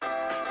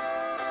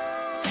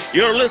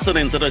You're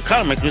listening to the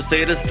Comic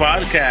Crusaders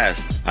podcast.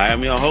 I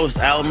am your host,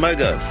 Al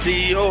Mega,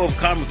 CEO of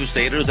Comic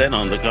Crusaders and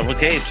Undercover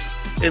Capes.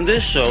 In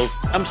this show,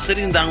 I'm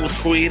sitting down with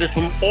creators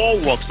from all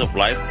walks of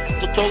life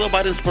to talk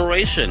about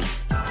inspiration,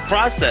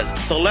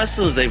 process, the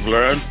lessons they've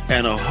learned,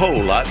 and a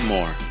whole lot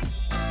more.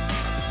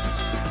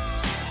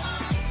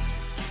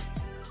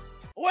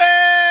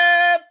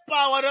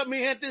 What up,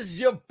 me? This is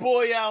your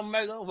boy, Al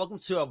Mega. Welcome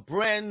to a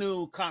brand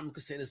new Comic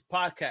Crusaders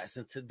podcast.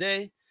 And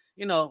today,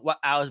 you know what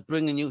Al is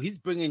bringing you? He's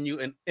bringing you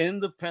an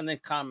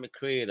independent comic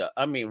creator.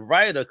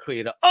 Writer,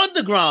 creator,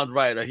 underground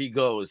writer, he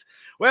goes.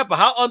 Well, but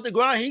how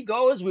underground he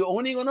goes, we're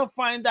only going to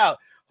find out.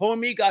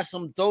 Homie got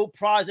some dope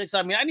projects.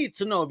 I need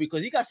to know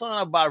because he got something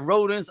about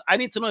rodents. I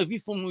need to know if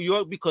he's from New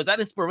York because that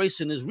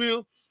inspiration is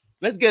real.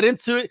 Let's get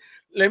into it.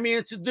 Let me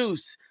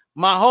introduce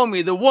my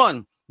homie, the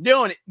one, the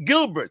only,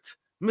 Gilbert,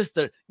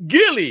 Mr.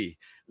 Gilly.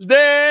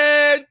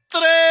 De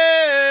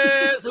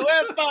tres.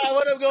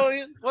 What up,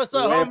 going? What's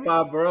up,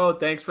 homie? Bro?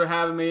 Thanks for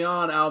having me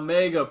on,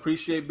 Almega.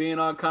 Appreciate being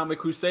on Comic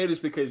Crusaders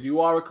because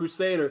you are a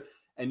crusader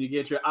and you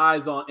get your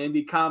eyes on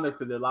indie comics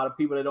because there's a lot of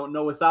people that don't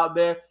know what's out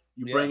there.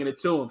 You're bringing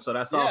it to them, so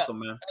that's awesome,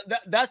 man.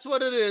 That's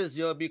what it is,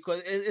 yo.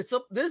 Because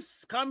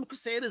this Comic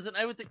Crusaders and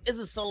everything is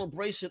a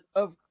celebration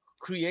of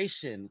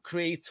creation,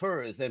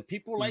 creators, and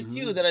people like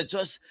you that are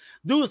just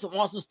doing some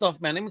awesome stuff,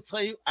 man. Let me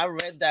tell you, I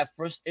read that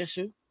first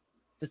issue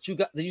that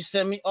you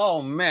sent me.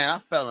 Oh man, I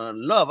fell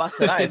in love. I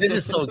said, "Hey, this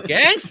is so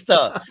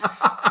gangster,"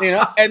 you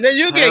know. And then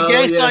you get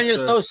gangster on your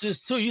socials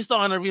too. You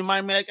starting to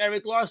remind me like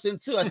Eric Larson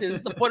too. I said, "This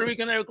is the Puerto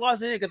Rican Eric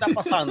Larson here. ¿Qué está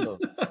pasando?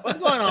 What's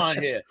going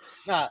on here?"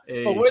 Nah,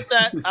 but with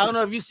that, I don't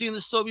know if you've seen the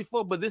show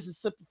before, but this is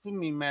simple for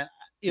me, man.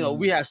 You know,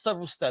 we have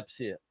several steps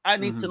here. I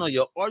need to know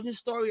your origin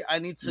story. I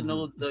need to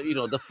know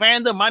the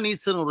fandom. I need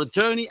to know the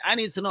journey. I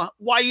need to know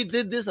why you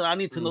did this, and I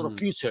need to know the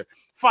future.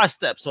 5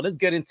 steps. So let's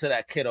get into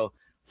that, kiddo.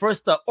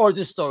 First, the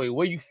origin story.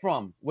 Where you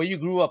from? Where you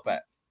grew up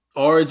at?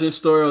 Origin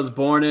story. I was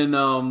born in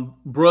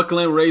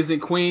Brooklyn, raised in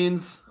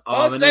Queens.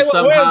 Where in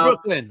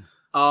Brooklyn?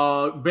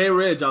 Bay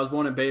Ridge. I was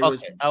born in Bay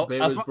Ridge. Okay.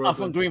 I'm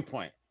from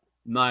Greenpoint.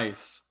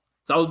 Nice.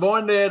 So I was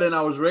born there, then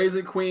I was raised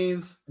in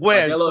Queens.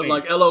 Where?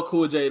 Like LL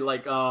Cool J,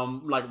 like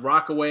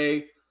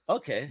Rockaway.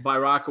 Okay. By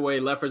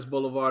Rockaway, Lefferts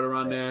Boulevard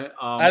around there.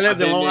 I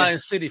lived in Long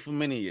Island City for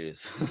many years.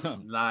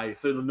 Nice.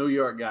 So the New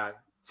York guy.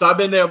 So I've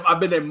been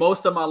there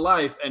most of my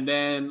life, and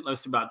then I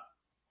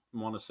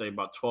want to say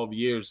about 12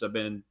 years I've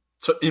been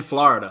in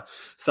Florida.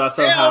 So I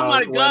somehow oh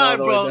my God,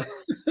 bro.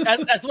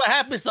 That's what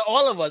happens to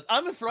all of us.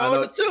 I'm in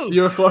Florida too.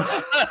 You're in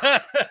Florida.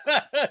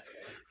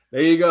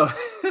 There you go.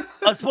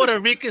 Us Puerto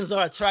Ricans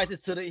are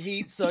attracted to the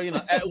heat. So, you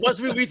know, once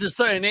we reach a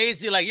certain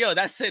age, you're like, yo,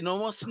 that's it. No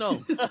more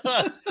snow.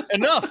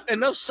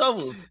 Enough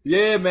shovels.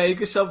 Yeah, man. You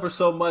can shovel for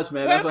so much,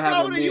 man. That's what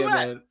happened to me,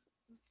 man.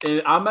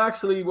 And I'm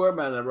actually where,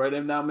 man, right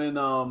now I'm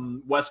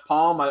in West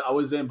Palm. I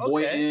was in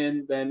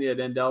Boynton, then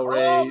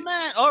Delray. Oh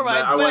man, all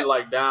right. I went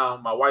like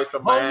down. My wife's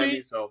from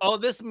Miami, so all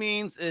this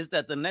means is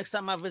that the next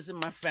time I visit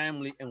my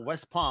family in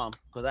West Palm,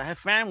 because I have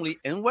family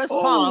in West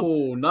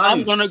Palm, nice.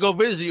 I'm gonna go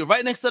visit you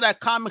right next to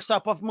that comic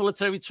shop off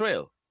Military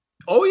Trail.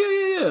 Oh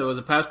yeah. It was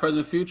a past,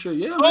 present, future.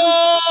 Yeah. Man.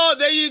 Oh,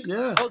 there you go.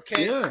 Yeah.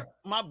 Okay. Yeah.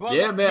 My brother.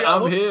 Yeah, man.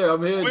 I'm here.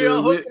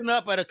 We're hooking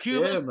up at a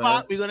Cuban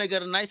spot. We're gonna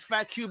get a nice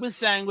fat Cuban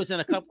sandwich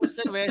and a couple of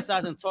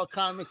cervezas and talk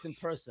comics in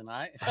person. All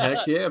right.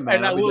 Heck yeah, man.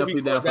 And I'll be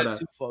definitely down for that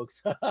too,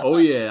 folks. Oh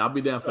yeah, I'll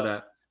be down for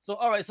that. So,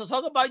 all right. So,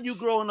 talk about you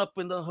growing up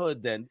in the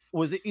hood. Then,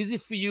 was it easy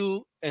for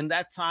you in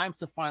that time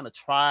to find a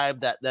tribe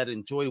that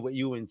enjoyed what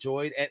you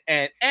enjoyed,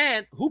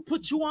 and who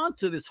put you on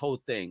to this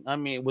whole thing? I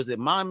mean, was it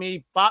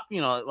mommy, pop? You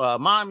know,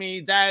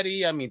 mommy,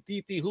 daddy. I mean,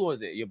 Titi. Who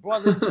was it? Your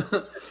brothers?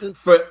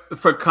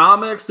 For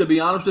comics, to be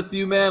honest with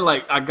you, man,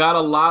 like I got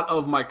a lot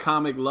of my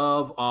comic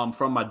love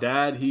from my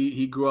dad.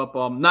 He grew up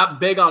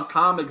not big on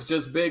comics,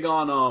 just big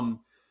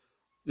on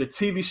the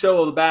TV show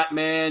of the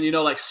Batman, you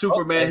know, like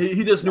Superman. Okay.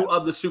 He just knew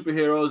of the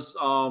superheroes.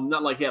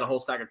 Not like he had a whole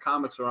stack of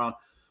comics around,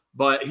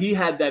 but he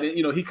had that,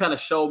 you know, he kind of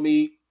showed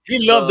me.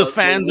 He loved the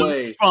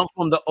fandom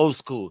from the old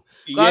school.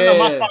 Yeah. I know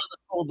my father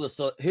told us,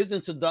 so his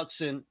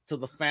introduction to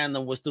the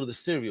fandom was through the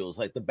serials,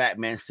 like the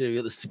Batman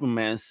serial, the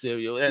Superman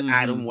serial, and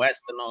Adam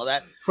West and all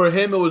that. For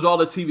him, it was all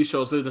the TV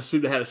shows. So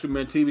the had a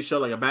Superman TV show,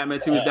 like a Batman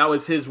TV. Yeah. That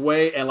was his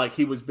way, and like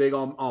he was big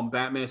on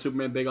Batman,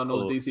 Superman, big on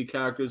those DC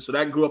characters. So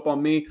that grew up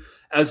on me,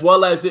 as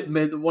well as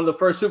one of the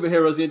first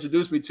superheroes he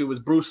introduced me to was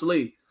Bruce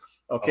Lee.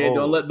 Okay,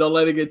 don't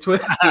let it get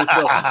twisted.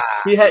 So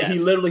he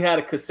literally had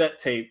a cassette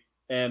tape.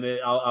 And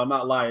I'll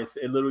not lie,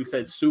 it literally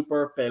said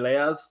Super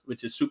Peleas,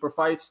 which is super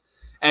fights.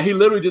 And he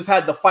literally just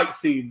had the fight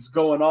scenes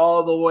going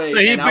all the way. So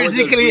he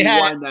basically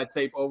had that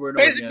tape over and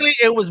over again. Basically,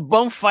 it was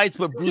bum fights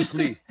with Bruce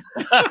Lee.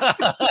 You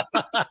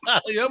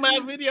know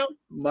my video?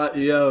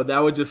 That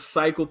would just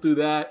cycle through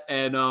that.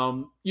 And,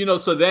 you know,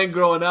 so then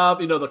growing up,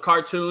 you know, the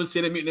cartoons,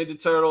 Teenage Mutant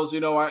Ninja Turtles, you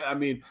know, I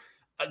mean,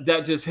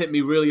 that just hit me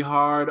really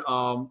hard.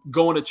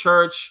 Going to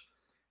church.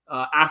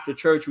 After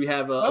church, we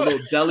have a little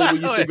deli we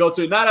used to go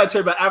to. Not at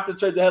church, but after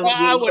church, they had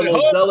a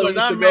little deli we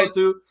used to go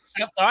to.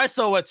 After I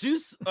saw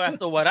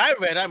after what I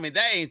read, I mean,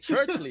 that ain't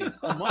churchly.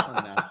 Come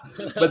on now.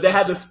 but they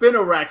had the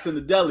spinner racks in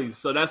the delis.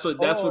 So that's what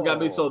got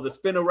me. So the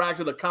spinner racks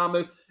with the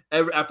comic.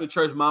 After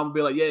church, mom would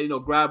be like, yeah,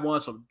 grab one.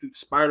 So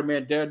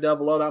Spider-Man,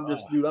 Daredevil, all that. I'm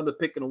just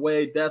picking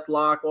away.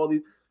 Deathlock, all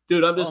these.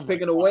 Dude, I'm just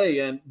picking away.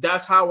 And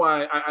that's how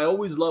I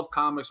always love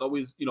comics.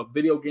 Always,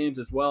 video games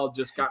as well.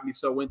 Just got me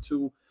so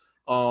into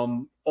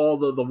all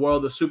the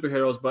world of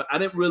superheroes. But I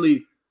didn't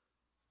really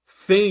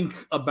think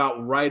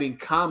about writing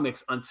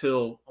comics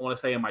until, I want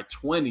to say, in my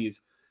 20s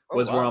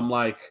where I'm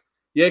like,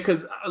 yeah,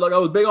 because I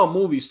was big on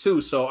movies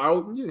too.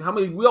 So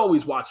we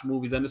always watch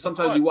movies. And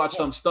sometimes you watch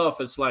some stuff,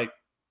 it's like,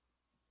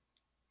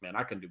 man,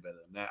 I can do better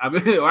than that. I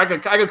mean, I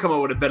could come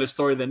up with a better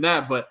story than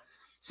that. But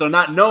so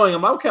not knowing,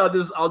 I'm like, okay, I'll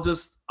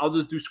just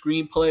do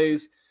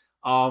screenplays.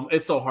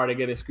 It's so hard to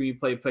get a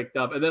screenplay picked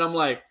up, and then I'm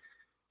like,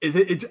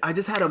 I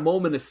just had a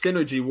moment of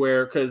synergy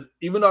where, because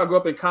even though I grew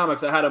up in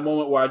comics, I had a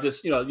moment where I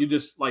just, you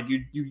just like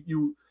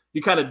you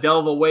kind of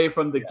delve away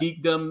from the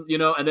geekdom,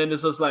 and then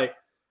it's just like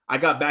I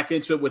got back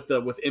into it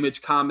with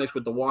Image Comics,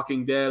 with The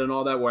Walking Dead and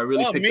all that, where I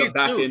really picked up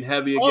back in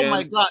heavy again. Oh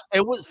my god!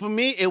 For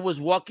me, it was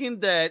Walking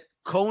Dead,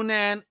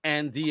 Conan,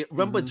 and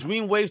remember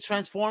Dreamwave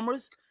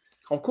Transformers?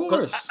 Of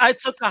course. I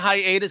took a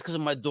hiatus because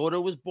my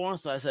daughter was born,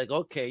 so I was like,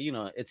 okay,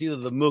 it's either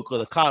the milk or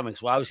the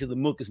comics. Well, obviously the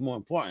milk is more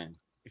important.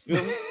 You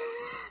feel me?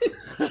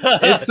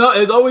 It's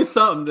always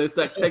something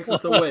that takes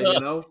us away,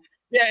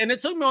 Yeah, and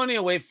it took me only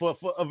away for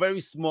a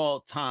very small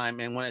time,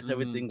 and when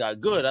everything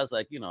got good, I was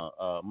like,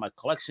 my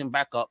collection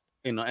back up,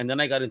 and then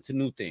I got into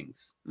new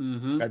things.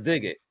 I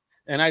dig it.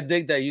 And I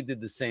dig that you did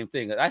the same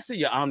thing. I see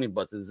your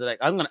omnibuses. Like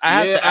I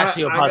have to ask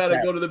you about that. I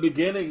gotta go to the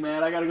beginning,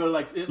 man. I gotta go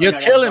to You're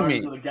killing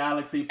me. The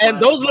Galaxy, and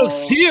those look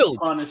sealed.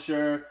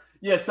 Punisher.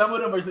 Yeah, some of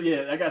them are.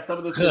 Yeah, I got some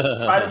of the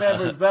Spider-Man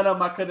versus Venom.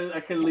 I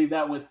couldn't leave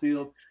that one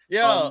sealed.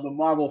 Yeah, the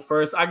Marvel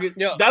first.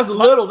 That's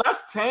little.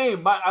 That's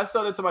tame. I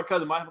showed it to my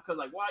cousin. My cousin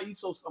like, why are you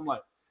so? I'm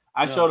like.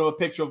 I showed him a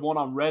picture of one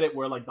on Reddit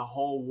where like the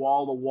whole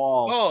wall to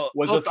wall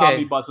was just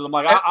omnibuses. I'm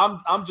like,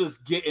 I'm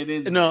just getting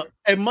in. No,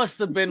 it must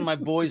have been my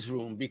boy's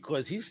room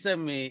because he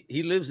sent me.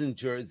 He lives in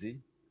Jersey.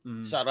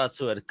 Shout out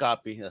to El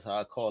Capi. That's how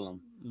I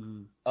call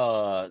him.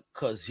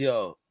 Cause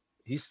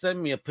he sent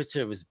me a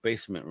picture of his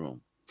basement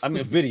room. I mean,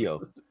 a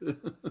video.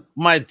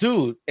 My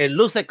dude, it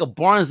looks like a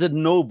Barnes and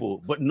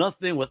Noble, but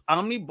nothing with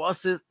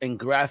omnibuses and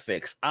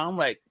graphics. I'm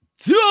like,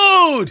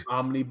 dude,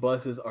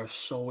 omnibuses are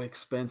so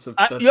expensive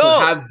to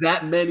have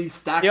that many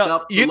stacked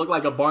up to look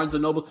like a Barnes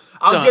and Noble.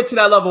 I'll get to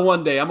that level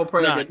one day. I'm gonna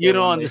pray. You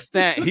don't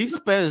understand. He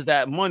spends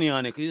that money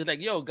on it because he's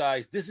like, yo,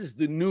 guys, this is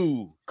the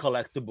new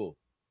collectible.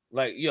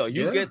 Like,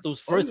 you get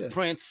those first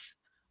prints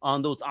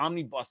on those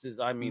omnibuses.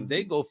 I mean,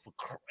 they go for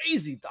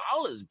crazy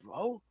dollars,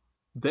 bro.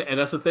 And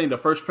that's the thing. The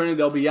first printing,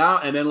 they'll be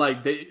out, and then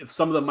like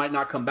some of them might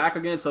not come back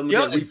again. Some of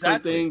them get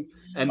reprinting,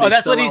 and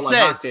that's what he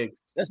says.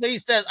 That's what he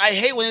says. I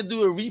hate when they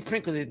do a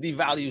reprint because it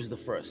devalues the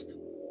first.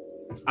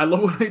 I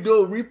love when they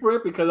do a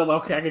reprint because I'm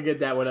like, okay, I can get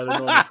that one at a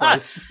normal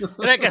price.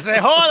 Like I say,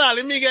 hold on,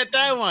 let me get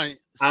that one.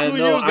 I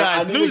know. You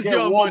guys. I lose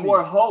your World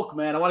War Hulk,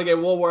 man. I want to get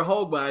World War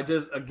Hulk, but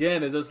it's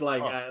just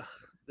like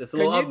it's a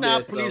little. Can you now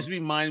please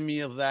remind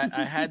me of that?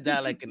 I had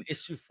that like an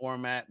issue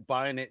format,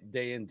 buying it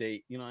day and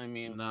date. You know what I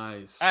mean?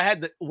 Nice. I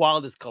had the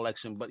wildest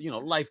collection, but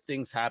life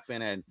things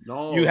happen, and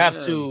you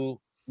have to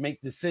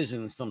make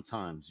decisions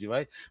sometimes,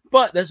 right?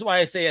 But that's why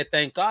I say I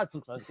thank God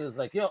sometimes, because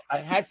like, I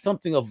had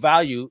something of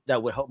value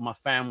that would help my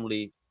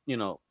family,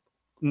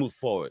 move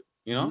forward,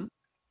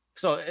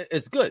 So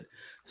it's good.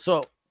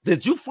 So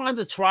did you find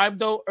the tribe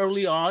though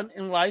early on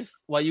in life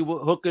while you were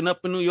hooking up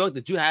in New York?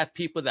 Did you have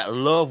people that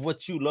love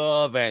what you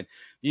love, and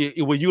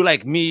were you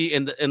like me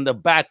in the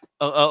back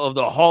of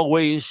the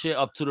hallway and shit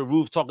up to the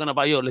roof talking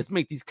about let's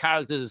make these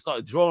characters and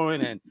start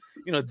drawing and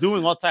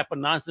doing all type of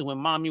nonsense when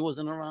mommy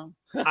wasn't around?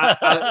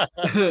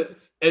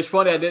 It's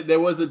funny. There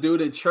was a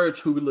dude in church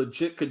who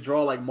legit could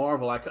draw like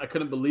Marvel. I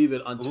couldn't believe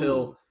it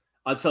until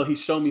he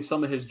showed me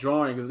some of his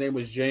drawing. His name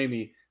was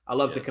Jamie. I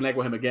love to connect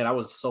with him again. I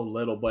was so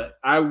little, but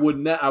I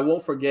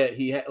won't forget.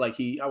 He had I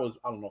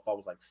don't know if I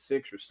was like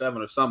 6 or 7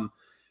 or something.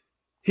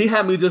 He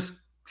had me just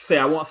say,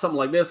 I want something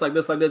like this, like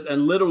this, like this.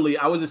 And literally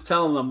I was just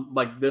telling him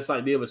like this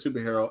idea of a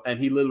superhero. And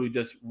he literally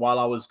just, while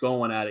I was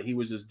going at it, he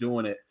was just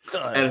doing it.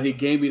 And he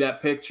gave me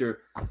that picture.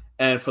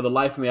 And for the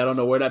life of me, I don't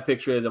know where that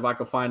picture is. If I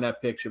could find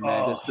that picture,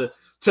 man, just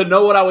to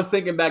know what I was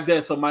thinking back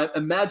then. So my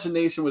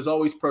imagination was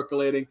always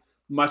percolating.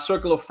 My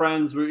circle of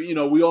friends were,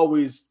 we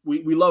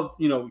loved,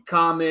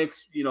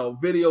 comics,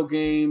 video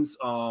games,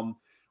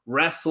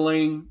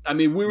 wrestling. I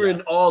mean, we were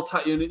in all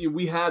type.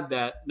 We had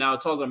that. Now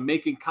it's also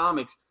making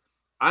comics.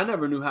 I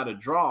never knew how to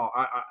draw.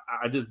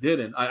 I just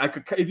didn't. I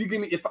could,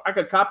 if I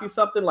could copy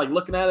something, like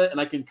looking at it and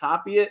I can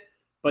copy it,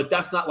 but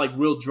that's not like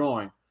real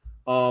drawing.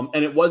 And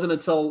it wasn't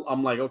until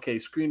I'm like, okay,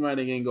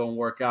 screenwriting ain't gonna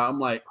work out. I'm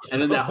like,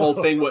 and then that whole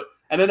thing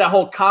and then that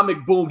whole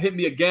comic boom hit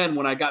me again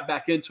when I got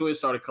back into it,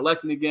 started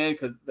collecting again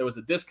because there was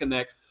a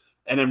disconnect,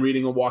 and then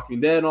reading A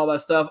Walking Dead and all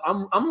that stuff.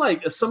 I'm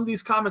like, some of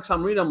these comics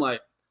I'm reading, I'm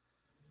like,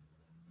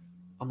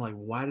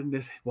 why didn't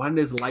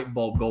this light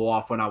bulb go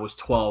off when I was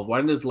 12? Why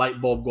didn't this light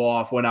bulb go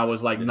off when I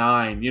was like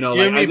 9?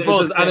 I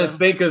didn't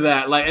think of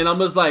that. Like, and I'm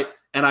just like,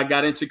 and I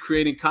got into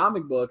creating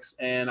comic books.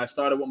 And I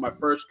started with my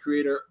first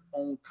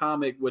creator-owned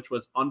comic, which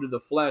was Under the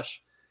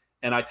Flesh.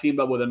 And I teamed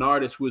up with an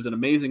artist who is an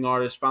amazing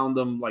artist, found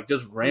them like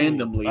just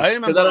randomly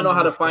because I don't know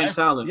how to find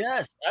talent.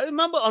 Yes, I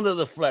remember Under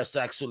the Flesh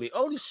actually.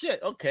 Holy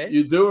shit! Okay,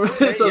 you do.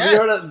 Okay, so yes. you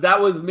heard that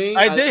was me.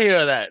 I did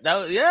hear that.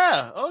 That was,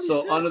 yeah. Holy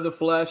so shit. Under the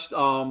Flesh.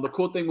 The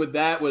cool thing with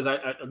that was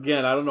I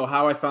don't know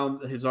how I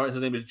found his art. His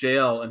name is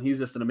JL, and he's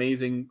just an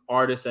amazing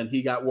artist. And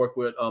he got work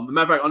with.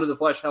 Matter of fact, Under the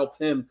Flesh helped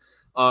him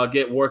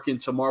get work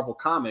into Marvel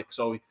Comics.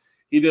 So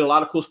he did a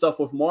lot of cool stuff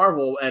with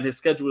Marvel, and his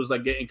schedule was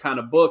like getting kind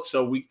of booked.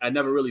 So I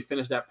never really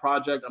finished that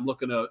project. I'm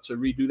looking to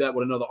redo that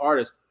with another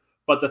artist.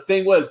 But the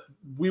thing was,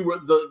 we were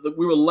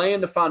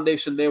laying the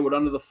foundation there with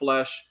Under the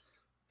Flesh,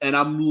 and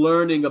I'm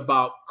learning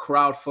about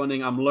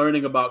crowdfunding. I'm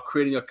learning about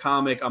creating a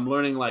comic. I'm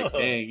learning like,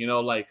 dang,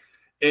 like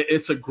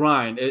it's a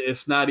grind.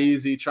 It's not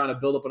easy trying to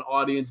build up an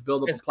audience,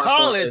 build up a platform.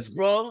 College,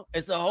 bro.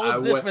 It's a whole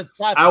different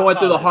type. I went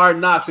through the hard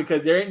knocks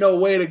because there ain't no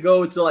way to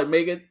go to like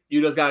make it. You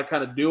just got to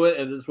kind of do it,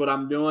 and that's what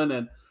I'm doing.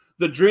 And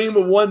the dream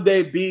would one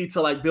day be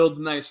to like build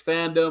a nice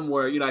fandom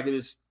where I can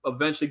just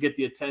eventually get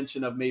the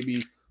attention of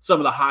maybe some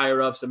of the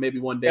higher ups, and maybe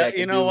one day I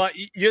can know what,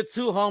 you're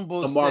too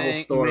humble. A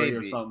Marvel story maybe.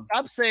 Or something.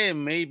 Stop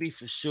saying maybe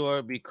for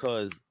sure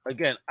because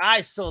again,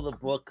 I saw the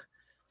book,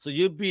 so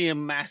you're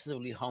being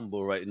massively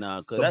humble right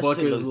now. Because the book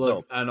is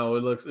dope. I know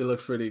it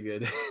looks pretty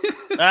good.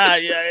 Yeah,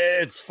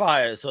 it's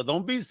fire. So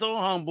don't be so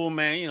humble,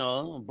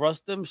 man. Brush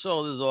them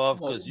shoulders off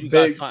because you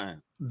got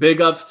something.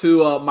 Big ups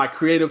to my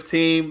creative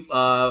team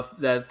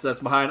that's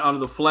behind Under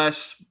the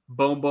Flesh.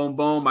 Boom, boom,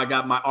 boom. I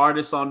got my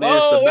artist on there.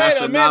 Oh,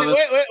 Sebastian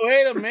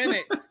wait a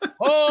minute.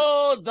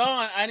 Hold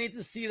on. I need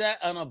to see that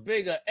on a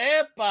bigger.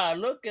 Epa,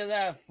 look at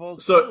that,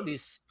 folks. Holy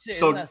shit.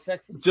 Isn't that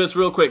sexy? Just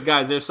real quick,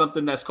 guys, there's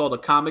something that's called a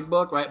comic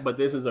book, right? But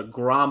this is a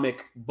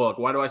Gromic book.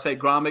 Why do I say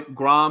Gromic?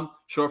 Grom,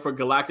 short for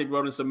Galactic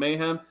Rodents of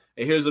Mayhem.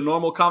 And here's a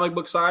normal comic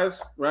book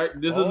size, right?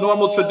 This is a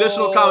normal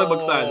traditional comic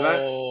book size, right?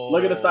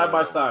 Look at the side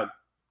by side.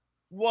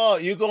 Well,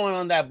 you're going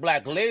on that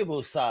Black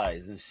Label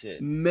size and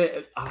shit.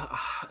 Man, I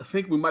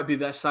think we might be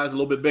that size a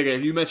little bit bigger.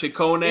 If you mentioned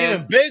Conan,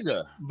 even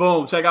bigger.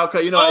 Boom, check out.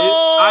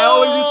 I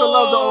always used to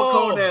love the old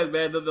Conan,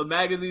 man. The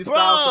magazine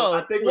style. So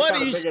I think we're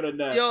kind of bigger than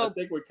that. I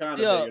think we're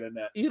kind of bigger than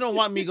that. You don't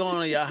want me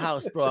going to your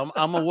house, bro.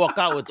 I'm gonna walk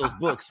out with those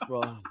books,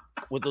 bro.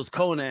 With those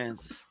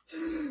Conans.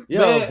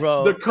 Man,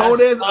 bro, the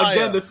Conans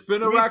again, the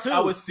Spinnerack.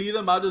 I would see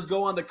them. I just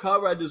go on the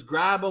cover. I just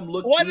grab them.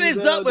 Look. What is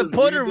up with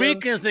Puerto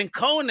Ricans and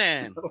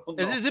Conan?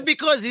 Is it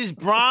because he's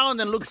brown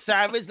and looks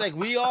savage like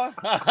we are?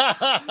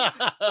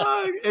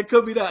 It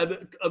could be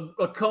that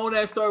a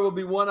Conan story would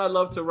be one I'd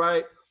love to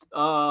write.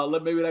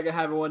 Maybe that can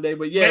happen one day.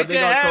 But yeah, they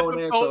got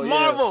Conan. So,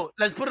 Marvel,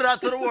 let's put it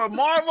out to the world.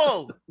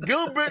 Marvel,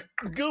 Gilbert,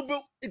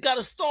 got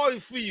a story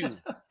for you.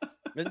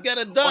 Let's get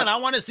it done. I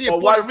want to see a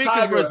Puerto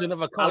Rican version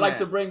of a Conan. I like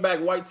to bring back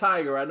White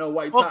Tiger. I know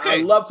White Tiger. I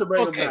love to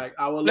bring him back.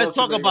 Let's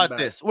talk about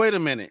this. Wait a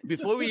minute.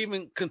 Before we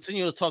even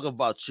continue to talk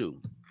about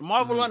you,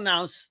 Marvel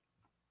announced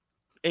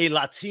a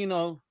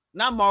Latino,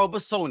 not Marvel,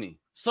 but Sony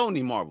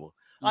Marvel,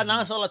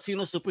 announced a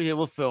Latino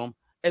superhero film,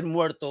 El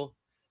Muerto,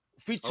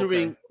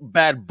 featuring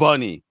Bad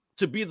Bunny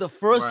to be the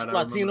first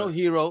Latino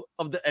hero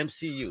of the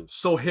MCU.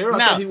 So here I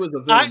thought he was a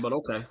villain, but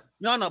okay.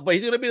 No, but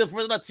he's gonna be the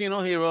first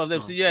Latino hero of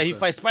them. So yeah, he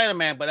fights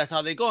Spider-Man, but that's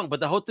how they're going. But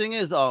the whole thing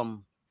is,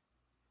 damn,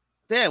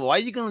 why are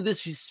you gonna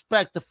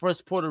disrespect the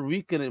first Puerto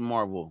Rican in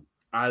Marvel?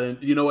 I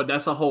didn't. You know what?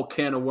 That's a whole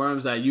can of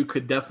worms that you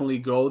could definitely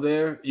go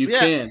there. You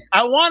can.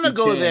 I want to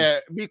go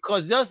there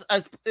because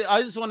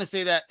I just want to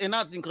say that, and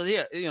not because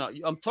here,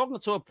 I'm talking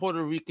to a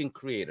Puerto Rican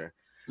creator.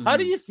 How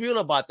do you feel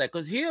about that?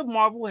 Because here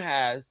Marvel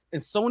has,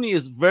 and Sony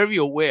is very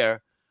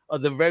aware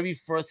of the very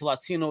first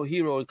Latino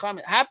hero in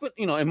comic. Happened,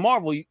 in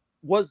Marvel.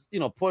 Was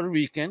Puerto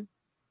Rican,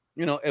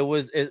 it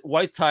was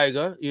White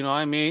Tiger, you know what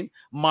I mean,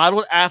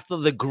 modeled after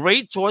the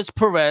great George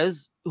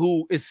Perez,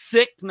 who is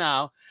sick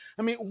now.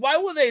 I mean, why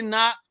would they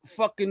not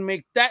fucking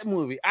make that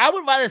movie? I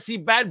would rather see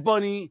Bad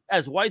Bunny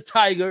as White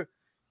Tiger,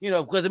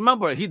 because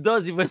remember, he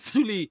does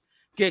eventually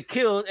get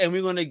killed, and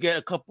we're gonna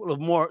get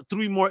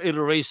three more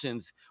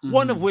iterations,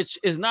 one of which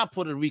is not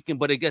Puerto Rican,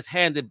 but it gets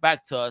handed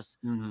back to us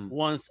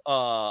once.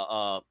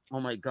 Oh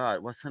my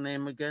God, what's her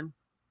name again?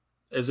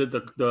 Is it the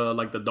daughter?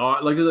 Like,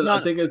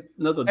 I think it's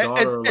not the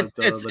daughter,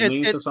 the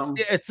niece or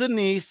something. It's a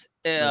niece.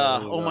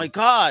 Oh my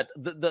God,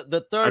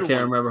 the third. I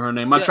can't remember her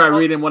name. I tried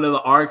reading one of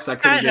the arcs. I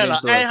couldn't get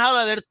into it.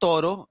 Angela del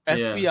Toro,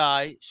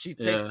 FBI. She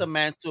takes the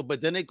mantle,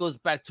 but then it goes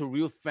back to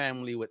Real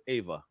Family with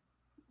Ava.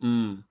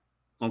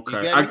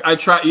 Okay, I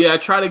try. Yeah, I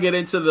try to get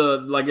into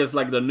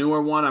the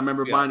newer one. I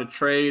remember buying a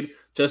trade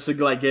just to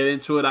get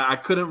into it. I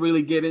couldn't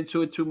really get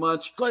into it too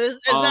much. But it's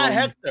not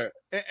Hector.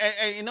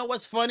 And you know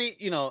what's funny?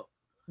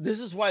 This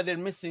is why they're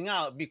missing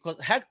out, because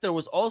Hector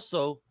was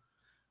also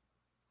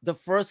the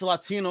first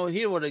Latino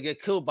hero to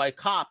get killed by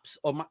cops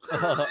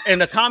in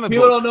the comic book.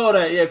 People don't know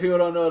that. Yeah, people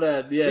don't know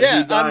that.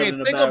 Yeah,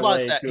 think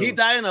about that. He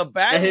died in a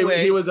bad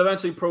way. He was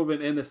eventually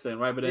proven innocent,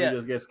 right? But then he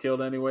just gets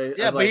killed anyway.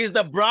 Yeah, but he's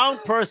the brown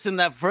person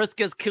that first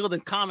gets killed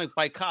in comic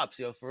by cops,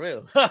 for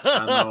real.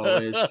 I know.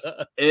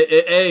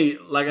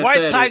 Like I said,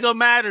 White Tiger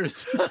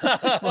matters.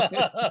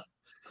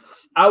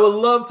 I would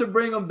love to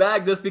bring him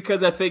back just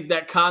because I think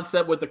that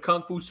concept with the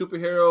kung fu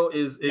superhero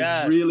is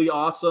really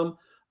awesome.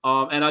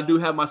 And I do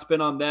have my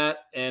spin on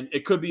that, and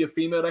it could be a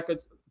female that could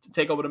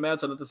take over the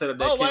mantle. Not to say that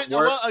can't work.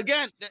 Well,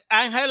 again,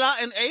 Angela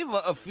and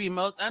Ava are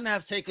females and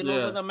have taken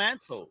over the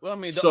mantle. I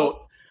mean,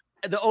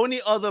 the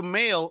only other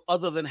male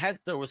other than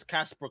Hector was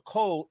Casper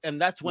Cole,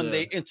 and that's when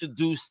they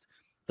introduced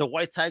the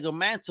White Tiger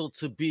mantle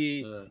to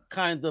be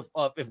kind of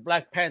if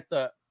Black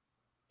Panther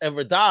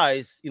ever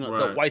dies,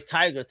 the White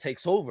Tiger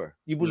takes over.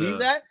 You believe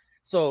that?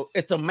 So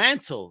it's a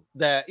mantle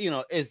that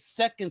is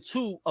second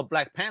to a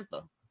Black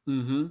Panther.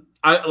 Mm-hmm.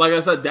 Like I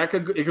said, it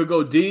could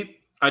go deep.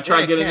 I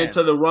tried getting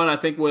into the run. I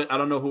think I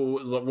don't know who,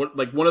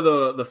 like one of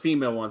the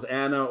female ones,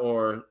 Anna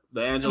or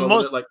the Angela.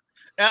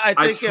 I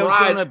think it was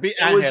going to be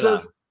Angela. It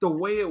was just the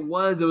way it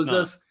was. It was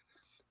just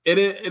it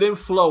didn't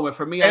flow. And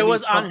for me, it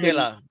was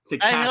Angela to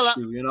catch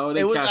you. It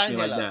didn't catch me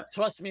like that.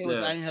 Trust me, it was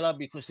Angela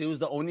because she was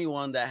the only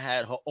one that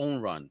had her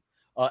own run.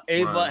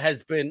 Ava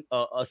has been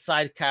a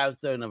side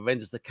character in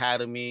Avengers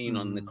Academy,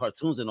 in the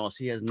cartoons and all.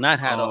 She has not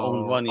had her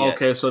own run yet.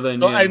 Okay, so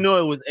then I know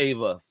it was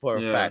Ava for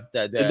a fact.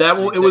 That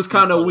it was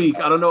kind of weak.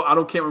 I don't know.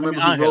 Can't remember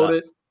who wrote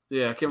it.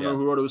 Yeah, I can't remember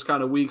who wrote it. It was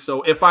kind of weak.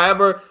 So if I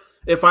ever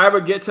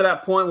get to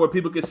that point where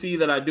people can see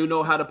that I do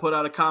know how to put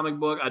out a comic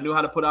book, I knew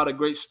how to put out a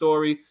great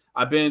story.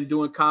 I've been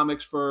doing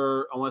comics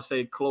for, I want to say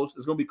it's going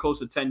to be close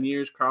to 10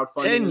 years,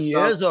 crowdfunding. 10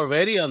 years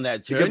already on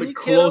that journey? It could be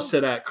close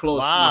to that,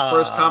 close. Wow. My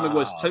first comic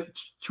was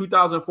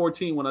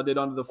 2014 when I did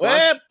Under the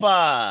Flash.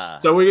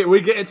 Wepa. So we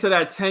get into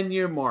that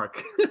 10-year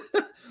mark.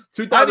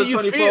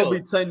 2024 will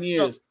be 10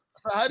 years.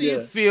 So how do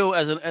you feel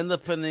as an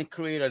independent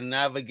creator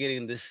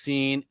navigating this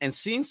scene and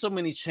seeing so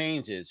many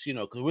changes,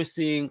 because we're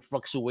seeing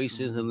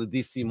fluctuations in the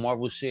DC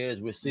Marvel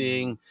shares. We're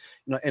seeing,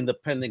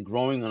 independent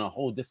growing on a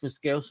whole different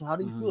scale. So how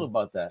do you feel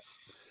about that?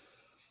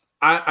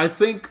 I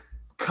think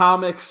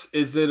comics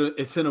it's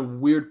in a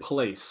weird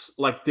place.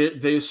 Like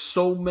there's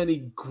so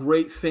many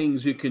great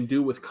things you can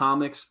do with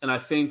comics. And I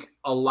think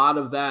a lot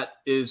of that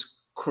is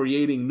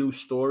creating new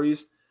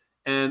stories.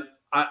 And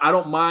I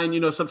don't mind,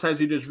 sometimes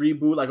you just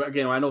reboot. Like,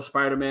 again, I know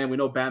Spider-Man, we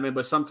know Batman,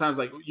 but sometimes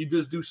like you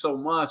just do so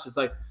much. It's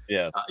like,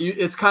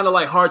 it's kind of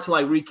like hard to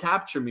like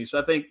recapture me. So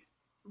I think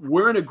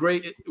we're in a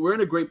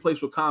great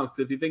place with comics.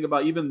 If you think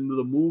about even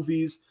the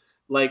movies,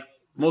 like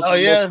most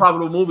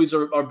profitable movies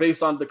are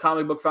based on the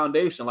comic book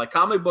foundation. Like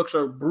comic books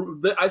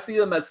I see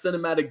them as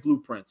cinematic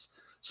blueprints.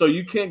 So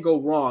you can't go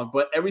wrong,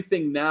 but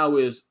everything now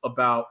is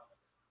about,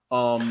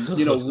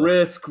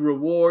 risk,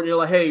 reward. You're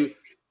like, hey,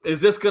 is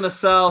this going to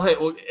sell? Hey,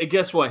 well,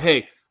 guess what?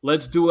 Hey,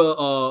 let's do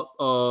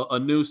a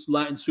new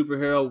Latin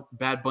superhero.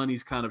 Bad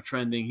Bunny's kind of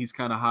trending. He's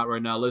kind of hot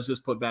right now. Let's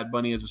just put Bad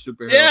Bunny as a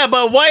superhero. Yeah,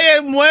 but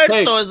White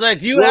Muerto is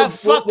like, have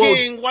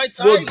fucking White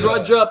Tiger. We'll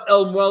drudge up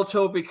El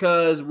Muerto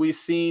because we've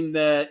seen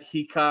that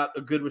he got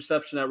a good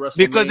reception at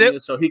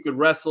WrestleMania, so he could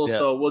wrestle. Yeah.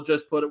 So we'll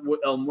just put it with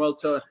El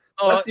Muerto.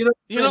 Not that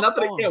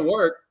it can't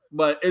work,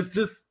 but it's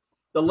just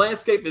the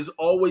landscape is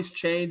always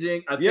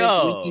changing. I think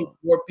we need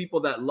more people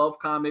that love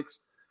comics,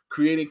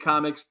 creating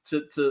comics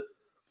to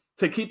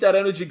keep that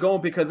energy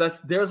going,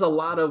 because there's a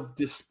lot of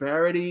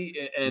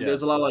disparity and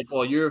there's a lot of like,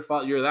 well, you're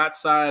that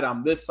side,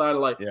 I'm this side.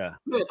 Like, man,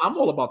 I'm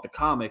all about the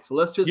comics. So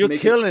let's just you're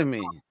killing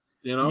me.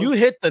 You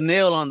hit the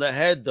nail on the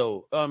head,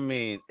 though. I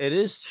mean, it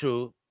is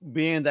true.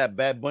 Being that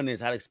Bad Bunny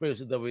has had experience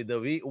with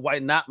WWE, why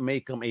not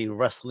make him a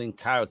wrestling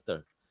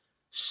character?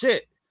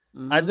 Shit.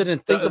 Mm-hmm. I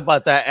didn't think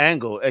about that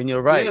angle, and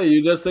you're right. Yeah,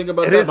 you just think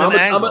about that.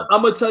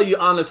 I'm gonna tell you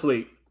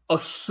honestly, a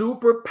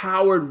super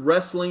powered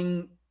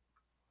wrestling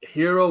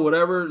hero,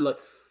 whatever, like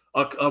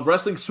a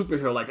wrestling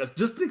superhero, like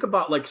just think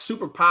about like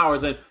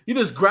superpowers, and you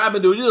just grab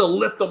into it, you just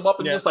lift them up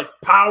and just like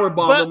power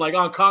bomb them like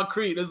on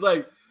concrete. It's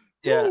like,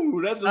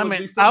 ooh, that I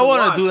mean, I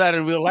want to do that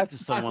in real life to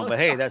someone, but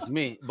hey, that's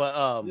me.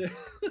 But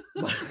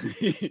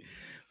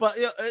but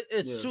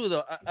it's true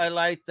though. I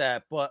like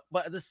that, but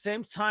at the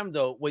same time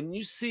though, when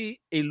you see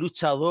a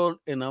luchador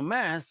in a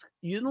mask,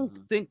 you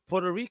don't think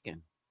Puerto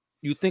Rican.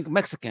 You think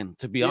Mexican,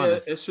 to be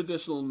honest. It's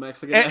traditional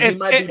Mexican. And he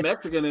might be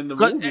Mexican in the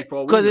movie for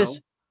all we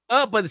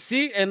know. But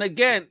see, and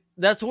again,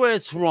 that's where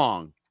it's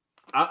wrong.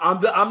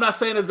 I'm not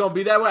saying it's gonna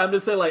be that way. I'm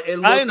just saying like it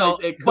looks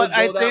like it could go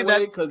that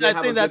way because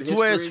I think that's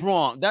where it's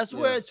wrong. That's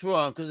where it's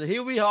wrong, because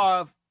here we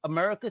have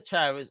America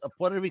Chavez, a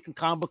Puerto Rican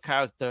comic book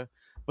character,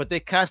 but they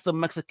cast a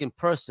Mexican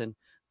person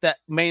that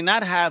may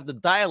not have the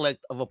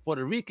dialect of a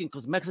Puerto Rican,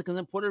 because Mexicans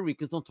and Puerto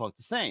Ricans don't talk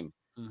the same.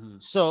 Mm-hmm.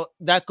 So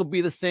that could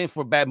be the same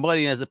for Bad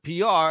Bunny as a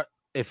PR.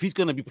 If he's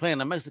going to be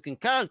playing a Mexican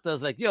character,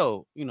 it's like,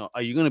 are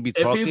you going to be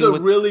talking? If he's a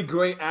really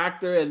great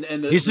actor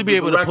and he should be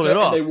able to pull it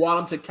off. They want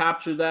him to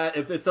capture that.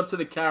 If it's up to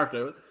the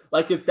character,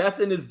 like if that's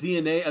in his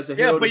DNA as a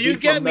hero, but you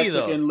get me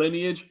Mexican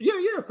lineage, for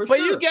sure. But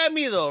you get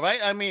me though,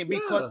 right? I mean,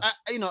 because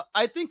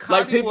I think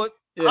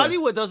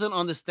Hollywood doesn't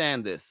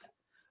understand this,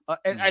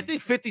 and I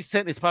think 50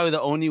 Cent is probably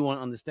the only one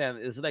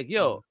understanding. It's like,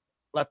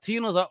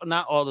 Latinos are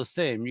not all the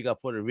same. You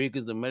got Puerto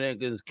Ricans,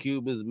 Americans,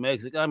 Cubans,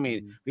 Mexicans. I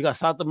mean, we got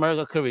South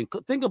America, Caribbean.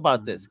 Think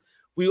about this.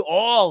 We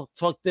all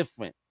talk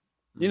different.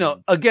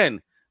 Again,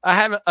 I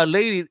had a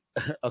lady.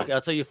 Okay,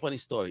 I'll tell you a funny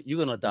story. You're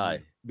going to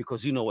die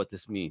because you know what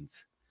this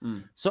means.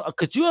 So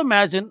could you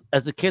imagine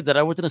as a kid that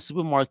I worked in a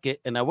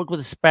supermarket and I worked with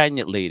a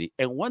Spaniard lady,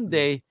 and one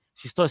day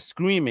she starts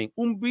screaming,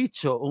 un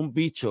bicho, un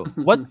bicho.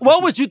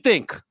 What would you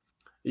think?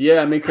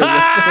 Yeah, I mean,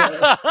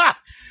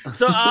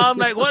 so I'm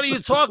like, what are you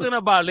talking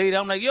about, lady?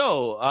 I'm like,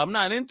 yo, I'm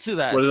not into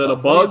that. Was stuff. it a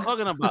bug? What are you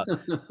talking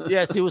about?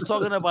 Yes, he was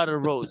talking about a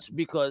roach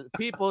because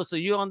people, so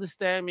you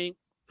understand me,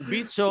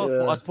 bicho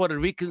for us Puerto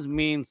Ricans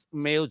means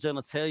male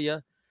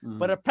genitalia,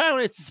 but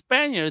apparently it's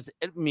Spaniards,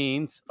 it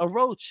means a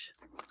roach.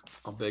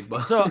 A big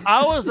bug. So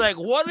I was like,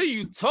 what are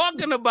you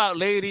talking about,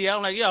 lady?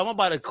 I'm like, yo, I'm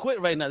about to quit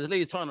right now. This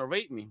lady's trying to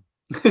rape me.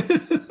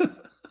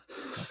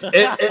 And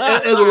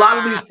a lot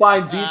of these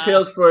fine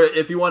details for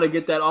if you want to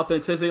get that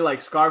authenticity, like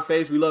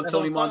Scarface. We love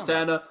Tony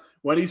Montana.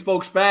 When he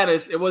spoke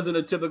Spanish, it wasn't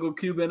a typical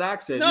Cuban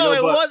accent. No,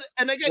 it was.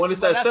 And again, when he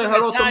said "Say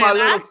hello to my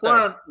little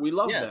friend," we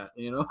love that.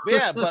 You know.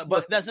 Yeah,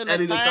 but that's an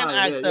Italian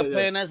actor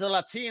playing as a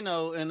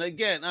Latino. And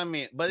again, I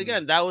mean, but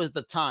again, that was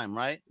the time,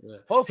 right? Yeah.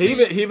 He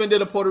even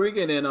did a Puerto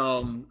Rican in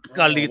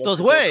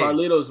Carlitos Way.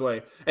 Carlitos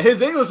Way, and his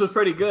English was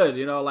pretty good.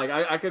 You know, like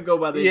I could go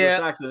by the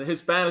English accent. His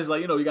Spanish,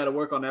 like you got to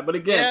work on that. But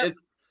again,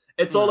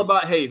 it's all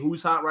about, hey,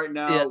 who's hot right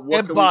now? Yeah,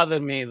 it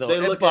bothered me, though.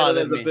 They look at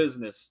it as a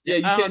business. Yeah,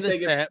 you can't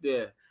take it.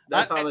 Yeah,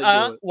 that's how they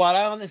do it. What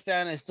I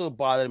understand, it still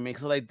bothered me.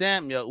 Because, like,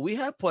 damn, yo, we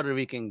have Puerto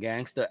Rican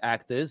gangster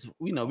actors.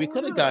 We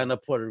could have gotten a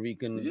Puerto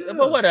Rican,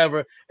 but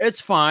whatever. It's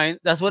fine.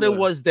 That's what it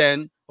was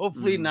then.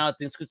 Hopefully now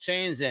things could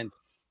change. And,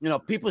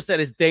 people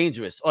said it's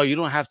dangerous. Oh, you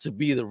don't have to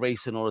be the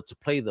race in order to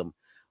play them.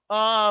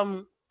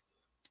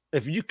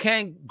 If you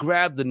can't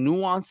grab the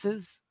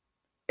nuances,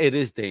 it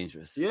is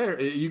dangerous. Yeah,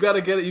 you got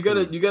to get it. You got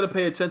to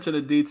pay attention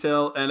to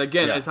detail. And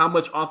again, it's how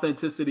much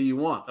authenticity you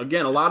want.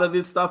 Again, a lot of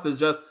this stuff is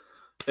just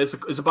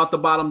it's about the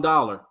bottom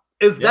dollar.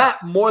 Is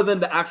that more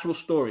than the actual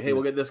story? Hey,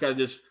 we'll get this guy to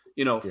just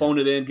phone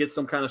it in, get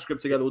some kind of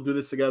script together. We'll do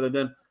this together.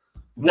 Then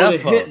will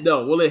it hit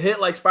though? Will it hit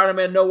like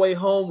Spider-Man No Way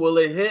Home? Will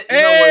it hit?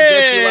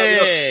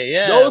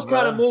 Those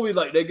kind of movies,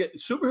 like they get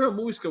superhero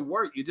movies could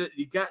work.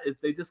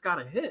 They just got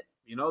to hit.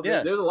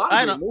 There's a lot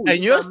of movies.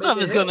 And your stuff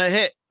is gonna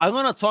hit. I'm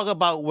gonna talk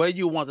about where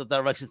you want the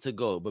direction to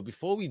go, but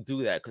before we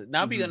do that, because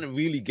now we're gonna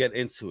really get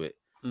into it.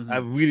 I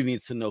really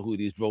need to know who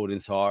these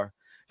rodents are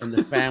and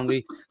the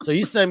family. So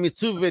you sent me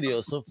 2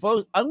 videos. So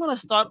folks, I'm gonna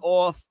start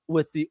off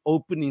with the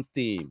opening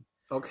theme.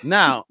 Okay.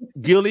 Now,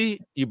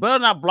 Gilly, you better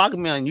not block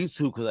me on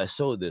YouTube because I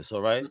showed this.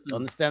 All right.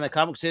 Understand that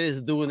Comic Shade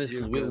is doing this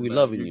because we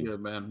loving you.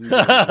 Good, man.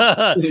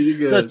 You're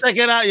good. So check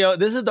it out, yo.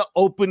 This is the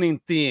opening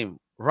theme.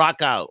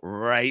 Rock out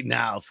right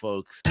now,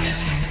 folks.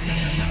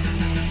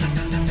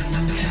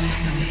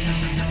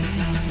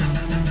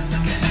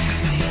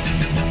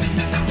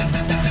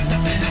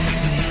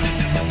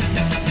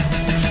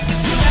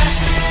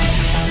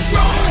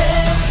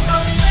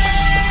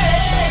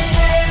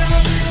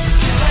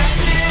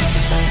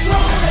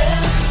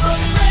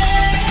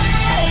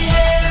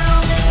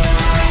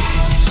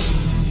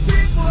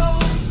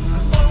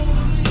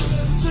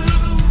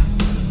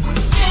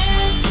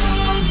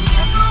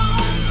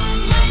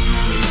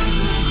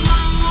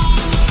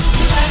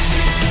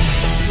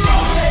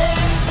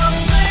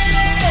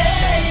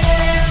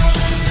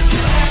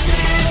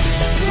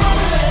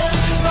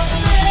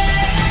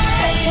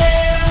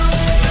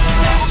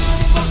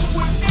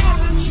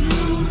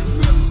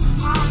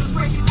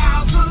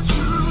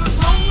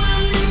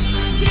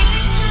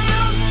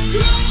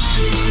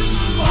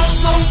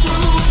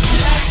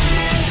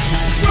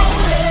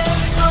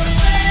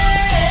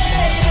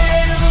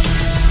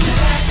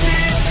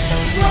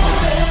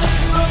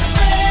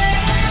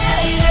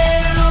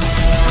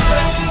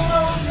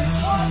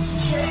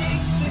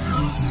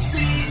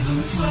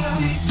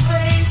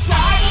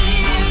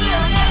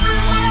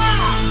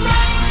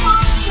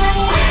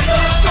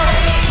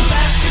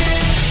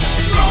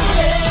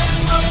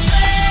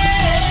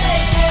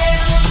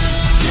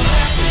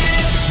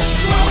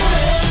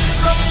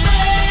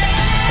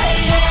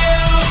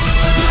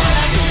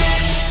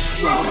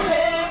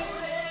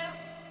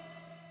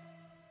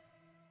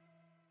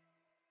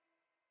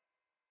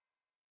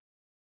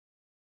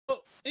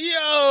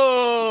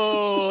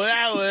 Yo,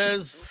 that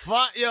was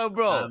fun. Yo,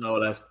 bro. I know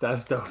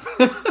that's dope.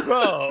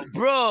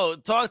 bro,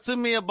 talk to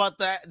me about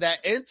that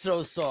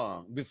intro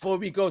song before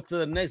we go to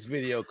the next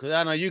video, because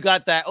I know you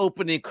got that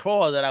opening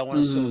crawl that I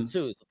want to show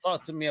too. So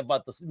talk to me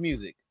about the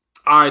music.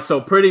 All right, so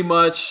pretty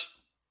much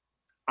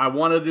I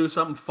wanted to do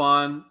something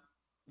fun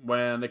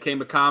when it came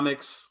to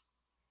comics.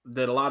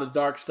 Did a lot of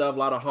dark stuff, a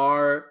lot of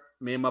horror.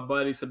 Me and my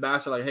buddy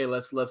Sebastian, like, hey,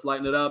 let's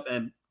lighten it up.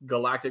 And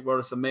Galactic Road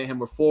of some Mayhem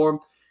were formed.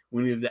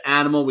 We needed the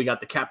animal. We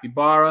got the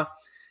capybara.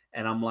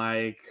 And I'm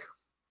like,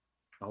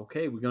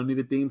 okay, we're going to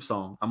need a theme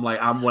song. I'm like,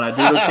 when I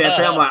do the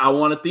campaign, I'm like, I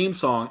want a theme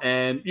song.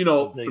 And,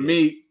 for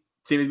me,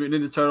 Teenage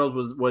Mutant Ninja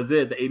Turtles was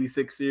it, the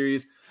 86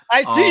 series.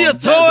 I see your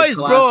toys,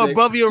 bro,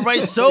 above your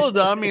right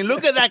shoulder. I mean,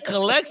 look at that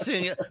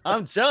collection.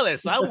 I'm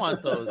jealous. I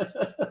want those.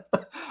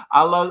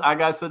 I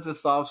got such a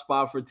soft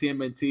spot for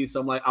TMNT. So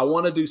I'm like, I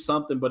want to do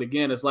something. But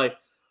again, it's like,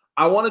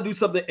 I want to do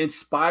something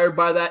inspired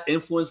by that,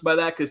 influenced by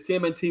that, because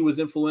TMNT was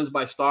influenced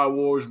by Star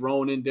Wars,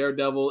 Ronin,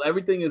 Daredevil.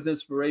 Everything is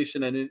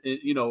inspiration, and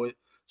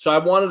so I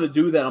wanted to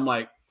do that. I'm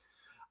like,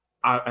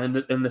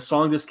 and the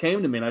song just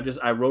came to me, and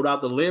I wrote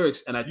out the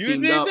lyrics, and I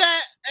teamed up.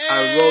 That? Hey!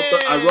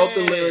 I wrote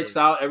the lyrics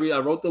out. I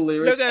wrote the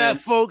lyrics. Look at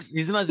that, folks.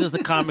 He's not just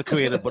a comic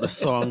creator, but a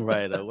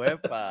songwriter.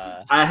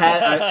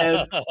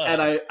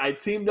 I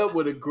teamed up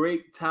with a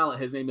great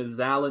talent. His name is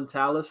Zalin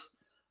Tallis,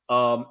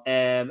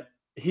 and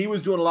he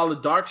was doing a lot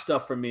of dark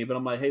stuff for me. But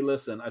I'm like, hey,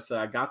 listen, I said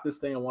I got this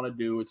thing I want to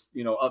do. It's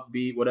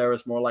upbeat, whatever.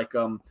 It's more like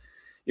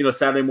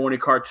Saturday morning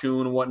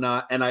cartoon and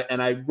whatnot. And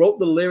I wrote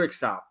the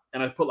lyrics out.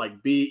 And I put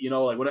like beat,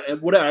 like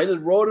whatever. I just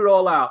wrote it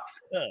all out,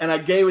 and I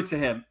gave it to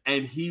him,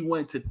 and he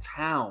went to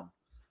town,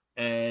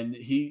 and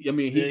he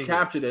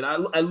captured it. I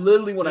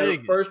literally, when I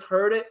first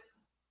heard it,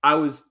 I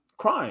was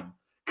crying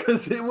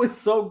because it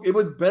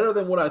was better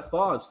than what I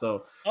thought.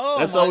 So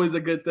that's always a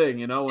good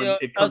thing, when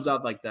it comes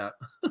out like that.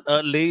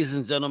 Ladies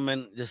and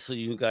gentlemen, just so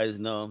you guys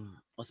know,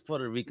 us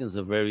Puerto Ricans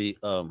are very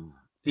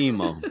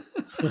emo.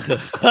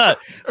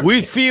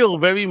 We feel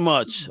very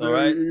much, all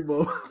right.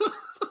 Emo.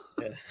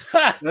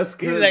 That's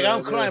good. He's like,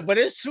 I'm crying, but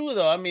it's true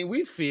though. I mean,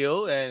 we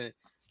feel, and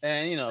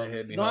you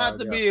don't have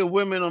to be a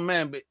woman or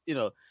man, but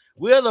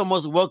we are the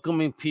most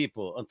welcoming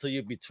people until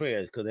you betray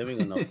us, because then we're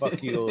gonna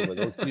fuck you over.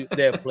 Don't you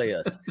dare play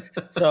us.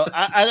 So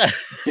I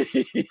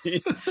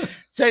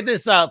check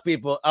this out,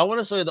 people. I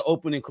want to show you the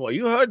opening crawl.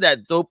 You heard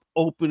that dope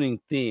opening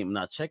theme.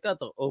 Now check out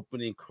the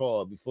opening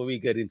crawl before we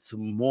get into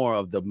more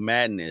of the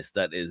madness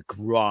that is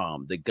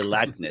Grom, the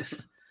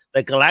galactness,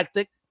 the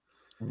galactic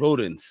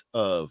rodents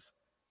of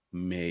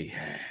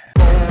mayhem.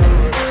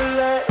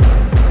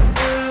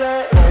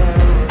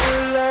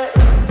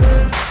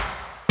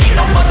 Ain't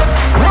no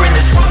motherfucker in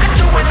this world could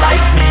do it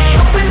like me.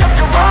 Open up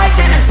your eyes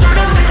and insert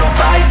a little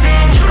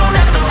rising. You don't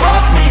have to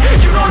love me,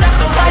 you don't have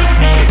to like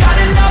me. Got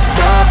enough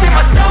love in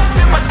myself,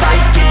 in my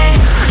psyche.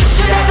 You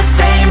should have the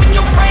same in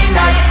your brain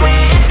nightly.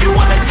 If you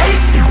wanna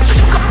taste me,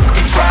 you can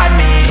fucking try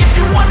me. If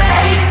you wanna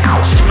hate,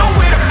 you know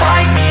where to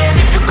find me. And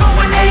if you go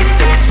and hate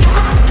this, you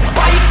can fucking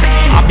bite me.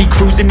 I'll be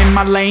cruising in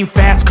my lane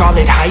fast, call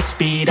it high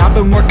speed. I've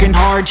been working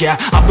hard, yeah,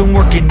 I've been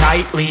working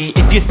nightly.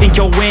 If you think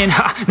you'll win,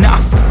 nah,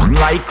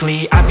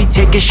 likely. I be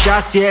taking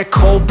shots, yeah,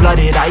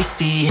 cold-blooded,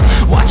 icy.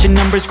 Watching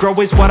numbers grow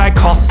is what I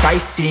call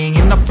sightseeing.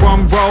 In the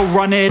front row,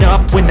 run it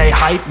up when they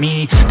hype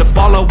me. The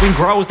following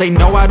grows, they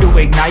know how to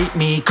ignite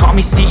me. Call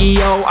me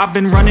CEO, I've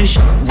been running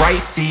shit right,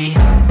 see.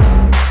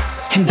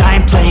 And I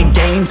ain't playing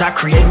games, I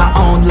create my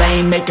own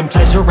lane, making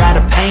pleasure out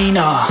of pain,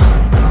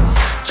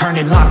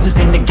 turning losses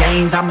into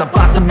gains. I'm the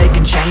boss, I'm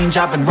making change.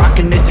 I've been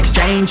rocking this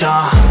exchange,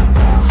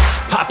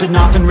 popping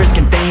off and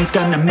risking things.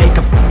 Gonna make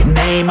a fucking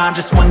name. I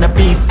just wanna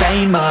be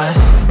famous,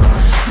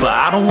 but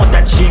I don't want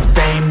that cheap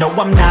fame. No,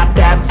 I'm not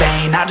that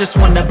vain. I just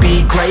wanna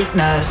be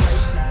greatness.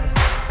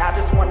 I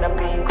just wanna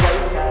be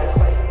greatness.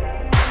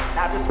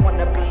 I just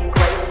wanna be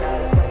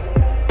greatness.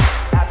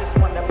 I just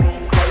wanna be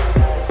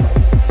greatness.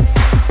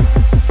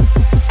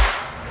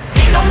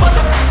 Ain't no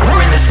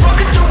motherfucker in this world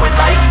could do it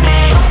like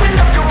me. Open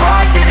up your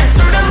eyes and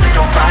insert a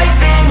little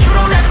rising. You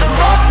don't have to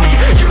love me,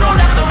 you don't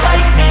have to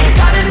like me.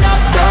 Got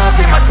enough love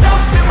in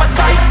myself, in my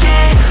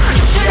psyche.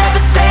 You should have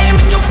the same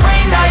in your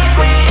brain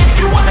nightly. If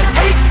you wanna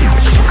taste me,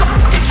 you can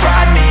fucking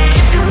try me.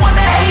 If you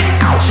wanna hate,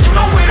 you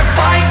know where to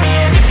find me.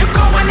 And if you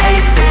go and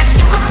hate this,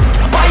 you can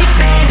fucking bite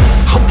me.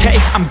 Okay,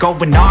 I'm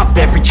going off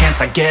every chance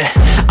I get.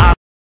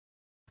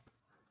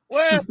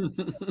 Well,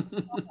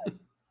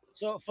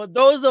 so for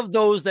those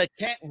that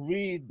can't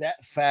read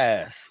that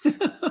fast,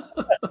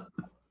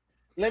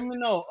 let me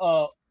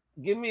know.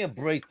 Give me a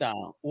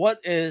breakdown. What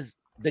is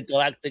the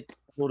Galactic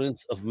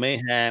Rodents of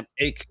Mayhem,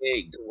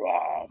 aka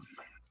Grom?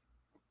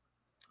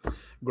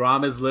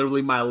 Grom is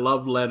literally my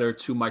love letter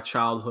to my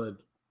childhood.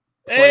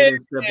 Plain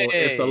and simple.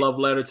 It's a love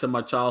letter to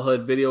my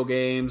childhood. Video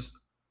games,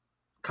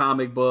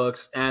 comic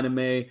books,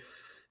 anime.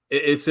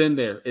 It's in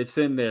there. It's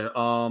in there.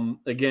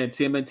 Again,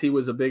 TMNT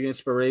was a big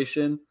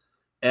inspiration,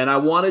 and I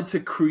wanted to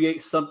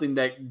create something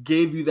that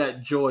gave you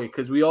that joy,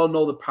 because we all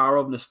know the power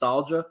of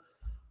nostalgia.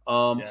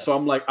 Yes. So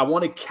I'm like, I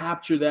want to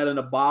capture that in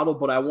a bottle,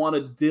 but I want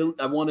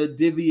to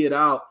divvy it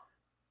out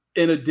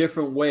in a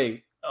different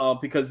way,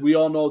 because we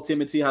all know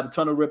TMNT had a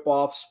ton of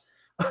ripoffs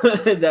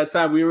at that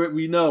time.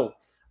 We know.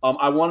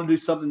 I want to do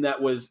something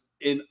that was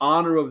in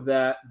honor of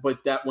that, but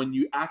that when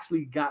you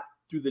actually got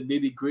through the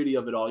nitty gritty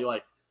of it all, you're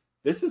like,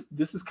 this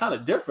is kind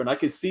of different. I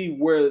can see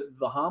where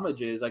the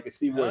homage is. I can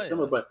see where it's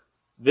similar, but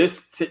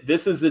this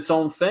is its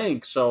own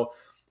thing. So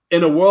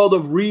in a world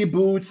of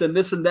reboots and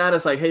this and that,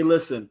 it's like, hey,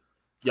 listen,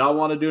 y'all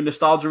want to do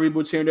nostalgia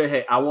reboots here and there?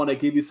 Hey, I want to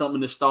give you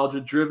something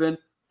nostalgia driven,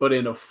 but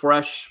in a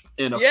fresh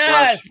brand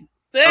that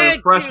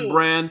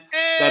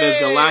is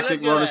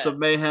Galactic Rodents of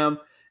Mayhem.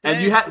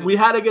 And we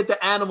had to get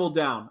the animal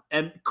down.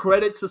 And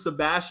credit to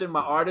Sebastian, my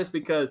artist,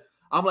 because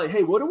I'm like,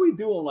 hey, what are we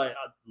doing? Like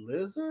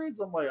lizards?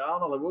 I'm like, I don't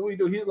know. Like, what do we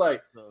do? He's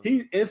like,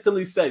 he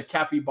instantly said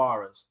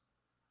capybaras.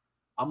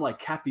 I'm like,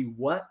 cappy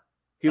what?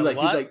 He's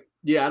like,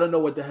 yeah, I don't know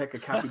what the heck a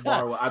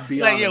capybara was. I'd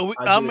be like, honest.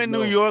 I'm in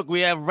New York. We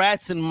have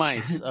rats and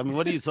mice. I mean,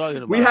 what are you talking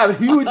about? We have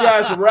huge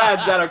ass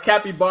rats that are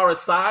capybara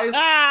size.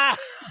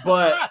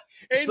 But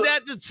ain't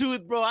that the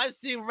truth, bro? I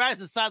seen rats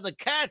the size of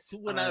cats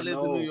when I lived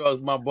in New York,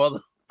 my brother.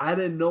 I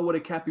didn't know what a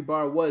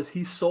capybara was.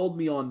 He sold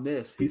me on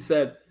this. He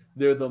said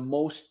they're the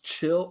most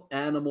chill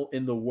animal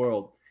in the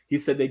world. He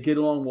said they get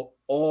along with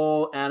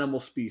all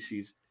animal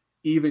species,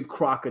 even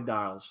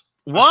crocodiles.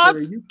 What?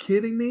 Said, are you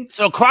kidding me?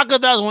 So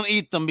crocodiles won't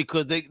eat them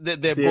because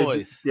they're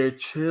boys. They're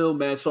chill,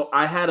 man. So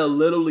I had to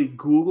literally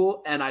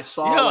Google, and I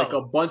saw like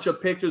a bunch of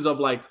pictures of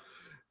like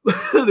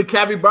the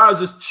capybaras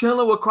just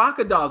chilling with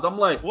crocodiles. I'm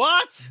like,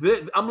 what?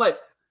 I'm like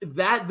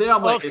that. There,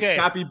 I'm like, it's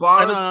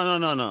capybaras.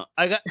 No.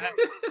 I got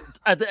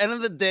at the end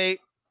of the day,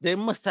 they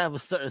must have a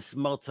certain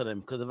smell to them,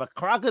 because if a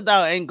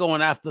crocodile ain't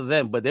going after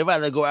them, but they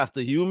rather go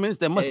after humans,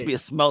 there must be a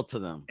smell to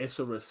them. It's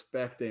a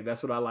respect thing.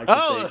 That's what I like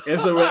to think.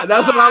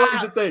 That's what I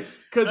like to think.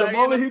 Because the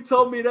moment he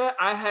told me that,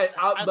 I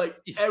like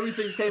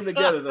everything came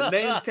together. The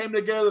names came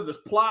together. The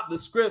plot, the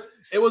script.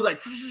 It was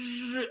like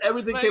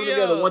everything came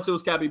together once it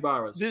was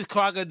capybaras. These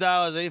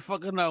crocodiles, they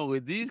fucking know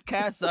with these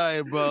cats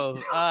are, bro.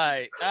 All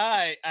right,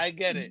 I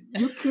get it.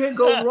 You can't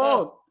go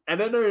wrong. And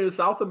then they're in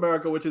South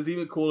America, which is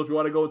even cool if you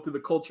want to go through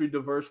the culturally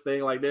diverse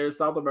thing. Like they're in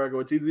South America,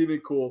 which is even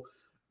cool.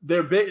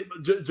 They're big.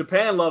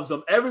 Japan loves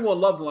them. Everyone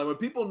loves them. Like when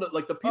people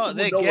like the people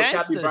who know what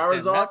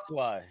capybaras are, that's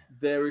why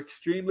they're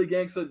extremely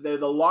gangster. They're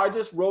the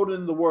largest rodent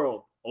in the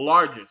world.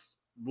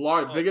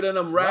 Bigger than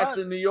them rats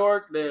in New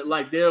York. They're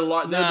large.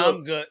 Nah,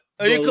 I'm good.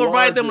 You can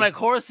ride them like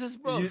horses,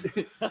 bro.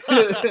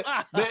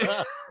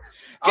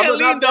 Can't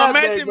lean though.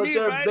 Imagine me,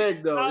 right?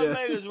 Big though.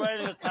 Vegas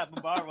riding a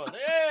capybara.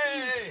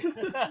 Hey!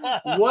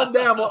 One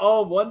day I'm gonna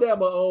own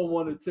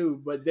one or two.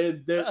 But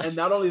they're and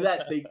not only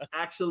that, they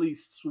actually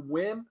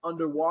swim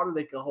underwater.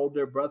 They can hold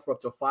their breath for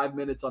up to 5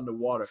 minutes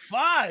underwater.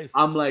 5.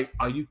 I'm like,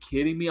 are you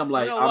kidding me? I'm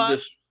like, I'm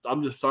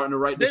just starting to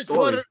write this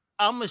story.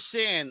 I'm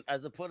ashamed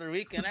as a Puerto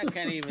Rican. I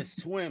can't even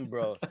swim,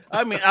 bro.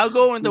 I mean, I'll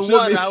go in the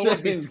water. I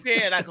would be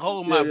scared. I can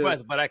hold my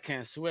breath, but I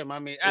can't swim. I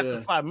mean,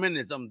 after 5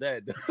 minutes, I'm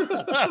dead.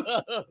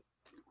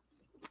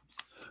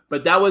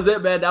 But that was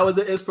it, man. That was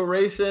the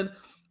inspiration.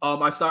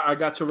 I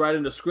got to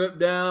writing the script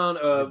down,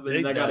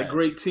 and I got a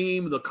great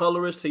team. The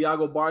colorist,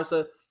 Tiago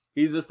Barca,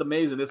 he's just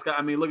amazing. This guy,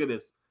 I mean, look at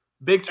this.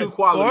 Big two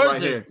quality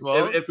right here.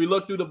 If we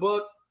look through the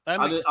book,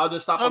 I'll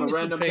just stop on a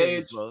random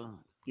page. Bro.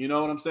 You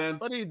know what I'm saying?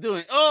 What are you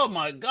doing? Oh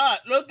my God!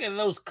 Look at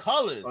those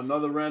colors.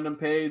 Another random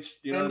page.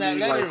 You know what I mean?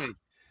 Lettering.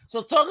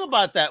 So talk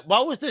about that.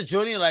 What was the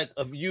journey like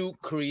of you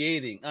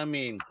creating? I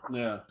mean,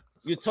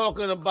 you're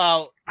talking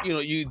about,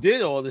 you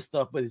did all this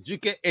stuff, but did you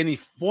get any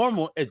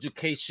formal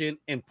education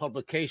in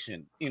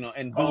publication?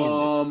 And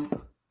doing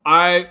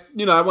I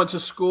went to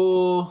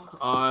school.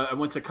 I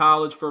went to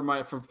college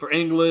for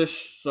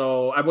English.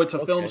 So I went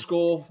to film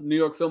school, New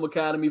York Film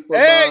Academy for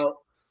about.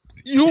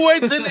 You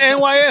went to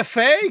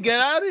NYFA? Get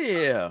out of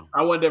here!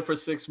 I went there for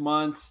 6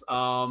 months.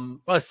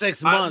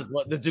 6 months.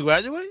 What, did you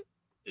graduate?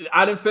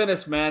 I didn't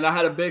finish, man. I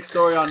had a big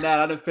story on that.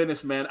 I didn't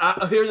finish, man.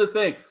 Here's the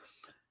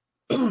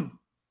thing.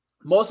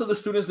 Most of the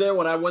students there,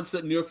 when I went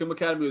to New York Film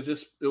Academy,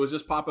 it was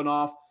just popping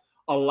off.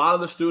 A lot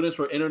of the students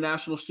were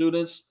international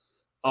students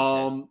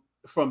from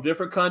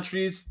different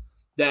countries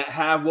that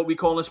have what we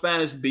call in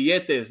Spanish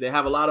billetes. They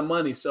have a lot of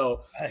money.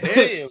 So I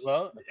hear you,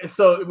 bro.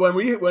 So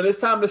when it's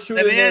time to shoot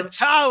in there,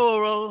 chavo,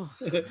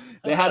 bro.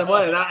 They had the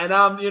money, and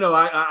I'm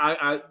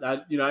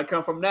I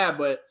come from that,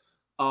 but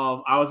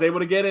I was able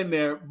to get in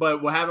there.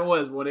 But what happened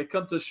was, when it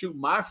comes to shoot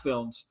my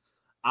films,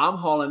 I'm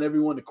hauling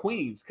everyone to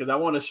Queens because I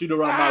want to shoot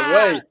around my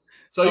way.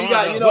 So you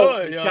got,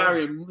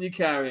 you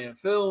carrying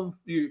film,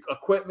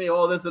 equipment,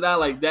 all this and that,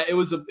 like that. It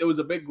was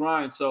a big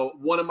grind. So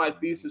one of my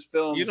thesis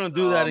films. You don't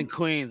do that in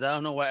Queens. I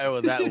don't know what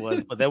era that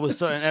was, but there were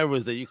certain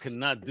eras that you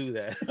cannot do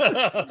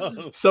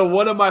that. So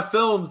one of my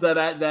films that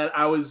I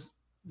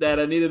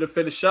needed to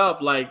finish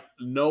up, like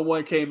no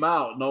one came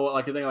out. No one,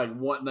 like I think like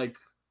one, like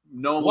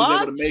no one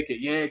was able to make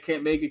it. Yeah,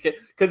 can't make it.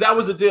 Because that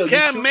was the deal.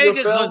 Can't make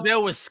it because they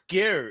were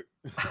scared.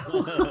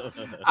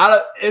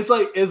 It's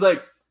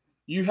like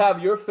you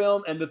have your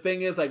film, and the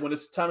thing is, like when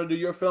it's time to do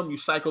your film, you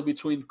cycle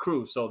between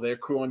crews. So their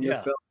crew on your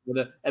film,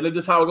 and then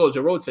just how it goes. It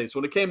rotates.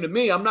 When it came to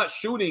me, I'm not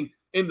shooting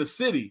in the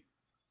city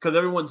because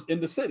everyone's in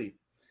the city.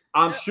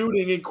 I'm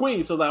shooting in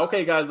Queens. So it's like,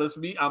 okay, guys, let's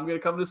meet. I'm gonna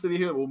come to the city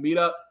here. We'll meet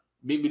up.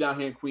 Meet me down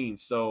here in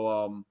Queens.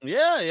 So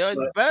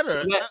it's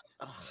better.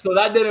 So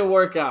that didn't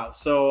work out.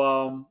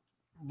 So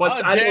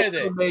but I know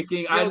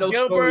filmmaking. I know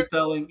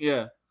storytelling.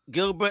 Yeah.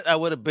 Gilbert, I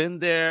would have been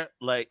there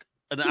like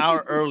an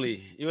hour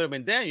early. You would have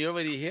been there. You're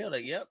already here.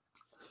 Like, yep.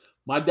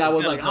 My dad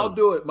was like, I'll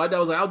do it. I'll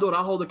do it.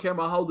 I'll hold the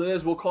camera. I'll hold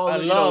this. We'll call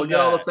it, get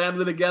all the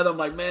family together. I'm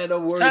like, man,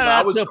 don't worry. Shout out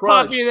I was to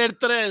crushed. Papi del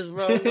Tres,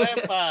 bro.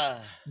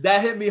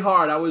 That hit me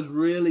hard. I was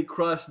really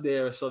crushed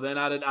there. So then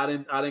I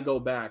didn't go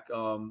back.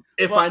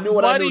 If I knew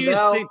what I knew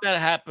now. Why do you think that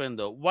happened,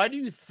 though? Why do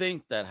you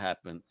think that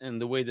happened in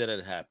the way that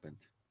it happened?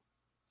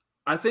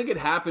 I think it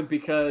happened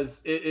because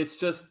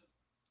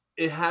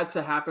it had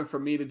to happen for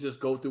me to just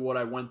go through what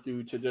I went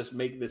through to just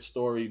make this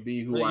story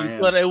be who I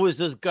am. But it was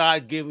just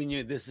God giving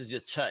you, this is your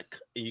check.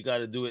 You got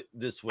to do it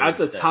this way. At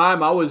the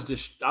time, I was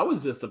just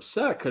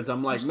upset because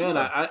I'm like, man,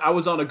 I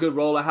was on a good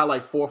roll. I had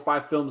like 4 or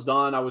 5 films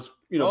done. I was,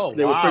 they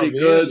were pretty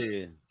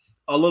good.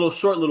 a little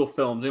short little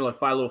films, like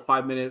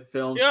 5-minute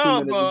films, Yeah, 2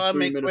 minute, bro. I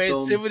mean, 3 minute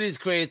films. creativity is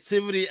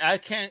creativity. I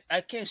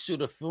can't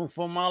shoot a film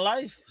for my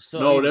life. So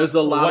no, there's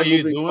a lot of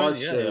moving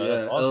parts yeah,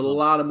 there. Yeah, awesome. a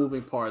lot of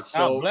moving parts. So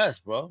God bless,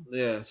 bro.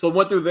 Yeah, so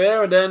went through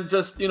there, and then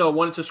just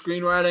went to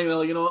screenwriting. And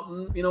like,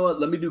 you know what?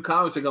 Let me do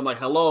comics. Like, I'm like,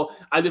 hello.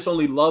 I just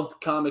only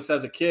loved comics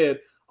as a kid.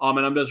 And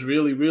I'm just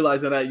really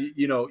realizing that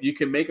you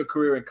can make a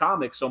career in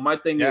comics. So my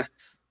thing is,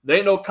 there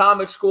ain't no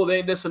comic school, there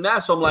ain't this and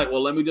that. So I'm like,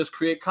 well, let me just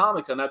create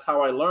comics, and that's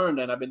how I learned.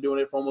 And I've been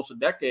doing it for almost a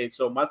decade.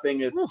 So my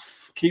thing is,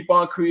 keep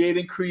on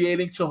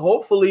creating to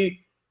hopefully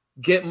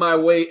get my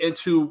way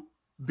into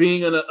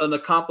being an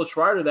accomplished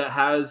writer that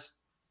has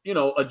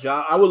a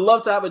job. I would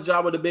love to have a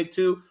job with the big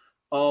two,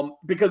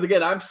 because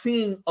again, I'm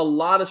seeing a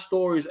lot of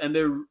stories, and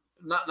they're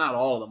not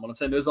all of them. What I'm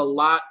saying, there's a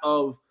lot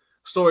of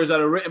stories that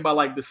are written by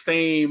like the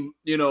same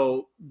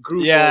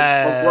group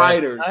of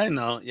writers. I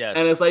know, yes.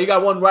 And it's like you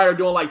got one writer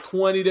doing like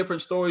 20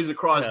 different stories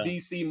across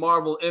DC,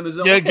 Marvel, Image.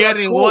 You're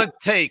getting cool. One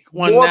take,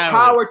 one more narrative.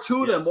 Power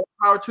to them. More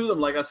power to them.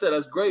 Like I said,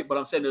 that's great. But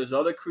I'm saying there's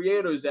other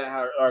creators that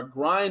are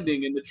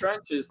grinding in the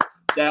trenches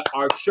that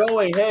are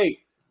showing, hey,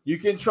 you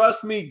can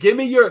trust me. Give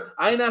me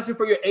I ain't asking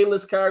for your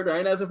A-list character. I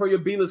ain't asking for your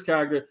B-list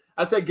character.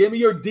 I said, give me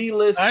your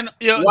D-list.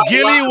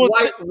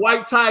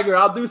 White Tiger.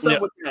 I'll do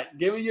something with that.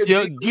 Give me your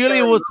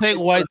Gilly will take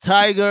White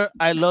Tiger.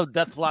 I love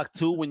Deathlock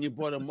too when you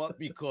brought him up,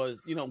 because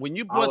when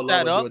you brought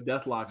that up,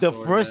 the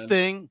first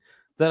thing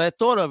that I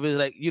thought of is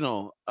like,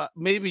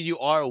 maybe you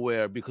are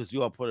aware because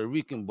you are Puerto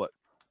Rican, but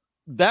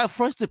that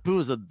first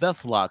appearance of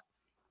Deathlock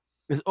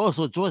is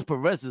also George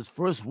Perez's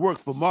first work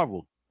for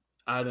Marvel.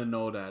 I didn't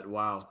know that.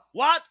 Wow.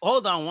 What?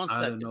 Hold on one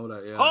second. I didn't know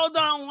that. Yeah. Hold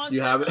on one second.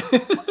 You have it?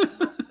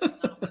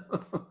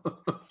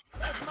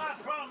 That's my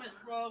promise,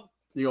 bro.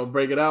 You gonna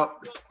break it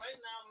out? Right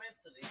now,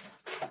 mentally,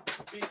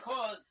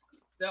 because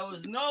there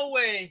was no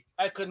way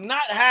I could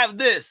not have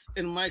this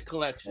in my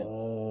collection.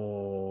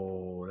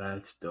 Oh,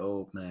 that's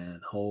dope,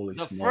 man. Holy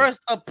shit. The first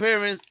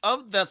appearance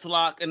of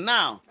Deathlock, and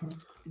now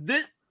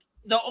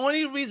the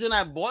only reason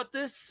I bought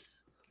this,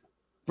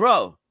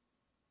 bro.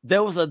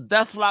 There was a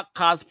Deathlock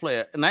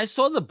cosplayer, and I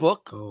saw the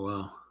book. Oh,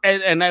 wow.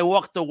 And I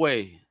walked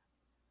away.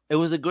 It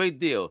was a great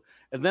deal.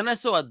 And then I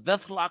saw a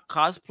Deathlock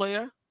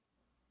cosplayer.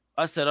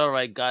 I said, all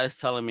right, God is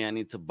telling me I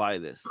need to buy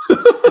this.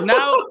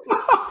 Now,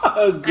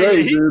 that's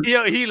great,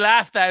 dude. He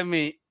laughed at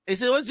me. He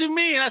said, what you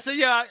mean? I said,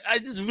 yeah, I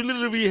just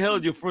literally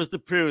held your first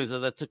appearance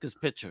as I took his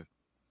picture.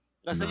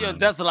 I said, yo,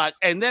 Deathlock.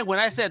 And then when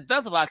I said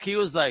Deathlock, he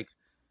was like,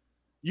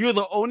 you're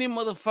the only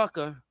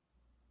motherfucker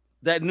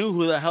that knew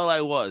who the hell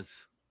I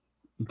was.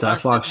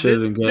 Deathlock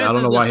shouldn't get. I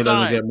don't know why he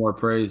doesn't get more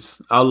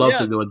praise. I'd love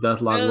to do a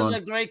Deathlock one.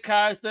 This is a great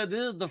character. This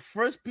is the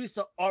first piece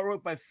of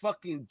artwork by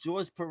fucking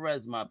George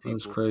Perez, my people.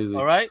 That's crazy.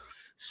 All right.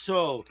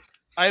 So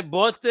I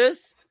bought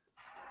this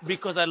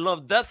because I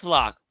love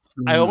Deathlock.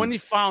 I only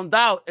found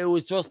out it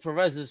was George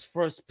Perez's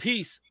first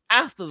piece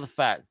after the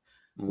fact,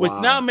 which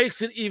now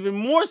makes it even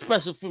more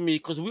special for me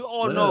because we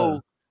all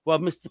know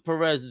what Mr.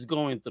 Perez is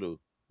going through.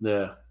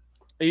 Yeah.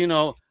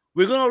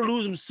 We're gonna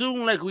lose him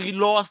soon, like we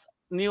lost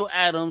Neil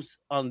Adams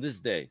on this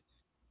day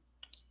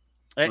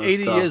at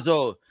 80 years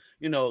old.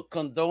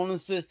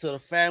 Condolences to the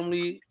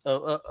family,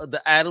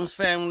 the Adams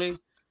family.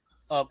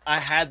 I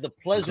had the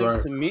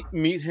pleasure to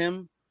meet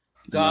him.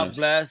 God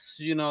bless.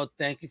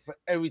 Thank you for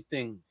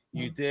everything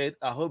you did.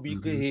 I hope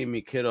you could hear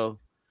me, kiddo.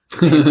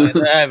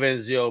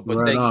 Evans,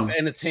 but thank you for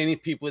entertaining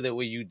people the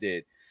way you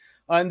did.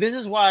 And this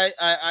is why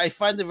I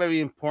find it very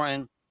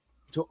important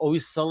to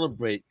always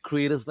celebrate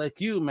creators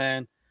like you,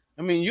 man.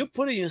 I mean, you're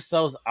putting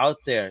yourselves out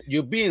there.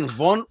 You're being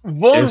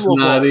vulnerable. It's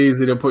not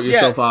easy to put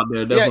yourself out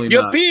there. Definitely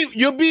not.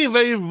 You're being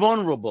very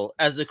vulnerable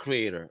as a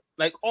creator.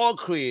 Like all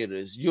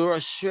creators, you're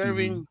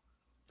sharing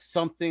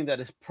something that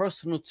is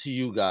personal to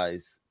you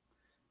guys,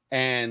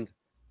 and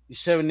you're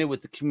sharing it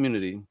with the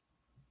community.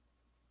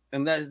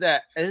 And that's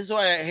that. And this is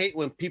why I hate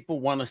when people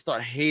want to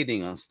start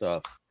hating on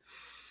stuff.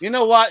 You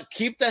know what?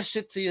 Keep that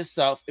shit to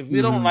yourself. If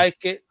you don't like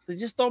it, then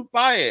just don't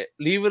buy it.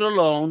 Leave it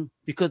alone,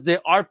 because there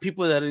are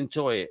people that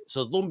enjoy it.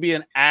 So don't be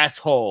an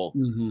asshole.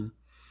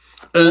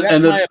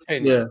 That's my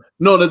opinion. Yeah.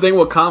 No, the thing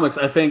with comics,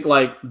 I think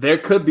like there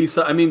could be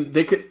some. I mean,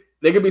 they could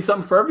be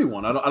something for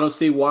everyone. I don't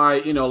see why.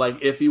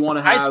 Like if you want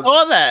to have, I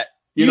saw that.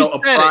 A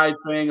pride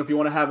thing. If you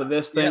want to have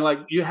this thing, like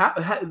you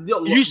have,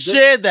 you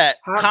shared that.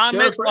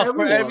 Comics are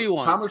for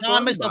everyone.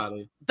 Comics are.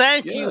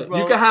 Thank you, bro.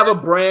 You can have a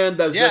brand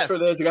that's just for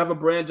this. You can have a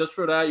brand just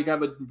for that. You can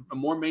have a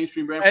more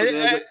mainstream brand for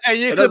this. And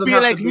you could be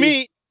like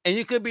me. And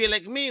you could be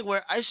like me,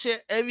 where I share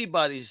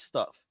everybody's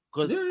stuff.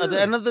 Because at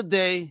the end of the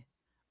day,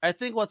 I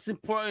think what's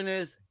important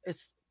is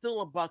it's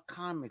still about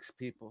comics,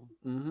 people.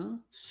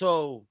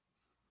 So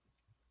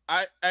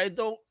I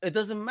don't. It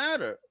doesn't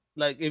matter.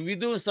 Like if you're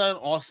doing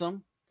something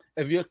awesome,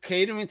 if you're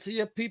catering to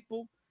your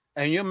people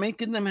and you're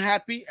making them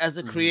happy as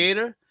a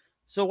creator,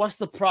 so what's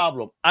the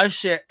problem? I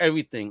share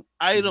everything.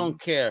 I don't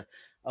care.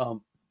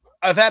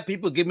 I've had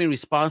people give me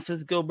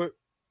responses, Gilbert,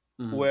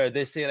 where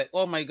they say like,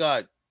 "Oh my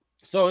God,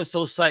 so and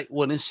so site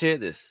wouldn't share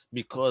this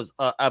because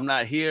I'm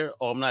not here,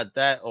 or I'm not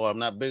that, or I'm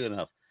not big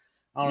enough."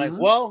 I'm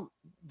like, well,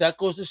 that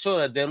goes to show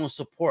that they don't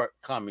support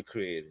comic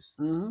creators.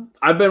 Mm-hmm.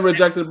 I've been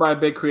rejected by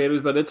big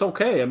creators, but it's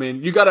okay. I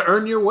mean, you got to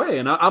earn your way,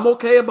 and I'm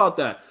okay about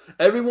that.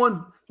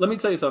 Everyone, let me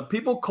tell you something.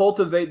 People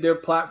cultivate their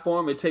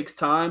platform. It takes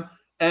time,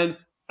 and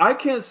I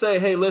can't say,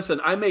 hey,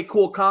 listen, I make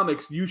cool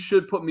comics. You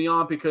should put me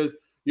on because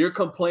you're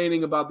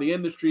complaining about the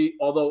industry.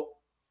 Although,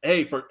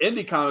 hey, for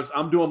indie comics,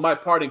 I'm doing my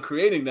part in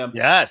creating them.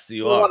 Yes,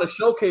 you want to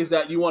showcase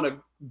that. You want to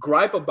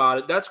gripe about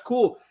it. That's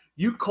cool.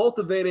 You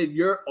cultivated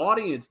your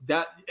audience.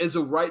 That is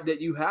a right that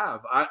you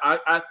have.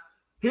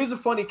 Here's a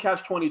funny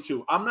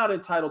catch-22. I'm not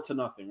entitled to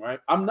nothing, right?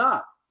 I'm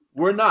not.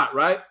 We're not,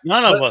 right?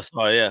 None of us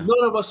are, yeah.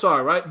 None of us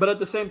are, right? But at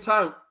the same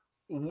time,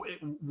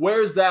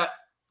 where's that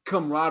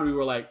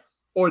camaraderie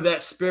or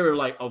that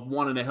spirit of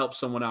wanting to help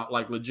someone out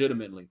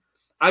legitimately?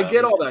 I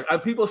get all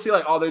that. People see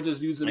they're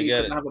just using me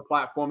to have a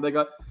platform. They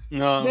got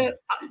man,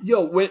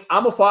 when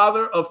I'm a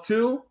father of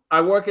 2,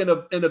 I work in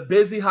a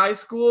busy high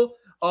school,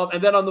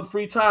 and then on the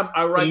free time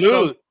I write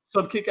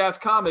some kick-ass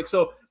comics.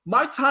 So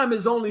my time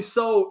is only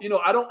so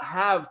I don't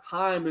have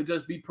time to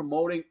just be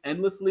promoting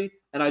endlessly,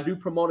 and I do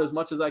promote as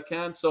much as I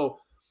can. So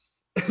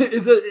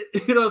is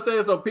it what I'm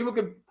saying? So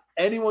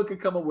anyone can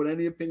come up with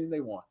any opinion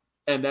they want,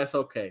 and that's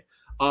okay.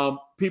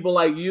 People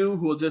like you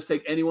who will just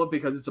take anyone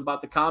because it's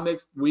about the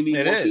comics. We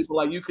need more people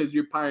like you because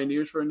you're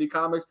pioneers for indie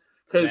comics.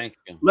 Because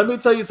let me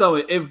tell you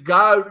something. If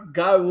God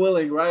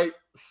willing, right,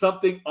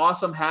 something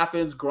awesome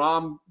happens,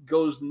 Grom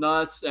goes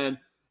nuts, and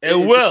it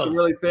will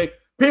really think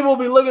people will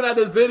be looking at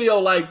this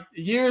video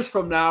years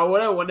from now,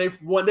 whatever.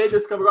 When they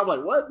discover, I'm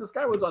like, what? This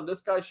guy was on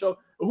this guy's show.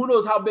 Who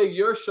knows how big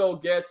your show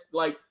gets?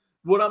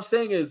 What I'm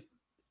saying is,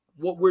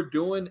 what we're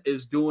doing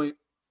is doing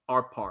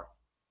our part.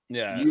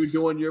 Yeah, you're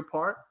doing your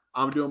part.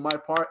 I'm doing my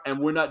part, and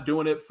we're not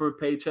doing it for a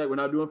paycheck. We're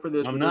not doing it for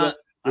this. I'm doing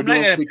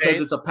it because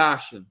it's a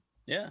passion.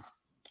 Yeah.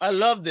 I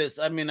love this.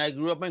 I mean, I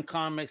grew up in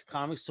comics.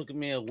 Comics took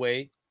me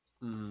away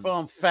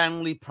from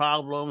family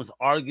problems,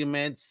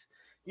 arguments.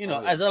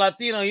 As a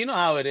Latino, you know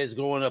how it is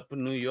growing up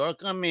in New York.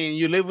 I mean,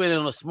 you live in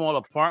a small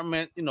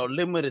apartment,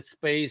 limited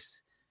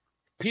space.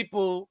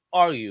 People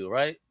argue,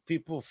 right?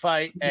 People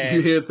fight. And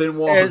you hear thin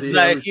walls. It's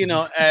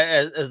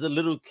as a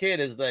little kid,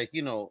 it's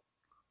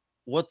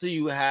what do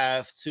you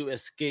have to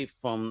escape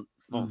from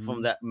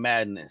that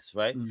madness,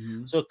 right?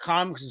 So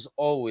comics is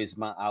always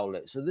my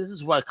outlet. So this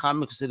is why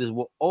Comic Crusaders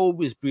will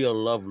always be a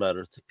love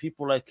letter to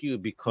people like you,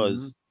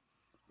 because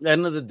at the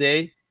end of the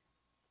day,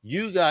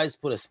 you guys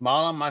put a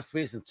smile on my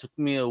face and took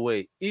me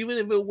away, even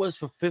if it was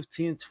for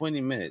 15,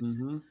 20 minutes.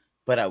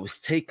 But I was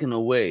taken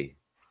away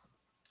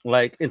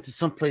into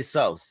someplace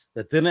else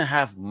that didn't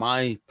have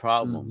my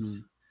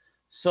problems.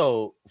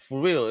 So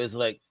for real, it's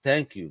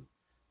thank you.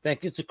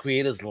 Thank you to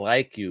creators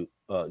like you,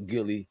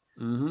 Gilly.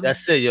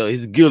 That's it, yo.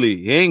 He's Gilly.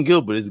 He ain't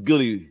Gilbert. It's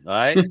Gilly. All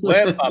right. The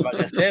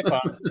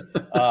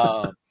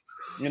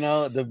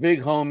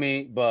big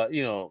homie. But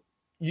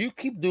you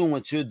keep doing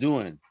what you're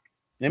doing.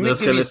 Let me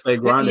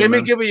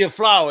give you your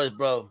flowers,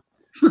 bro.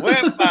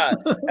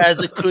 As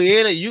a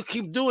creator, you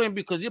keep doing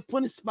because you're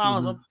putting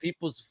smiles on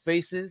people's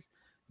faces.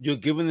 You're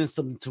giving them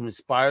something to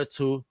inspire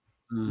to.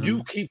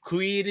 You keep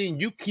creating.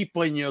 You keep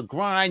on your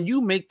grind.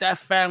 You make that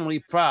family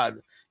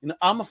proud.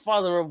 I'm a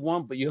father of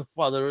 1, but you're a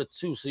father of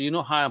 2. So you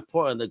know how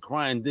important the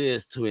grind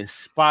is to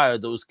inspire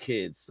those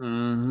kids.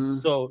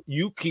 So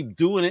you keep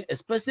doing it,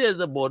 especially as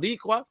a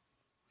Boricua,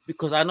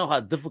 because I know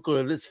how difficult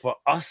it is for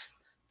us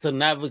to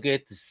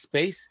navigate the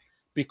space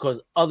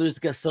because others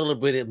get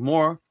celebrated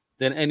more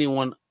than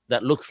anyone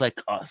that looks like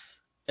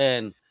us.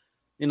 And,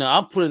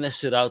 I'm putting that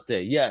shit out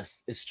there.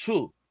 Yes, it's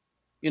true.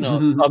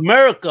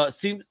 America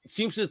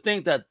seems to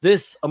think that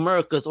this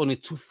America is only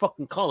 2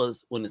 fucking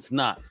colors when it's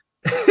not.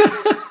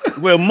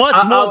 We're much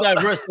more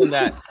diverse than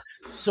that.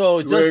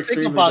 So just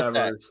think about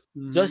that.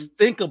 Just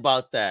think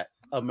about that,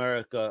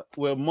 America.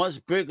 We're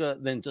much bigger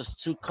than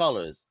just 2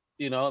 colors.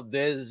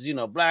 There's,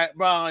 black,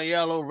 brown,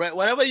 yellow, red,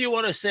 whatever you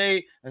want to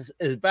say.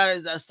 As bad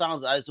as that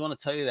sounds, I just want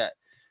to tell you that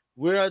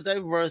we are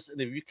diverse. And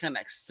if you can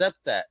accept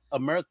that,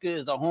 America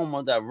is the home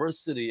of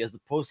diversity as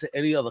opposed to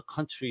any other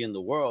country in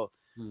the world.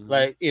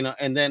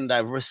 And then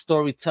diverse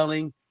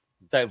storytelling,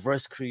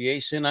 diverse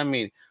creation. I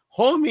mean,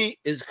 Homie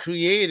is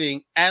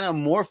creating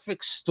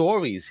anamorphic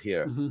stories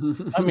here.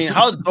 I mean,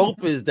 how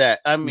dope is that?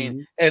 I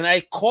mean, and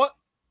I caught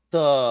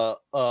the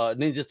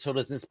Ninja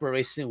Turtles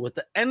inspiration with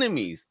the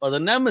enemies or the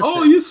nemesis.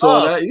 Oh, you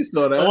saw that. You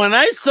saw that. When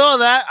I saw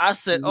that, I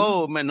said,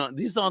 "Oh man, no,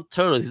 these aren't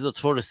turtles. These are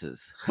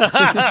tortoises."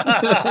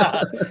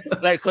 Because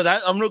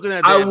I'm looking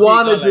at. I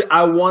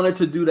wanted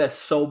to do that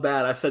so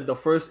bad. I said the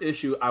first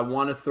issue, I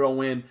want to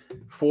throw in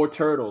 4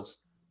 turtles.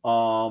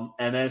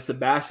 And then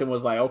Sebastian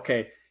was like,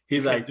 "Okay."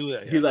 He's like, do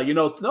that, he's like,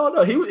 no.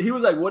 He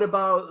was like, what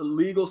about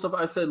legal stuff?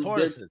 I said,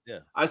 tortoises,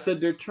 I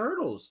said they're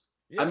turtles.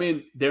 Yeah. I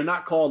mean, they're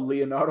not called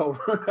Leonardo.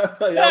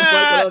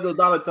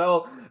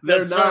 Donatello.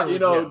 They're not,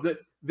 turtles,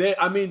 they.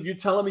 I mean, you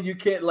telling me you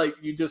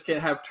just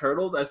can't have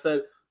turtles? I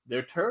said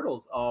they're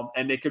turtles.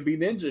 And they could be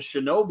ninjas,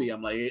 shinobi.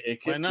 I'm like,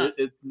 why not?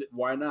 It's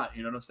why not?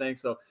 You know what I'm saying?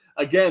 So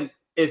again,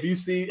 If you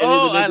see any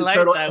Oh, of the I Ninja like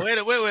Turtle,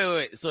 that.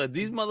 Wait. So are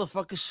these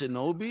motherfuckers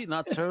Shinobi,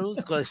 not turtles?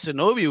 Because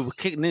Shinobi would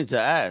kick Ninja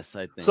ass,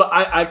 I think. so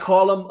I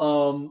call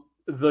them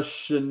the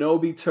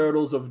Shinobi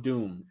Turtles of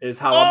Doom is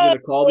how I'm Oh, gonna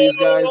call these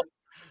guys.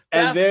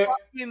 And that they're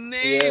fucking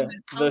name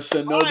is the so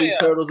Shinobi fire.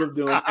 Turtles of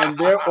Doom, and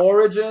their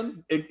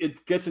origin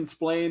it gets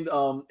explained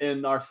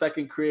in our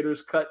second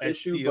creators cut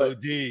issue, but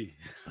STOD.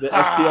 the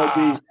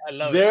STLD. I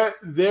love it.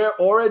 Their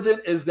origin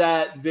is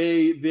that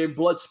they're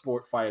blood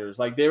sport fighters,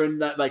 like they're in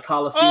that like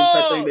Coliseum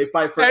type thing. They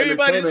fight for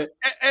entertainment.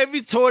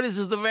 Every tortoise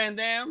is the Van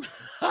Damme.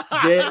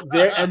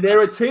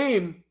 They're a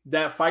team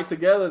that fight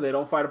together. They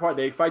don't fight apart.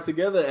 They fight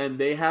together, and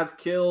they have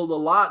killed a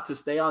lot to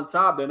stay on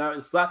top.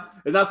 It's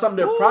not something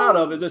they're proud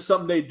of. It's just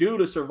something they do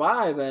to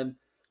survive. And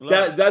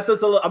that's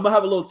just I'm gonna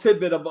have a little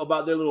tidbit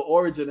about their little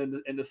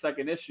origin in the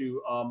second issue.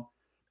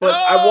 But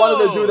I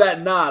wanted to do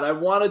that nod. I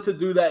wanted to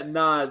do that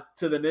nod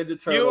to the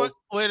Ninja Turtles.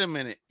 Wait a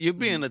minute. You're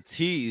being a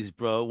tease,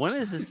 bro. When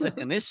is the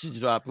second issue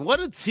dropping? What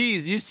a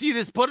tease. You see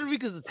this? Puerto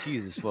Rico's a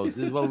tease, folks.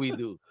 This is what we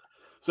do.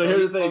 So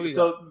here's the thing.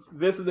 So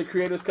this is the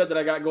creator's cut that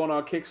I got going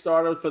on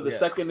Kickstarter for the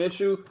second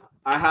issue.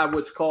 I have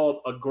what's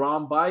called a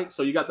Grom Bite.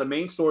 So you got the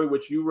main story,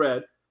 which you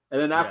read,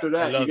 and then after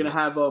that, you're gonna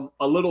have a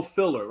little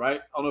filler, right?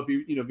 I don't know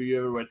if you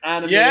ever read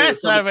anime.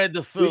 Yes, I read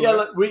the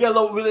filler. We got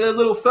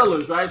little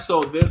fillers, right?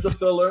 So there's the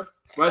filler,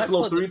 right? It's a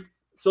little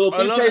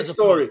three-page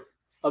story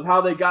of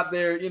how they got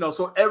there.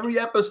 So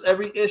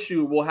every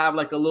issue will have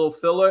like a little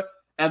filler,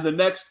 and the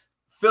next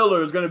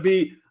filler is gonna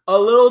be a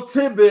little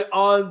tidbit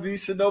on the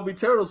Shinobi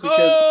Turtles because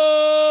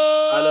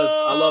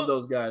I love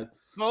those guys.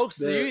 Folks,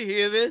 do you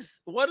hear this?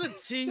 What a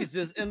tease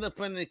this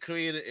independent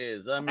creator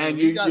is. I mean, and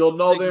you'll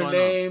know their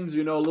names,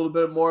 you know a little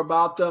bit more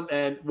about them.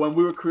 And when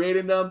we were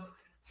creating them,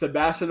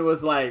 Sebastian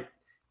was like,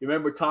 you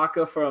remember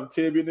Taka from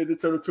Teenage Mutant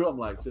Ninja Turtle 2? I'm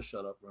like, just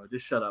shut up, bro.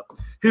 Just shut up.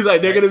 He's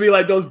like, they're going to be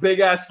like those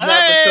big-ass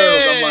snapper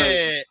turtles. I'm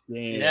like,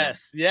 damn.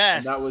 Yes.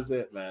 And that was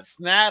it, man.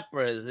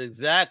 Snappers,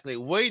 exactly.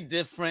 Way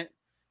different.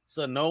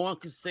 So no one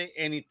can say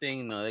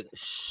anything. No, like,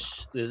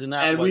 shh. There's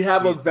not. And we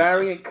have a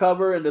variant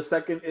cover in the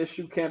second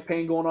issue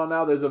campaign going on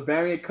now. There's a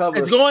variant cover.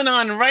 It's going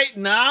on right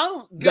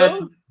now.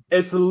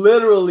 It's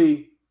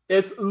literally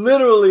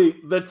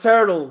the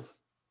turtles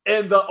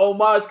in the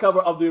homage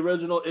cover of the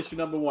original issue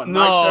number 1.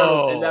 My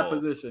turtles in that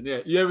position. Yeah,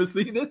 you ever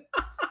seen it?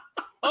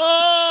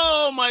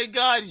 Oh my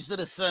God! You should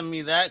have sent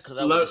me that because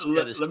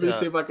let me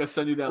see if I can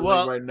send you that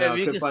link right now. If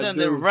you can send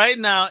it right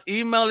now,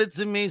 email it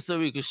to me so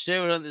we can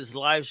share it on this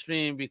live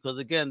stream. Because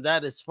again,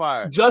 that is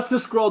fire. Just to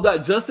scroll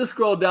down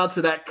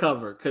to that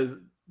cover because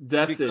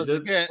that's it.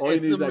 Again,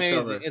 it's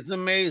amazing. It's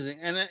amazing.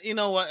 And you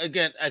know what?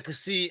 Again, I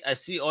see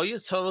all your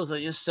turtles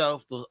on your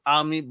shelf. Those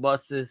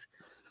omnibuses.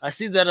 I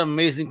see that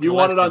amazing. You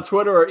want it on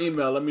Twitter or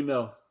email? Let me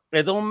know.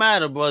 It don't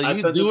matter, bro.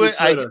 You do it.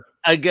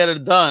 I get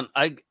it done.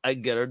 I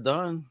get it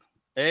done.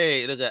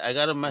 Hey, look! I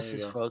got a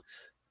message, folks.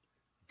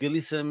 Gilly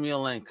sent me a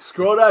link.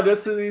 Scroll down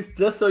just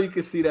so you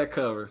can see that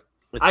cover.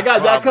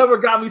 That cover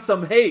got me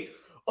some hate.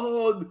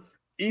 Oh,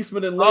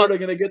 Eastman and Lord are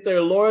gonna get their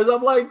lawyers.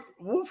 I'm like,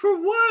 well, for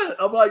what?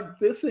 I'm like,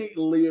 this ain't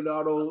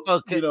Leonardo.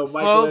 Okay,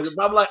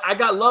 Michelangelo. I'm like, I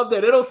got love there.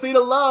 They don't see the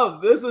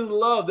love. This is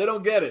love. They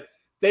don't get it.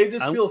 They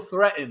just feel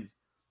threatened.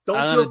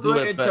 Don't feel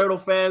threatened, Turtle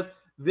fans.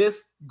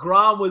 This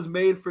Grom was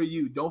made for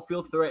you. Don't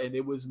feel threatened.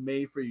 It was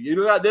made for you.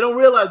 They don't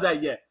realize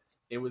that yet.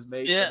 It was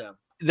made for them.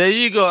 There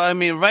you go. I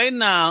mean, right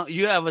now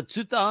you have a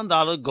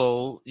 $2,000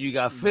 goal. You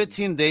got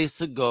 15 days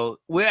to go.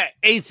 We're at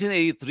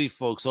 1883,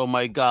 folks. Oh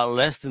my God,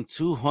 less than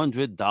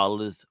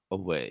 $200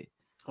 away.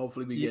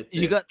 Hopefully we get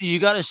there. You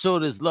got to show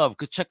this love.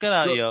 Cause check it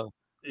out, yo.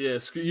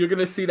 Yes, you're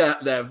gonna see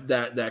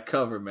that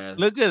cover, man.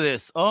 Look at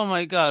this. Oh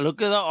my God,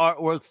 look at the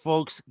artwork,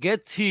 folks.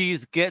 Get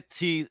teased.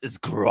 It's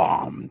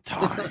Grom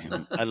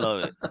time. I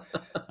love it.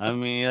 I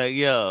mean, like,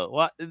 yo,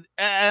 what? And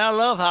I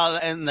love how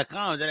in the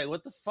comments they're like,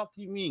 "What the fuck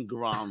you mean,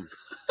 Grom?"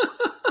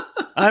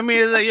 I mean,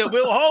 it's like, yo,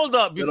 hold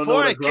up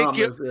before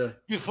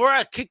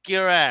I kick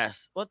your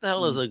ass. What the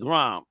hell is a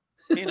Grom?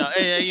 You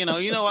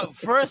know what?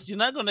 First, you're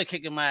not gonna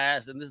kick in my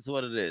ass, and this is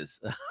what it is.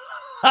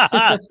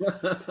 But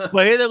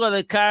here they go,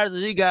 the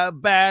characters. You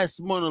got Bass,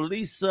 Mona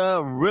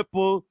Lisa,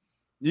 Ripple.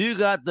 You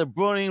got the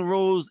Burning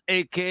Rose,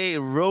 aka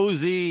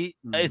Rosie.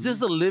 Is this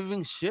a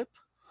living ship?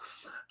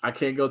 I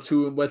can't go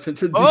too much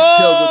into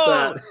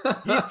details with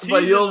that.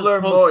 But you'll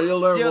learn more. You'll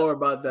learn more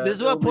about that. This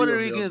is what Puerto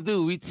Ricans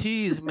do. We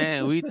tease,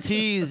 man. We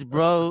tease,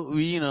 bro.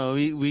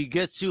 We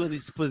get you in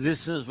these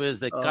positions where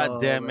it's like,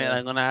 God damn it,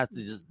 I'm gonna have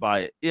to just buy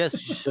it.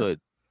 Yes, you should.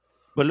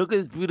 But look at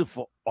this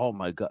beautiful. Oh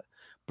my God,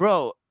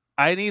 bro.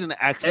 I need an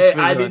action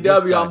figure. Hey,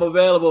 IDW, I'm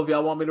available if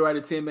y'all want me to write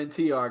a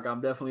TMNT arc.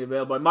 I'm definitely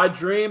available. My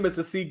dream is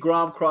to see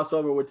Grom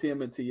crossover with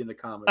TMNT in the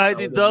comics.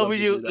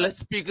 IDW, let's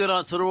speak it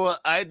on Sarua.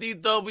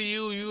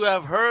 IDW, you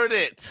have heard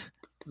it.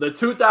 The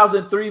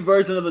 2003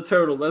 version of the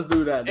Turtles. Let's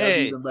do that. That'd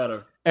be even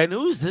better. And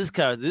who's this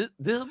character?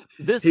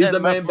 This he's the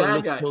main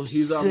bad guy.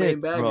 He's our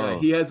main bad bro. guy.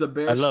 He has a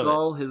bear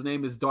skull. His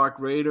name is Dark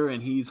Raider,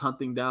 and he's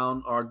hunting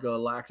down our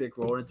galactic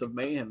rodents of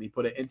mayhem. He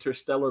put an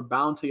interstellar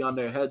bounty on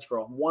their heads for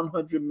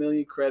 100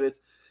 million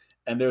credits.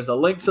 And there's a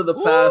link to the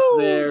past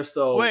there.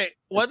 So wait,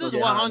 what is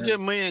 100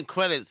 million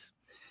credits?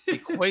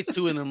 equate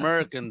to in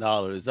American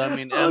dollars? I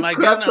mean, A am I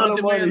crap getting ton of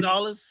 $100 million?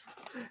 money.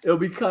 It'll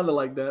be kind of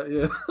like that,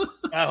 yeah.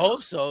 I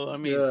hope so. I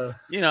mean, Yeah.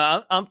 you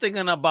know, I'm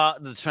thinking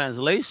about the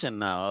translation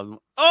now.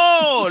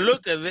 Oh,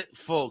 look at it,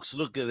 folks!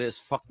 Look at this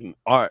fucking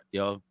art,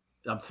 yo.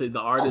 I'm saying the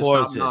art is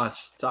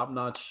Gorgeous. top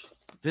notch.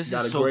 This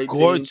Got a is so great team.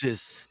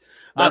 gorgeous.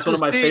 That's I one of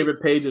could my see-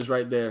 favorite pages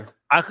right there.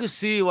 I could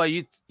see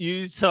why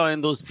you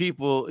telling those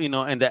people, you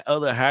know, and that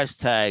other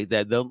hashtag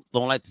that don't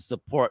like to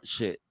support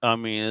shit. I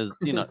mean,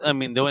 you know, I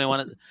mean, they only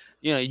want to,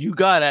 you know, you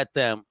got at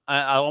them.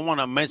 I don't want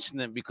to mention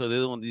them because they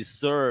don't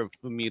deserve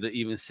for me to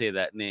even say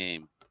that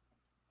name.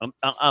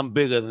 I'm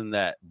bigger than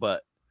that,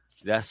 but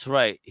that's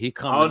right. He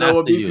coming. I don't know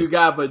what after beef you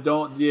got, but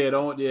don't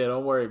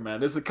worry, man.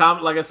 This is a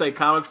comic, like I say,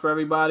 comics for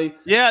everybody.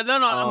 Yeah, no.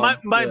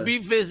 My yeah.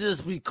 beef is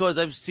just because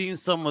I've seen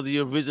some of the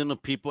original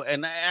people,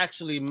 and I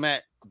actually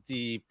met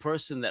the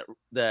person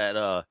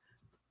that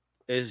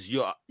is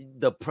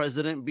the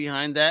president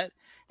behind that,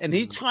 and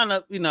he trying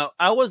to, you know,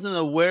 I wasn't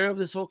aware of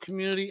this whole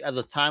community at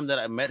the time that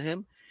I met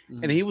him,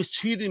 and he was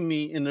treating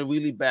me in a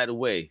really bad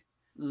way.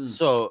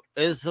 So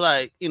it's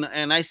like, you know,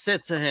 and I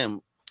said to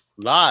him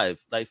live,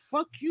 like,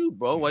 fuck you,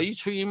 bro. Why you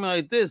treating me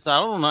like this? I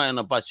don't know nothing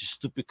about your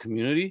stupid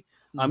community.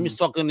 I'm just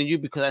talking to you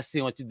because I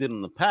seen what you did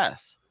in the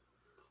past.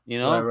 You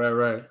know?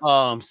 Right.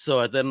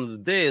 So at the end of the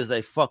day, it's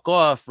like, fuck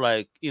off,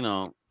 like, you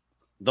know,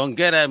 don't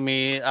get at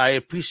me. I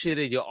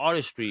appreciated your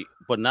artistry,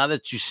 but now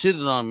that you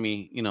shitted on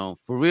me, you know,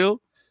 for real.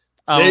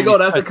 There you go.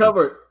 That's a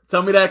cover.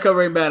 Tell me that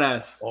cover ain't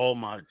badass. Oh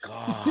my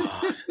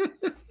god.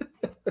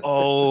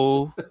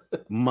 Oh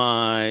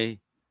my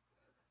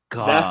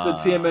god. That's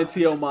the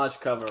TMNT homage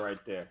cover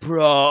right there.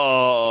 Bro.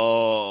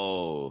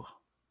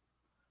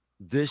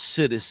 This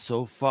shit is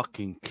so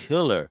fucking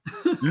killer.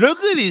 Look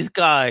at these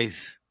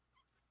guys.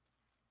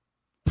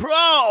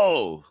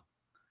 Bro.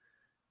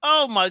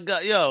 Oh my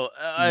god, yo,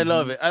 I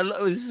love it.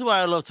 This is why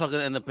I love talking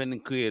to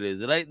independent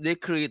creators. Right? They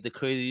create the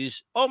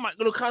craziest. Oh my,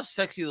 look how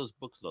sexy those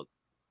books look.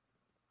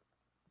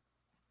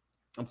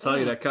 I'm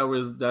telling you, that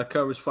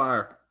cover is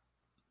fire.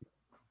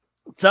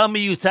 Tell me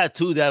you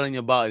tattooed that on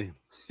your body.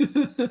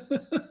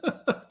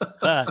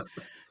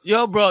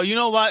 Yo, bro, you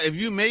know what? If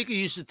you make it,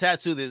 you should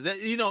tattoo this.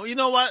 You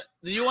know what?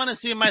 Do you want to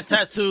see my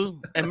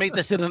tattoo and make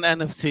that shit an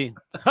NFT?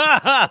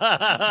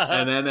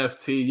 An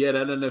NFT, yeah,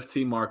 that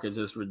NFT market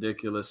is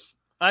ridiculous.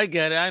 I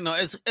get it. I know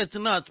it's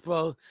nuts,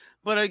 bro.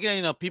 But again,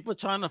 you know, people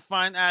trying to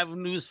find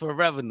avenues for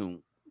revenue,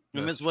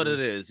 and that's what it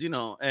is, you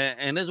know.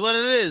 And it's what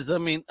it is. I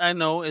mean, I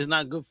know it's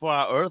not good for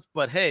our earth,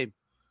 but hey,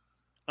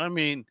 I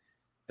mean,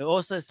 it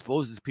also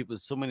exposes people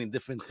to so many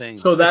different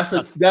things. So that's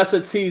a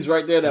tease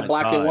right there. That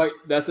black and white.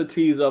 That's a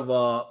tease of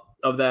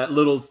that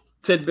little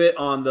tidbit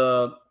on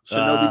the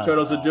Shinobi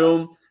Turtles of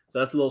Doom. So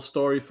that's a little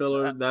story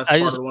filler. That's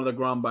part of one of the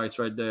ground bites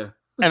right there.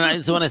 And I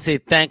just want to say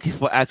thank you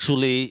for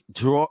actually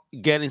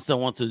getting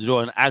someone to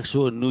draw an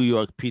actual New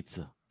York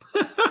pizza.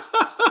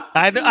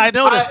 I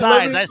know the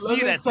size. I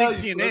see that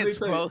 16 inch,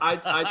 bro.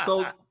 I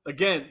told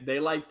again, they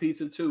like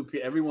pizza too.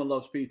 Everyone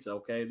loves pizza.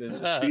 Okay,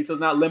 pizza's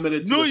not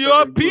limited to New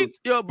York pizza.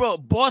 Yo, bro,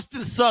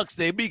 Boston sucks.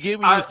 They be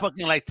giving you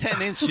fucking like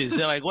 10 inches.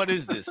 They're like, what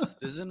is this?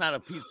 This is not a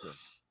pizza.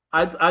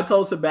 I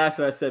told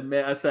Sebastian,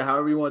 I said,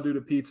 however you want to do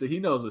the pizza. He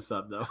knows what's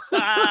up though.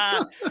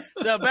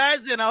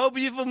 Sebastian, I hope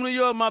you're from New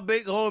York, my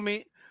big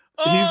homie.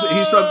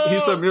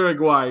 He's from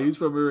Uruguay. He's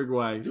from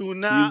Uruguay. Do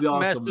not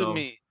mess with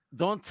me.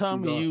 Don't tell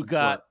me you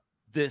got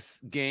this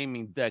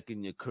gaming deck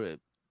in your crib.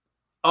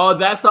 Oh,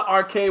 that's the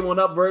arcade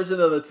one-up version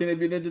of the Teenage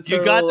Mutant Ninja Turtle.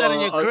 You got that in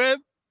your crib?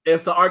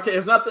 It's the arcade.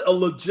 It's not a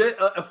legit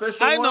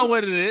official I know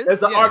what it is.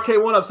 It's the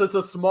arcade one-up, so it's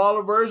a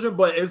smaller version,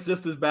 but it's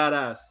just as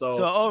badass.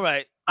 So all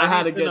right. I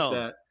had to get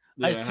that.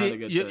 Yeah, I see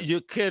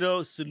your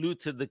kiddo.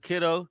 Salute to the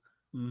kiddo.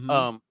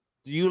 Do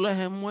you let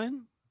him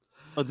win?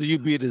 Or do you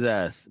beat his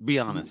ass? Be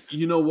honest.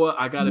 You know what?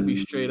 I got to be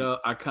straight up.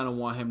 I kind of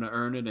want him to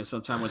earn it. And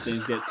sometimes when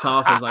things get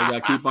tough, it's like, I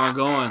got to keep on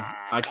going.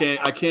 I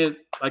can't.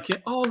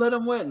 Oh, let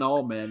him win.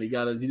 No, man.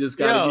 You just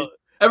got to.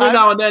 Every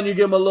now and then you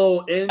give him a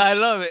little inch. I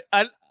love it.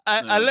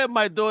 I let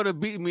my daughter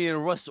beat me in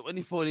Rush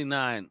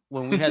 2049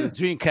 when we had the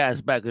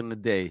Dreamcast back in the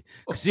day.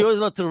 She always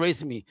loved to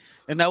race me,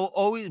 and I would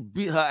always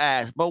beat her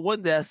ass. But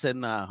one day I said,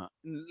 "Nah,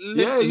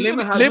 let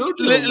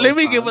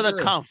me give her the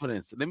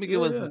confidence. Let me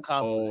give her some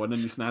confidence." Oh, and then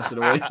you snatched it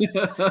away.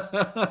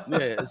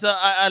 Yeah, so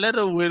I let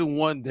her win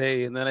one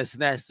day, and then I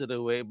snatched it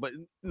away. But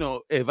you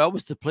know, if I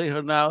was to play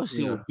her now,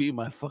 she would beat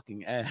my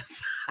fucking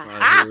ass.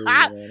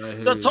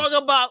 So talk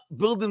about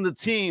building the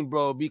team,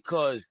 bro,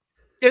 because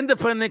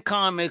independent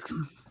comics.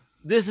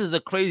 This is a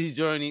crazy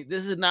journey.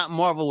 This is not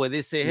Marvel where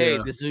they say, hey,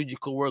 this is who you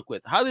can work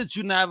with. How did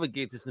you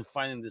navigate this and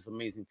finding this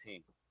amazing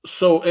team?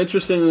 So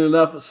interestingly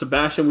enough,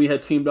 Sebastian, we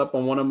had teamed up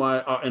on one of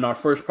my in our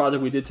first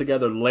project we did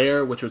together,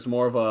 Lair, which was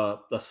more of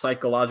a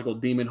psychological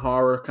demon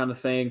horror kind of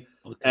thing.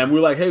 Okay. And we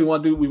were like, hey, we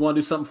want to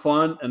do something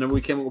fun. And then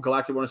we came up with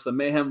Galactic Runners of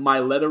Mayhem. My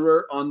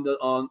letterer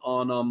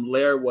on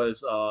Lair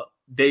was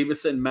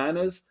Davison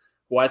Manes,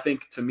 who I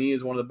think to me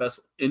is one of the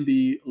best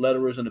indie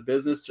letterers in the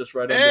business, just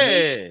right under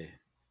me.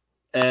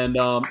 And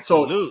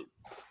so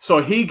So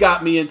he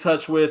got me in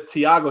touch with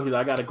Tiago. He's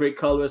like, I got a great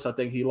colorist. I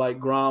think he liked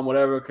Grom,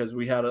 whatever, because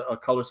we had a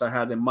colorist I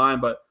had in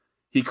mind, but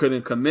he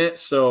couldn't commit.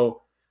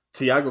 So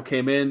Tiago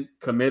came in,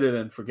 committed,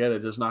 and forget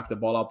it, just knocked the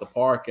ball out the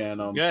park. And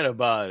forget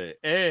about it.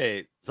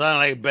 Hey, sound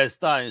like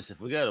best times.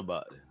 Forget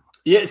about it.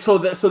 Yeah, so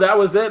that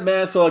was it,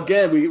 man. So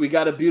again, we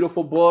got a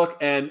beautiful book,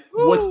 and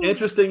what's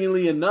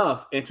interestingly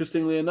enough,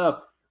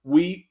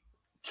 we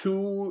I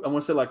want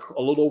to say like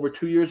a little over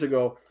 2 years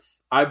ago,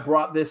 I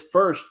brought this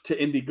first to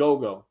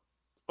Indiegogo.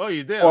 Oh,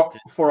 you did?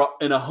 For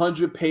an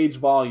 100-page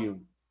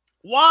volume.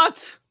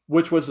 What?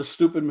 Which was a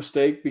stupid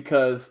mistake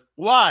because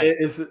why?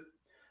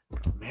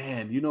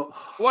 Man, you know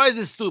why is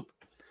it stupid?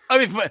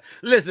 I mean,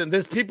 listen,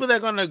 there's people that are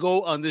gonna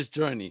go on this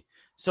journey.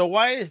 So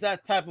why is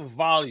that type of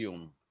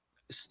volume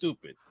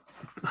stupid?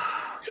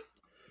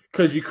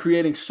 Because you're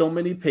creating so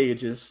many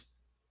pages.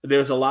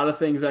 There's a lot of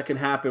things that can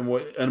happen,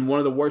 and one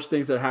of the worst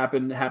things that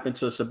happened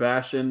to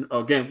Sebastian.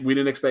 Again, we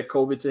didn't expect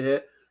COVID to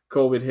hit.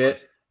 COVID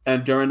hit,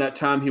 and during that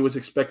time, he was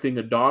expecting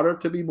a daughter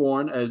to be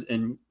born. As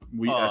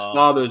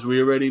fathers,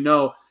 we already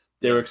know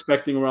they were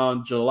expecting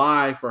around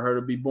July for her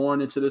to be born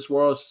into this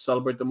world,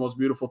 celebrate the most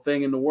beautiful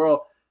thing in the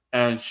world,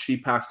 and she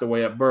passed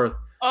away at birth.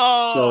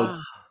 So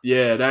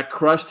yeah, that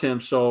crushed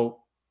him. So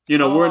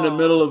we're in the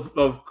middle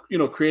of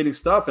creating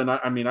stuff, and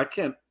I mean, I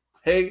can't.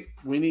 Hey,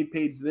 we need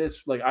page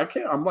this. Like, I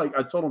can't. I'm like,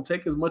 I told him,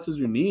 take as much as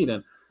you need,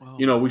 and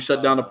we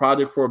shut down the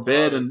project for a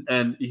bit,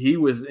 and he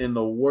was in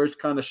the worst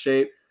kind of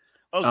shape.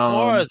 Of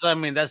course, I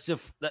mean,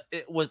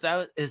 was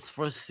that his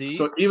first seed.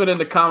 So even in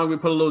the comic, we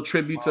put a little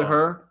tribute to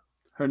her.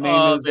 Her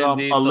name is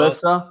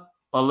Alyssa.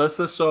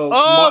 Alyssa. So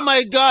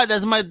my God,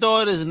 that's my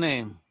daughter's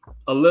name.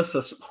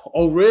 Alyssa.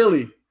 Oh,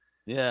 really?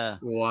 Yeah.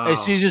 Wow. And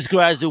she just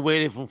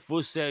graduated from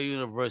Full Sail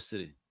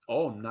University.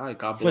 Oh, nice.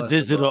 God bless for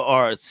digital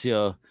arts,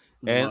 yo.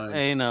 Nice.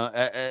 And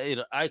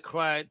I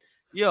cried.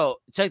 Yo,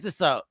 check this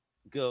out.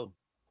 Go.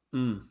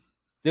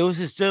 There was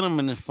this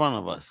gentleman in front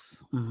of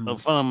us, in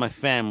front of my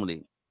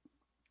family,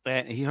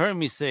 and he heard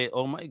me say,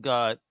 "Oh my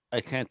God,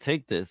 I can't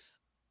take this."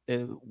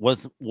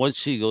 Once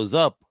she goes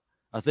up,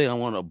 I think I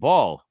want a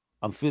ball.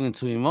 I'm feeling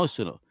too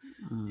emotional.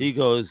 He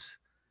goes,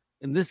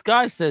 and this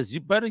guy says, "You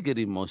better get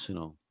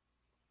emotional."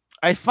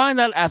 I find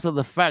out after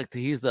the fact that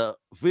he's the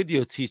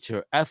video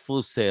teacher at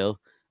Full Sail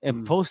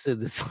and posted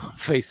this on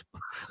Facebook,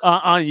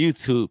 on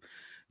YouTube.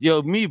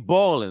 Yo, me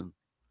bawling,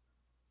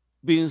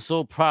 being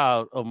so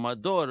proud of my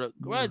daughter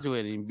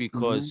graduating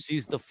because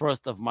she's the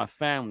first of my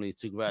family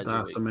to graduate.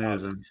 That's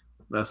amazing.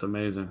 That's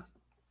amazing.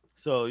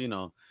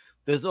 So,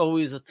 there's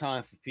always a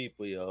time for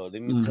people, yo.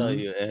 Let me tell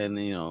you. And,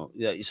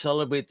 you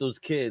celebrate those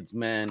kids,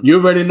 man. You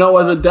already know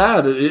as a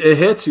dad, it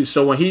hits you.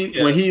 So when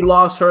he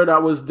lost her,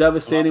 that was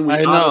devastating.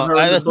 I know.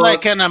 That's why I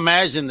can't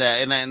imagine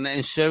that.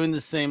 And sharing the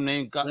same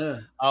name.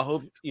 God, I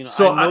hope,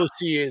 so I know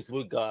she is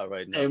with God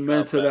right now.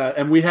 Amen to that.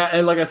 And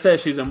and like I said,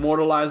 she's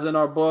immortalized in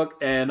our book.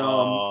 And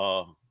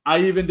I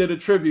even did a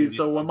tribute.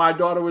 So when my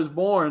daughter was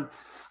born,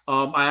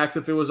 I asked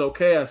if it was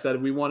okay. I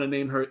said we want to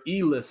name her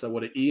Elissa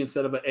with an E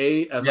instead of an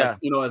A, as as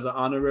an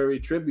honorary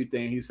tribute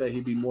thing. He said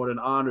he'd be more than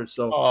honored.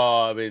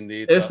 So,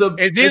 indeed, is he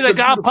the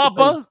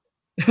godpapa?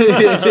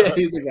 Yeah,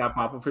 he's a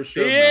godpapa for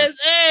sure. He is.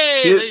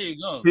 Hey, there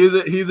you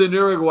go. He's in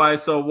Uruguay.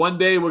 So one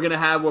day we're gonna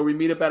have where we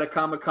meet up at a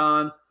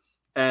Comic-Con,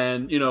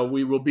 and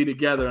we will be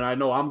together. And I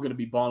know I'm gonna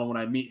be balling when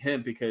I meet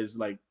him because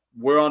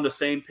we're on the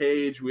same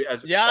page.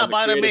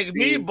 About to make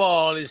me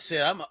ball and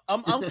shit.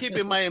 I'm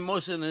keeping my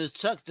emotion in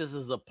check just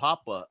as a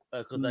papa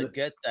because I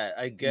get that.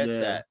 I get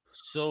that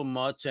so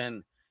much,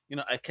 and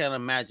I can't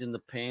imagine the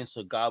pain.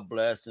 So God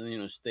bless,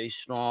 and stay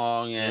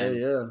strong.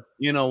 And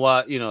you know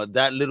what?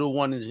 That little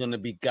one is gonna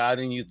be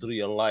guiding you through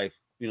your life.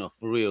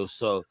 For real.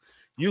 So.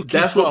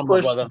 That's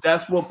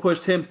what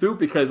pushed him through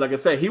because, like I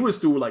said, he was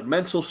through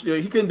mental.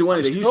 He couldn't do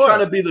anything. He was trying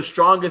to be the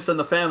strongest in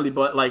the family,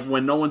 but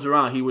when no one's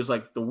around, he was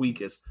the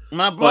weakest.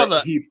 My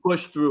brother, but he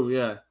pushed through.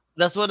 Yeah,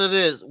 that's what it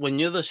is. When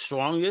you're the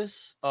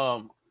strongest,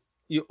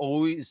 you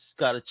always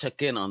got to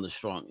check in on the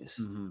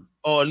strongest,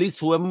 or at least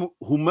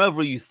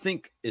whomever you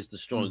think is the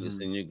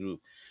strongest in your group,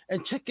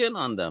 and check in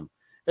on them.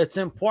 It's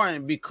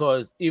important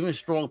because even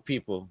strong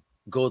people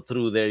go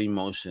through their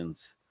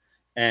emotions.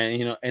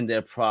 And and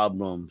their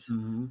problems.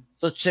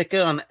 So check in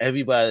on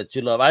everybody that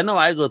you love. I know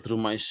I go through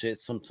my shit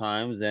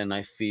sometimes, and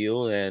I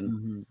feel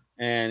and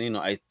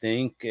I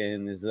think,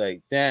 and it's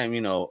like, damn,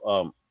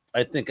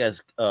 I think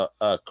as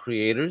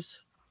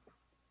creators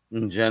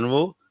in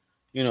general,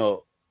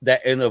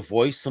 that inner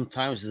voice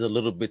sometimes is a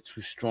little bit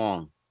too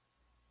strong.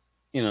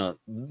 And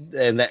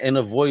that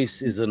inner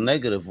voice is a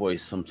negative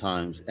voice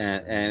sometimes,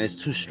 and it's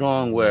too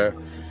strong where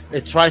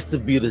it tries to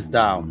beat us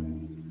down.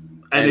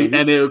 And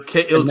it'll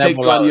take you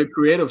out of your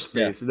creative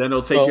space. Yeah. Then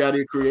it'll take you out of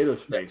your creative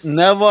space.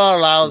 Never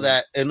allow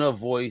that inner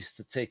voice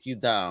to take you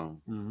down.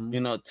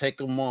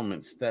 Take a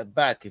moment, step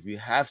back if you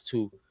have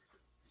to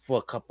for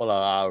a couple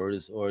of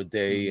hours or a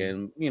day.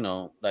 And,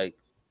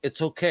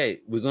 it's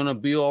okay. We're going to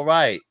be all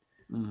right.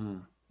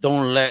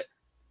 Don't let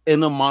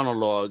inner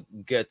monologue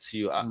get to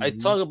you. I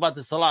talk about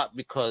this a lot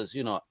because,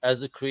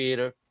 as a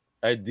creator,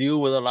 I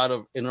deal with a lot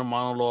of inner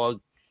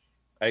monologue.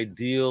 I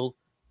deal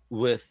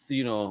with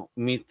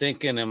me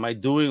thinking, am I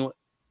doing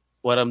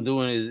what I'm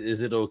doing?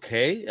 Is it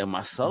okay? Am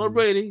I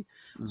celebrating?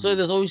 So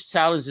there's always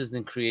challenges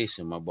in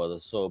creation, my brother.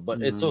 So,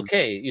 but it's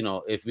okay,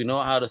 if we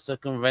know how to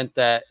circumvent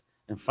that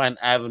and find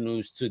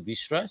avenues to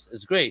de-stress,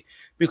 it's great.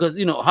 Because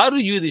how do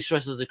you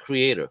de-stress as a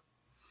creator?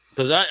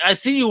 Because I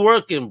see you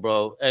working,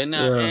 bro, and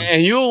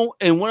you're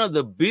in one of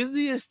the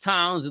busiest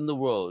towns in the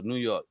world, New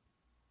York.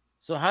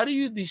 So how do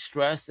you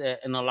de-stress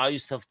and allow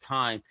yourself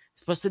time,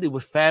 especially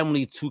with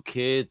family, 2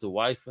 kids, a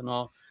wife, and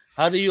all?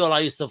 How do you allow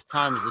yourself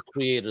time as a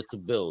creator to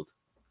build?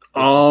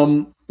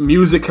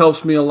 Music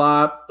helps me a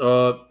lot.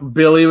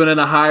 Believing in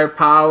a higher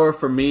power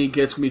for me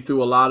gets me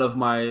through a lot of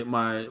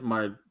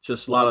my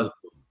just a lot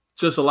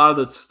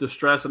of the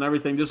stress and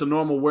everything. Just a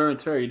normal wear and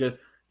tear. You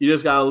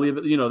just gotta leave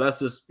it. That's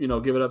just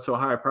give it up to a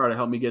higher power to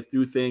help me get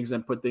through things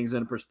and put things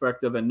in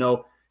perspective and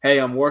know, hey,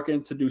 I'm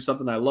working to do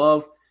something I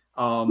love.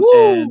 And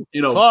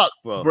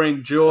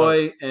bring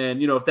joy.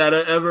 And if that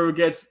ever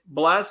gets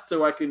blessed,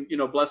 so I can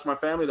bless my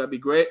family, that'd be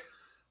great.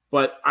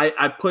 But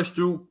I push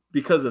through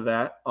because of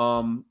that.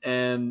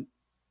 And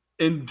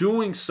in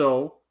doing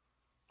so,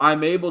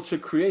 I'm able to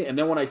create. And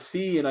then when I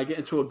see and I get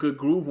into a good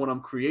groove when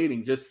I'm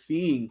creating, just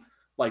seeing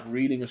like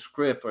reading a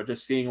script or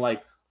just seeing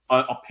like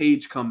a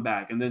page come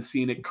back and then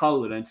seeing it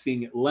colored and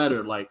seeing it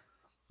lettered, like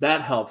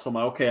that helps. I'm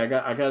like, okay, I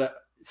gotta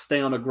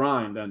stay on the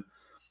grind. And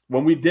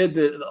when we did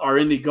our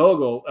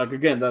Indiegogo, like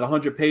again, that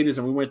 100 pages,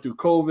 and we went through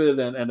COVID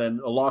and then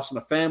a loss in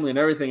the family and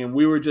everything, and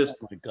we were just,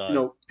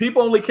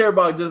 people only care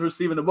about just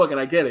receiving the book, and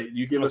I get it.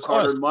 You give us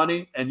hard-earned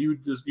money, and you're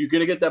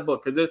gonna get that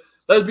book, because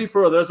let's be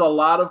for real, there's a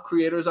lot of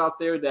creators out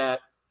there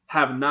that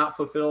have not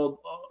fulfilled,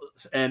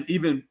 and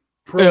even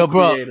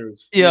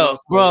creators.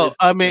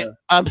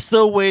 I'm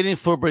still waiting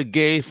for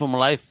Brigade from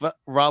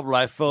Rob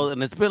Liefeld,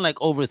 and it's been like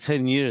over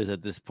 10 years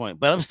at this point,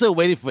 but I'm still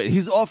waiting for it.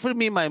 He's offered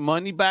me my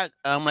money back,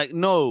 and I'm like,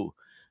 no.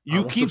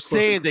 You keep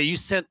saying that you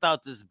sent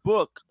out this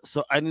book,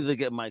 so I need to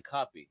get my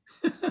copy.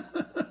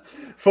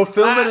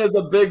 Fulfillment is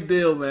a big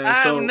deal, man. I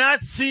have not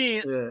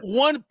seen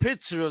one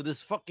picture of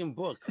this fucking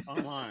book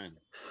online.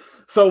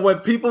 So when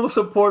people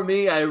support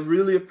me, I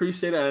really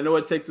appreciate it. I know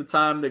it takes the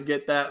time to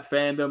get that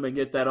fandom and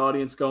get that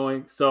audience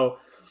going. So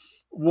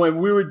when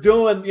we were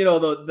doing,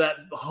 that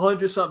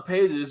 100-something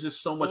pages, is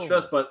just so much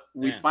stress, but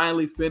we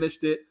finally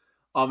finished it.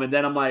 And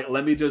then I'm like,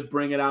 let me just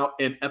bring it out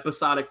in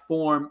episodic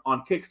form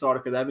on Kickstarter,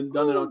 because I haven't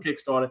done it on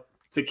Kickstarter,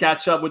 to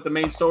catch up with the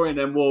main story, and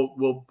then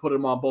we'll put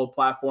them on both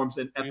platforms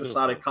in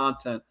episodic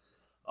content.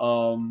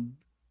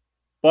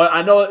 But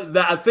I know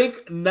that I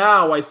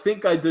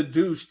think I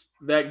deduced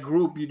that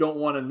group you don't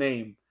want to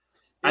name.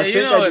 I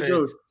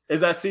deduced. Is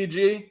that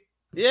CG?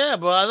 Yeah,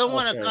 but I don't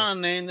want to kind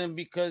of name them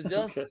because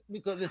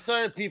because there's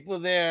certain people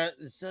there.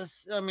 It's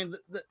just,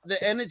 the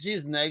energy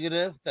is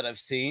negative that I've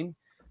seen.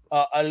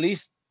 At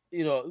least,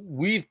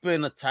 we've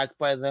been attacked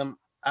by them.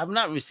 I've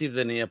not received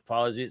any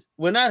apologies.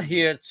 We're not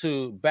here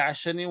to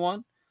bash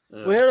anyone.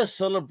 Yeah. We're here to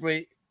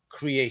celebrate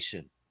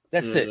creation.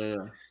 That's it.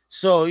 Yeah.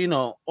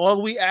 So,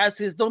 all we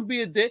ask is don't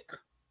be a dick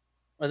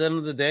at the end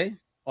of the day,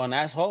 or an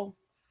asshole,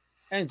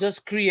 and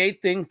just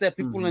create things that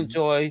people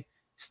enjoy.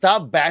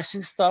 Stop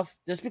bashing stuff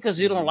just because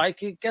you don't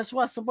like it. Guess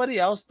what? Somebody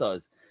else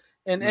does.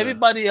 And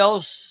everybody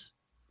else,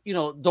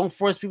 don't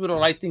force people to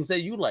like things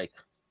that you like.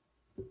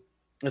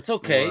 It's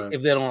okay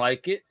if they don't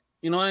like it.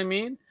 You know what I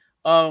mean?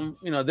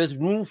 There's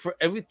room for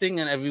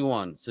everything and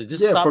everyone. So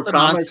just stop the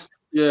nonsense.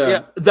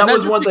 Yeah. That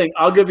was one thing.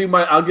 I'll give you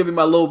my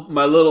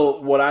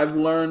little what I've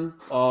learned.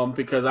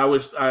 Because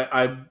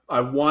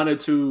I wanted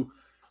to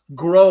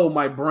grow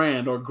my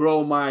brand or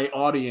grow my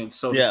audience,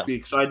 so to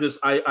speak. So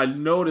I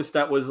noticed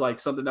that was like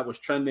something that was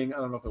trending. I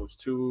don't know if it was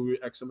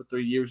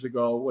 3 years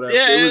ago, whatever.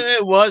 Yeah,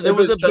 it was a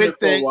big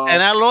thing.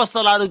 And I lost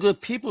a lot of good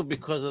people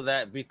because of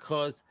that,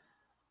 because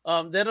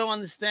they don't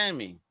understand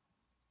me.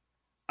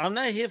 I'm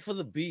not here for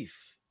the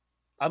beef.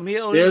 I'm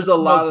here only There's a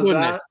lot of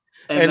goodness.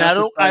 That. And I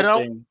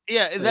don't.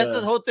 Yeah, that's the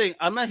whole thing.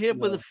 I'm not here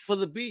for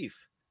the beef.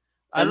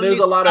 I don't need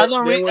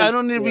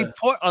to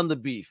report on the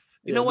beef.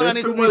 You know what? I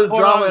need too much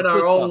drama in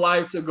our own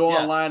life to go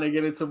online and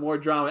get into more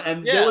drama.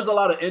 And there was a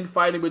lot of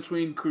infighting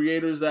between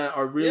creators that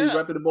are really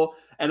reputable.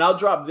 And I'll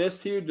drop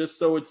this here just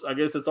so I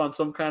guess it's on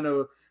some kind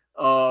of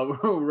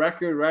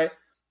record, right?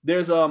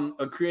 There's a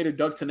creator,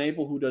 Doug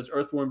TenNapel, who does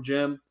Earthworm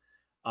Jim.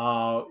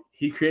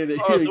 He created.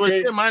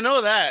 I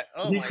know that.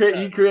 He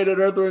created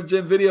Earthworm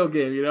Jim video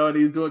game, and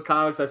he's doing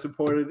comics. I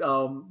supported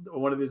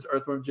one of his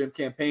Earthworm Jim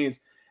campaigns,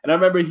 and I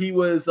remember he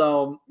was,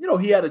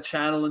 he had a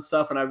channel and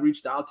stuff, and I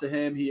reached out to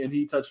him.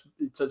 He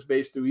touched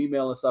base through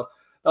email and stuff.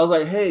 I was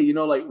like, hey,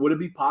 would it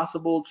be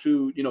possible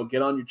to,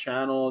 get on your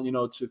channel,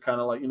 to kind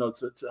of like,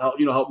 to help,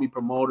 help me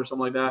promote or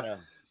something like that. Yeah.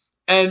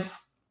 And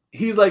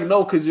he's like,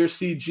 no, because you're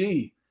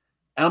CG,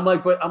 and I'm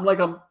like, but I'm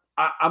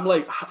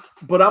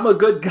a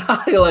good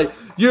guy. Like,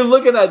 you're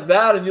looking at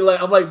that and you're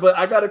like, I'm like, but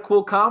I got a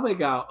cool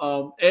comic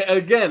out. And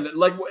again,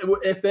 like,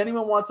 if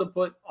anyone wants to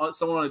put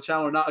someone on a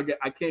channel or not, again,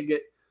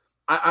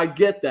 I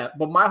get that.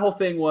 But my whole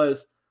thing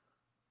was,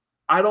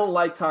 I don't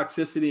like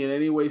toxicity in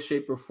any way,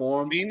 shape, or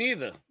form. Me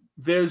neither.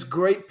 there's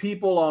great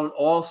people on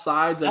all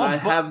sides, and I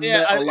have yeah,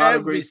 met a on lot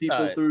of every great people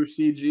side. through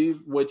CG,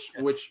 which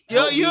Yo,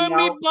 helped you me and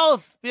me out.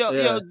 both. Yo,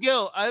 Yeah.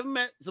 Gil, I've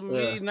met some Yeah.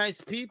 really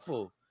nice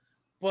people.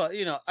 But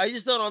I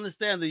just don't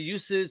understand the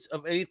usage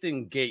of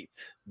anything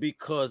gate,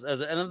 because at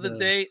the end of the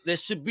day, there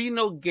should be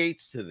no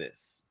gates to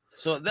this.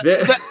 So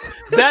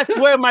that's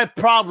where my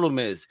problem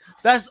is.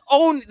 That's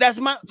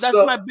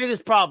my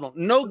biggest problem.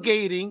 No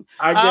gating.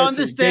 I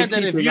understand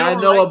that if you I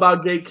don't know like,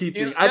 about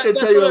gatekeeping. I can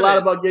tell you a lot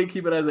about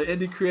gatekeeping as an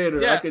indie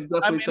creator. Yeah. I can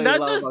definitely tell you a not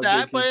lot just about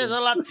that, but gatekeeping. as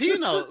a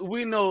Latino,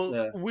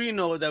 we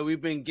know that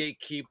we've been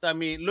gatekeeped. I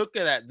mean, look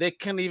at that. They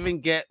can't even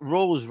get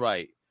roles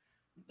right.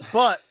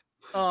 But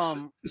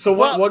so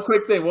one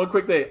quick thing.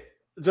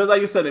 Just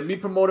like you said, me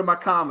promoting my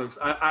comics,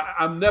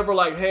 I'm never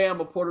like, hey, I'm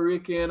a Puerto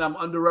Rican, I'm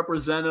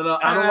underrepresented.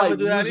 I don't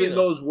like using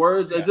those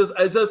words. Yeah.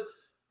 It's just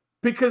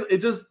because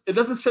it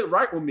doesn't sit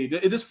right with me.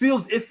 It just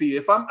feels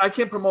iffy. I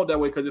can't promote that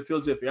way because it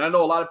feels iffy. And I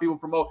know a lot of people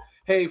promote,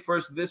 hey,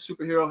 first this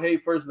superhero, hey,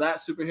 first that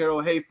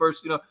superhero, hey,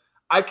 first,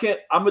 I can't.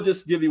 I'm gonna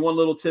just give you one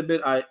little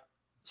tidbit.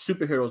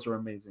 Superheroes are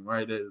amazing,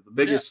 right? They're the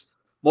biggest,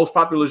 most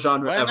popular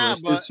genre ever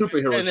is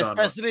superhero and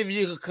genre. Especially if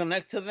you can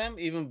connect to them,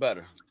 even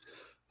better.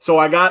 So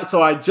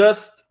I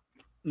just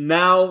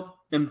now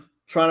am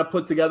trying to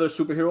put together a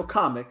superhero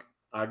comic.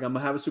 I'm gonna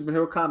have a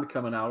superhero comic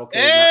coming out. Okay,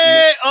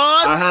 hey,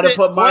 I had to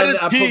put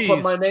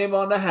put my name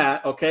on the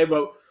hat. Okay,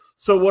 but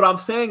so what I'm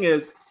saying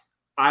is,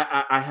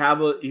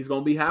 he's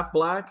gonna be half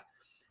black.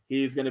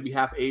 He's gonna be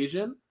half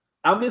Asian.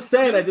 I'm just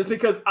saying that just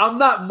because I'm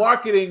not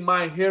marketing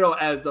my hero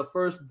as the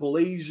first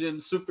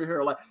Blasian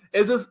superhero. Like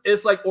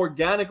it's like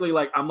organically,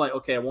 like I'm like,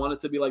 okay, I want it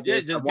to be like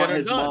this. I want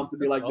his mom to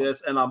be like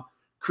this, and I'm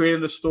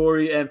creating the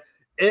story, and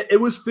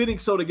it was fitting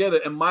so together.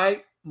 And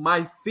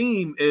my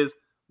theme is,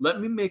 let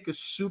me make a new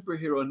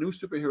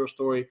superhero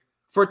story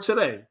for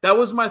today. That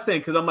was my thing,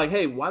 because I'm like,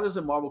 hey, why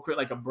doesn't Marvel create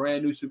like a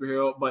brand new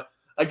superhero? But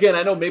again,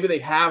 I know maybe they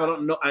have. I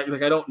don't know.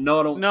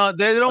 No,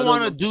 they don't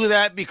want to do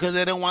that because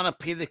they don't want to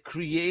pay the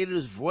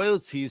creators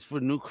royalties for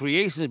new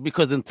creations.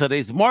 Because in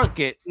today's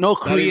market, no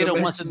creator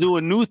wants to do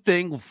a new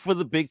thing for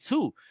the big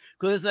two.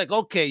 Because it's like,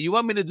 okay, you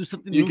want me to do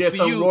something new for you. You get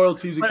some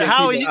royalties. You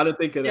can't keep it. I didn't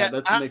think of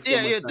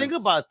that. Think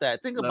about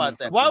that. Think about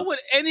that. Why would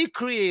any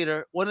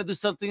creator want to do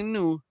something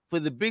new for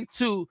the big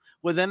two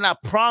when they're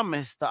not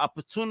promised the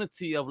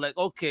opportunity of like,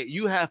 okay,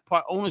 you have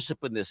part ownership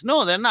in this?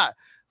 No, they're not.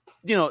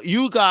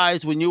 You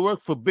guys, when you work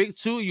for big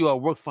two, you are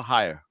work for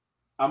hire.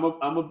 I'm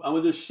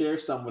gonna just share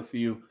some with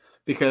you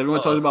because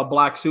everyone talks about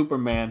Black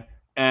Superman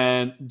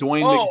and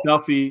Dwayne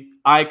McDuffie,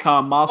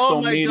 Icon,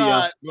 Milestone Media.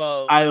 God,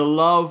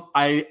 bro.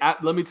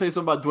 Let me tell you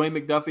something about Dwayne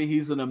McDuffie.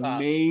 He's an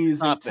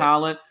amazing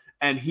talent,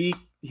 and he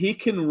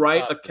can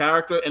write a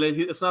character, and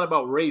it's not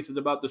about race. It's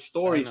about the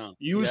story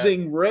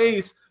using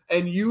race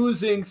and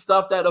using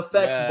stuff that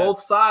affects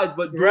both sides,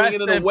 but doing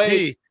it in a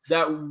way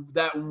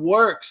that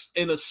works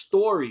in a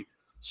story.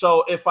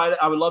 So if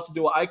I would love to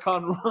do an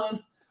Icon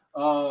run.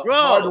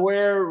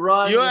 Hardware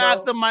run. You're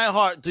after my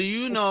heart. Do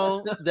you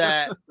know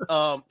that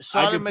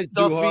Charlotte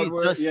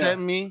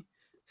McDuffie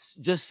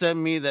just sent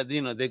me that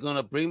they're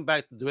gonna bring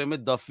back the Dwayne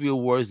McDuffie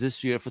Awards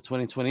this year for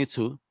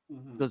 2022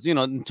 because in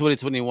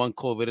 2021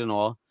 COVID and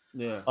all.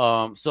 Yeah.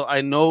 So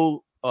I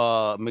know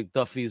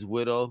McDuffie's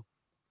widow.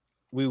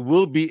 We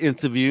will be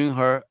interviewing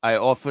her. I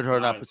offered her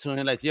an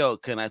opportunity, like, yo,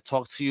 can I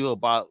talk to you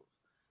about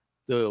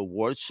the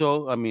award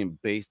show? I mean,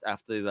 based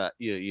after that,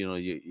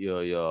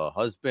 your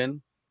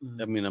husband.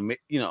 I mean,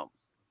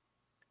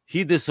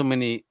 he did so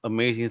many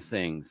amazing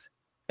things,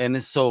 and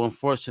it's so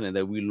unfortunate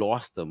that we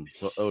lost him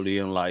so early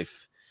in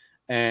life.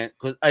 And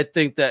because I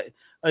think that,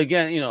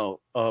 again,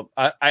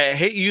 I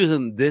hate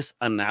using this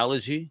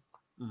analogy,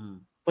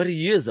 but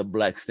he is a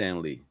Black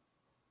Stan Lee.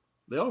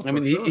 I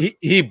mean,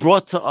 he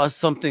brought to us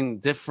something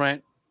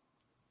different,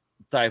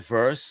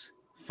 diverse,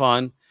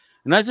 fun,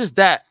 and not just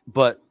that,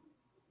 but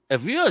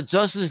if you're a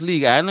Justice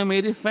League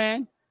animated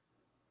fan,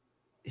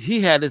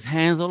 he had his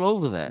hands all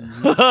over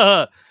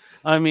that.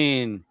 I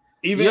mean,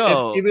 even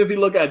if you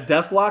look at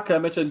Deathlock, I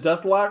mentioned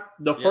Deathlock,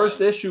 the first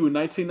issue in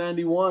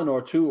 1991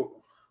 or 2,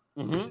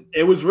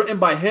 it was written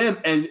by him,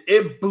 and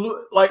it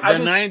blew the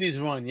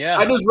 90s run. Yeah,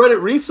 I just read it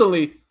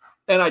recently,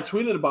 and I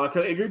tweeted about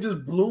it. It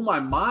just blew my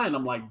mind.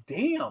 I'm like,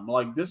 damn,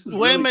 like this is.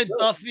 Dwayne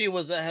McDuffie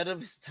was ahead of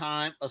his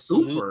time. A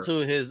salute to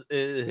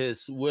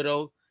his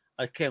widow.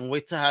 I can't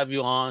wait to have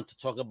you on to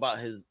talk about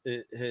his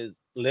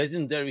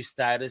legendary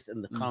status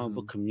in the comic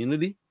book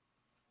community,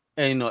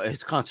 and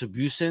his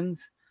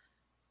contributions,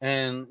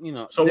 and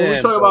So when we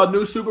talk about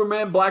new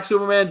Superman, Black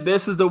Superman,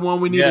 this is the one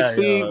we need to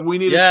see. We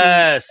need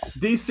to see.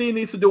 DC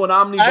needs to do an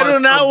omnibus. I do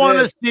not want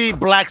to see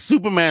Black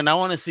Superman. I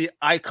want to see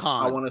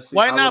Icon. I want to see.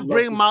 Why not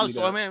bring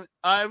Milestone? I mean,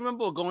 I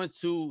remember going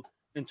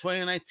in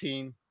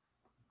 2019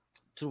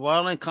 to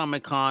Royal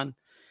Comic Con,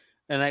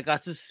 and I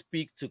got to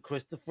speak to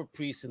Christopher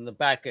Priest in the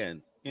back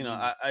end.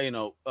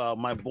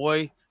 My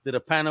boy did a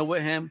panel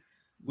with him.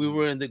 We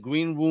were in the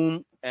green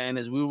room, and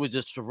as we were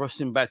just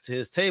traversing back to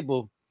his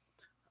table,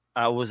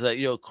 I was like,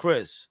 yo,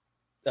 Chris,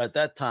 at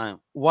that time,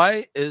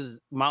 why is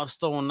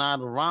Milestone not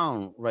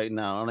around right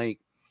now? Like,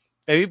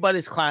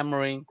 everybody's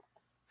clamoring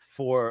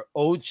for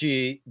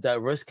OG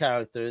diverse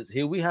characters.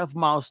 Here we have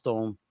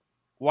Milestone.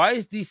 Why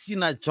is DC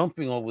not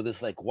jumping over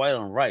this like white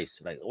on rice?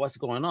 Like, what's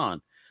going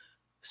on?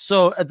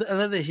 So at the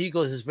end of the day, he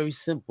goes, it's very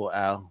simple,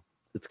 Al.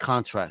 It's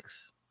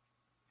contracts.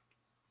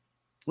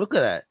 Look at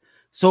that.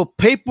 So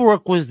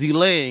paperwork was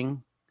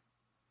delaying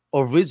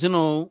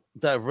original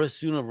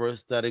diverse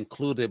universe that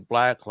included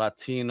Black,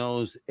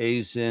 Latinos,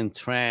 Asian,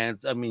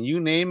 trans. I mean, you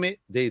name it,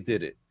 they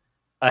did it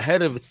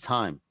ahead of its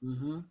time.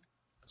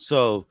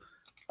 So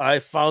I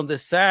found it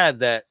sad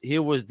that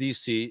here was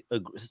DC,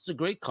 such a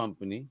great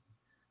company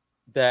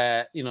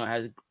that, you know,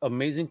 has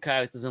amazing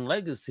characters and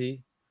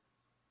legacy.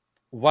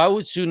 Why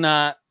would you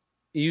not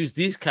use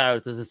these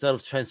characters instead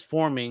of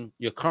transforming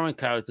your current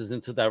characters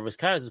into diverse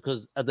characters?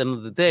 Because at the end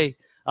of the day,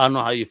 I don't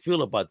know how you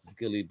feel about this,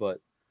 Gilly, but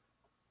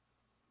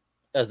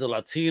as a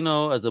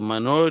Latino, as a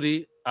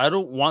minority, I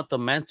don't want the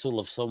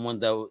mantle of someone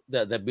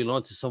that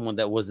belonged to someone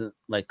that wasn't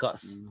like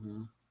us.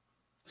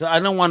 So I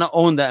don't want to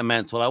own that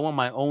mantle. I want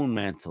my own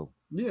mantle.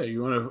 Yeah,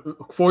 you want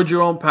to forge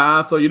your own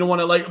path, or you don't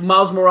want to, like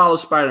Miles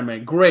Morales,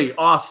 Spider-Man. Great,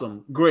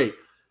 awesome, great.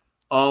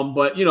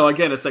 But you know,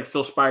 again, it's like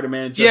still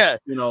Spider-Man.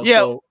 Just, you know,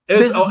 so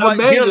it's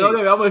amazing.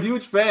 Gilly, I'm a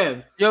huge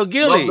fan. Yo,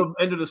 Gilly, love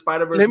the Into the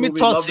Spider-Verse. Let me movie.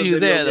 talk Love to the you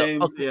there.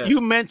 Okay. Yeah. You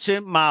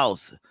mentioned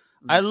Miles.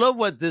 I love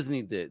what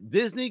Disney did.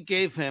 Disney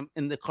gave him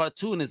in the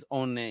cartoon his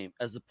own name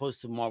as opposed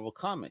to Marvel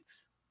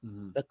Comics.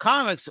 The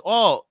comics,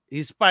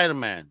 he's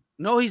Spider-Man.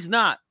 No, he's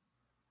not.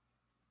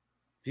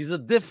 He's a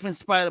different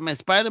Spider-Man.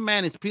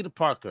 Spider-Man is Peter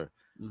Parker.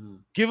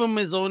 Give him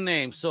his own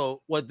name.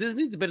 So what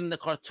Disney did in the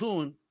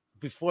cartoon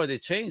before they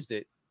changed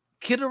it,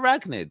 Kid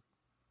Arachnid.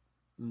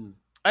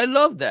 I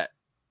love that.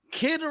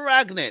 Kid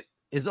Arachnid,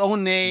 his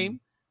own name,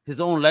 his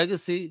own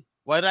legacy.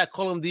 Why did I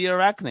call him the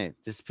Arachnid?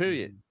 Just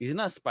period. He's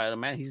not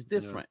Spider-Man. He's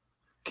different.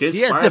 Kid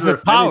he has Spider,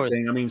 different powers.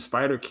 Anything. I mean,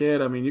 Spider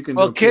Kid. I mean, you can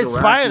do Kid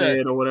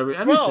Spider or whatever.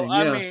 Anything. Bro,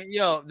 I mean,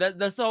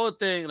 that's the whole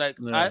thing. Like,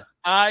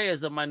 I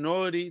as a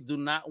minority do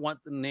not want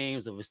the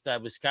names of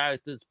established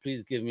characters.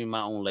 Please give me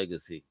my own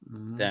legacy.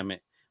 Damn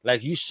it!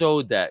 Like you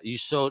showed that. You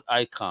showed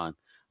Icon.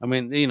 I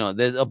mean, you know,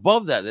 there's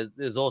above that.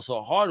 There's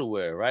also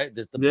hardware, right?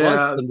 There's the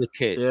buzz from the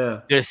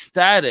kid. There's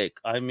Static.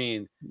 I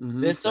mean,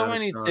 there's so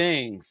many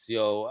things,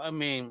 yo. I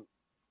mean,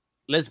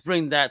 let's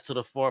bring that to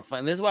the forefront.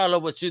 And this is why I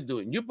love what you're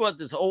doing. You brought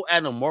this whole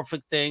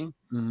anamorphic thing.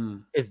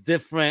 It's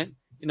different.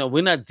 You know,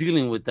 we're not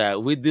dealing with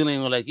that. We're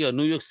dealing with like,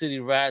 New York City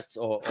rats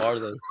or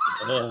the.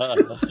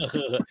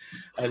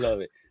 I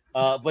love it.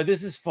 But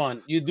this is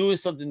fun. You're doing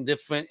something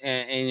different,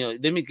 and you know,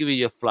 let me give you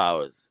your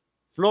flowers.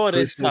 Floor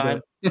this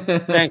time.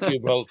 Thank you,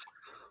 bro.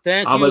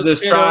 Thank you. I'm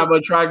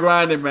gonna try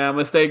grinding, man. I'm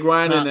gonna stay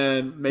grinding,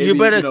 and maybe you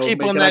better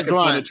keep on that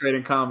grind.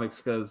 Penetrating comics,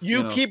 because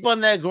you keep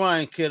on that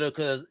grind, kiddo.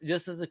 Because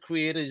just as a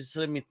creator, just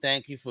let me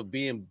thank you for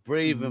being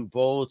brave and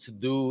bold to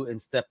do and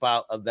step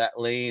out of that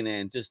lane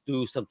and just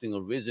do something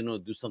original,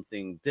 do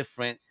something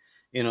different,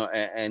 you know,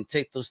 and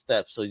take those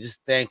steps. So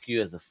just thank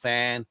you as a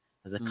fan,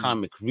 as a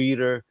comic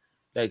reader.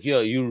 Like,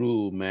 you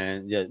rule,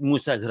 man. Yeah,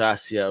 muchas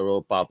gracias,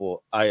 Ro Papo.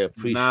 I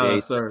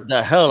appreciate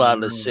the hell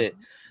out of the shit.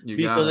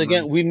 Because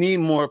again, we need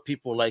more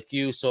people like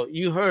you. So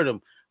you heard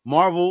him,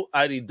 Marvel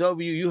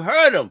IDW. You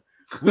heard him.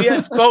 We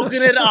have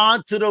spoken it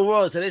on to the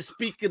world. So let's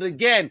speak it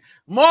again.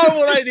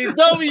 Marvel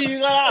IDW. You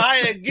gotta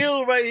hire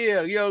Gil right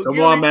here. Yo, come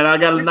on, man. I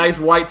got a nice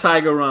white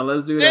tiger run.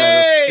 Let's do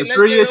that. Hey, the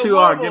 3-issue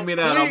arc. Give me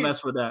that. Please. I'll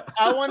mess with that.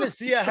 I want to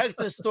see a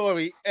Hector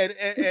story,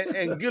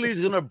 and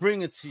Gilly's gonna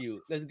bring it to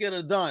you. Let's get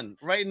it done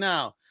right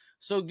now.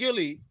 So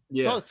Gilly,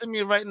 talk to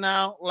me right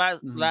now.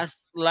 Last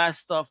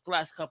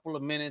couple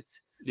of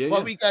minutes.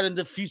 What we got in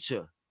the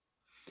future?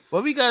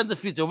 What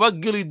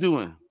Gilly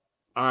doing?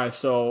 All right,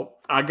 so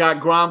I got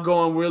Grom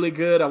going really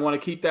good. I want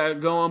to keep that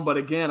going, but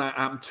again,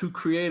 I'm too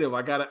creative.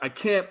 I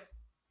can't,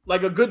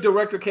 like a good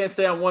director can't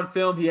stay on one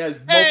film. He has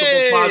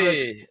multiple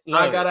projects.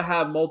 I gotta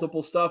have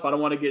multiple stuff. I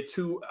don't want to get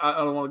I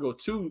don't want to go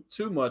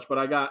too much, but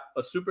I got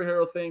a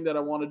superhero thing that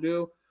I want to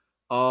do.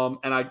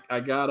 And I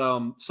got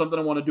something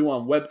I want to do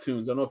on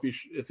Webtoons. I don't know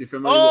if you're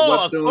familiar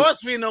with Webtoons. Of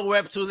course we know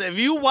Webtoons. If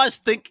you watch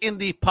Think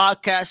Indie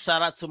podcast,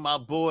 shout out to my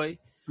boy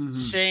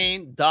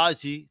Shane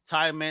Dodgy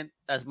Tyman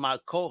as my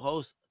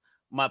co-host,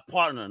 my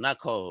partner,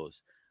 not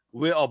co-host.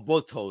 We are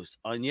both hosts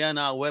on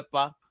Yana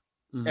Wepa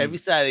every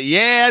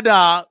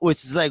Saturday.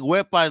 Which is like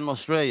Wepa in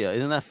Australia.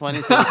 Isn't that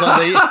funny? So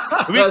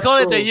we call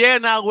it the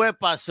Yana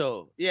Wepa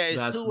show. Yeah, it's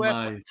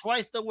nice.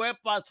 Twice the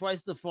Wepa,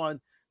 twice the fun.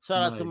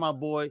 Shout out to my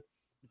boy.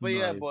 But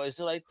yeah, boy, it's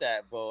like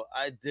that, bro.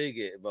 I dig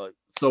it, bro.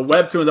 So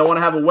Webtoons, I want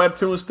to have a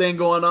Webtoons thing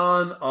going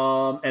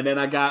on. And then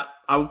I got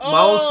my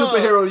own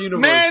superhero universe.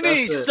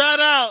 Manny, shout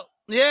out.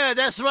 Yeah,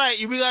 that's right.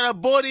 We got a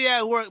body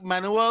at work,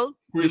 Manuel.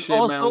 Appreciate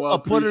also Manuel. A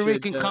Puerto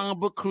Rican comic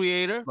book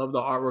creator. Love the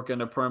artwork and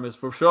the premise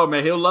for sure,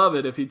 man. He'll love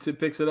it if he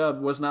picks it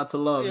up. What's not to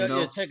love? Yeah, you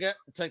know?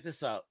 Check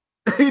this out.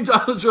 Hey,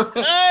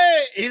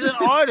 he's an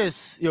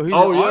artist. Yo, he's an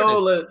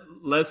artist.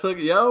 Let's hook.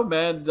 Yo,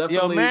 man, definitely.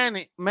 Yo,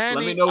 Manny, let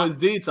me know his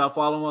deets. I'll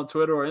follow him on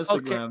Twitter or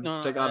Instagram.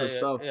 Okay, check out his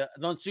stuff. Yeah,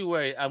 don't you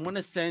worry. I'm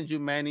gonna send you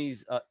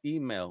Manny's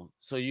email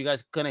so you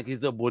guys connect. He's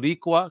the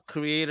Boricua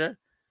creator.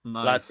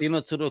 Nice.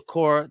 Latino to the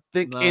core.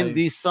 Think Nice.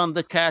 Indie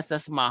Thundercats.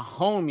 That's my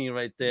homie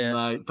right there.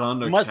 Nice.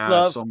 Thundercats. Much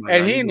love. Oh my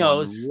And God, he you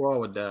knows. going to war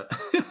with that.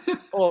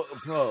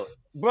 Oh,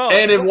 bro.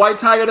 And if White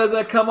Tiger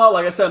doesn't come out,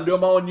 like I said, I'm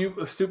doing my own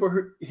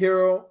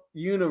superhero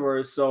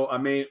universe. So I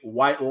mean,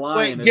 White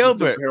Lion is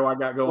Gilbert, the superhero I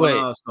got going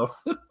on. So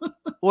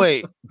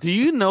wait, do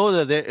you know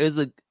that there is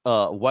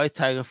a White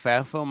Tiger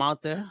fan film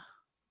out there?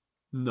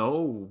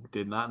 No,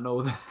 did not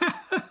know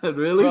that.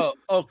 Really? Bro,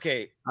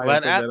 okay.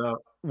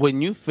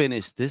 When you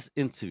finish this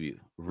interview,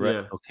 right?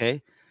 Yeah.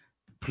 Okay,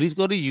 please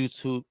go to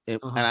YouTube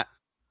and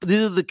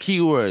these are the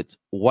keywords: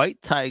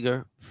 White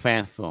Tiger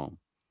fan film.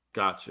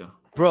 Gotcha,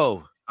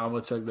 bro. I'm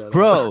gonna check that.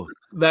 Bro,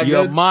 that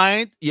your good?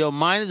 mind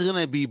is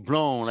gonna be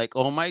blown. Like,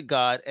 oh my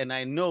God! And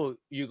I know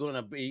you're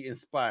gonna be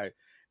inspired.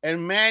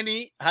 And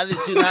Manny, how did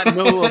you not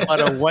know about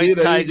a White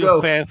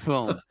Tiger fan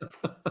film?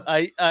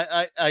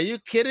 Are you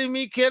kidding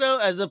me, kiddo?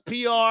 As a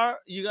PR,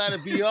 you gotta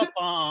be up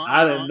on.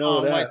 I didn't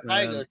know that, White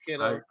Tiger,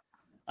 kiddo.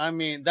 I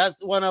mean,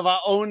 that's one of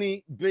our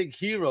only big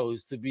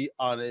heroes, to be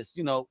honest.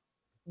 You know,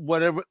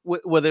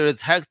 whether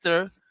it's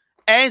Hector,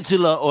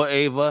 Angela, or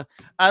Ava.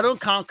 I don't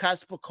count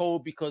Casper Cole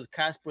because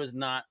Casper is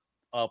not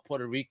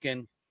Puerto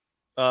Rican.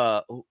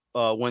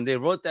 When they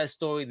wrote that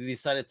story, they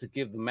decided to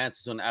give the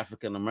mantle to an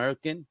African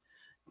American,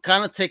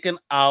 kind of taking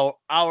our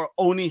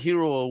only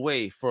hero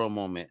away for a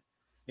moment.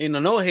 You know,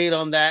 no hate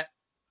on that.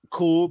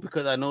 Cool,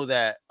 because I know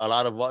that a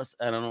lot of us,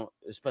 I don't know,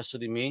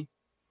 especially me,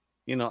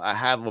 you know, I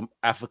have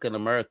African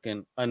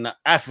American, not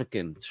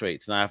African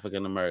traits, not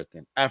African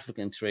American,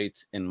 African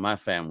traits in my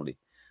family.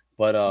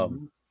 But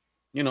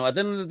you know, at the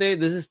end of the day,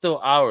 this is still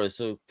ours.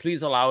 So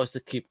please allow us to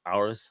keep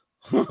ours.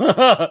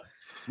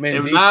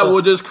 If not,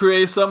 we'll just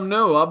create something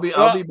new. I'll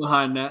be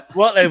behind that.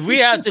 Well, if we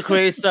have to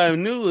create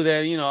something new,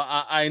 then you know,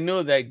 I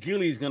know that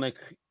Gilly's gonna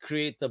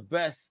create the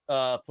best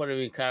Puerto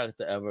Rican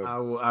character ever.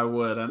 I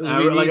would.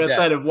 And like I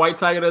said, if White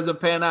Tiger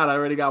doesn't pan out, I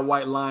already got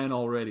White Lion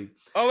already.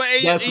 Oh,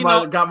 hey, that's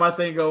got my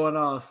thing going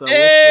on. So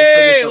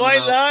hey,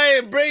 White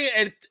Lion, bring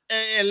it,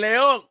 El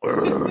Leon,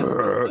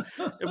 bro.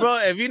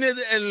 If you need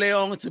El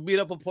Leon to beat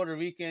up a Puerto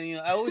Rican, you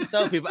know, I always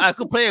tell people I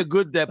could play a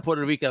good dead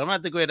Puerto Rican. I'm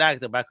not the great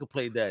actor, but I could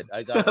play dead.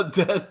 I got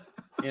dead.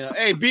 You know,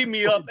 hey, beat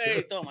me up.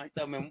 Hey, toma,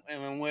 me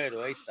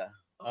muero. Ahí está.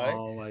 All right.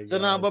 Oh my God. So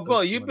now, but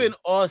bro, you've been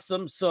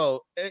awesome.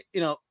 So,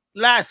 you know,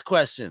 last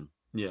question.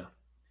 Yeah.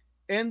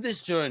 In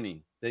this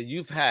journey that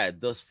you've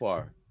had thus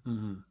far,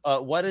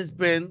 what has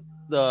been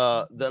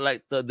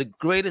the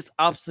greatest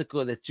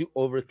obstacle that you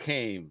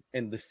overcame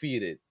and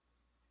defeated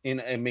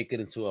and make it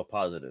into a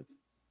positive?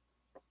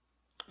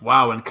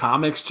 Wow, in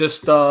comics,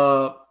 just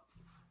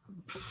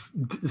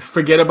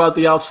forget about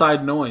the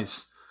outside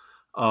noise.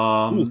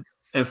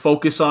 And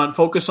focus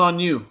on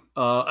you.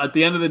 At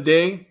the end of the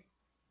day,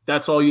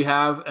 that's all you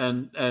have,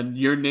 and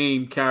your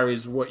name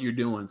carries what you're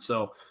doing.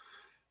 So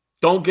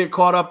don't get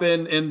caught up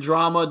in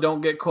drama.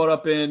 Don't get caught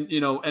up in, you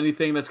know,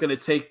 anything that's going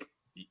to take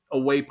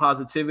away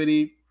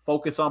positivity.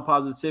 Focus on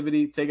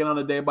positivity. Take it on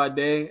a day by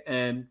day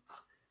and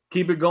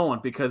keep it going.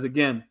 Because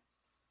again,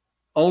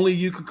 only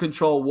you can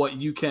control what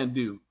you can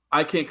do.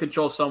 I can't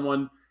control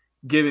someone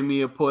giving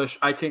me a push.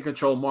 I can't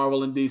control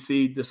Marvel and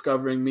DC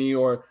discovering me,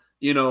 or,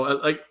 you know,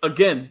 like,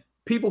 again,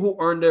 people who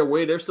earned their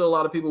way. There's still a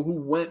lot of people who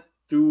went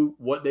through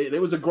what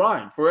there was a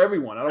grind for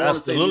everyone. I don't want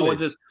to say no one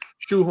just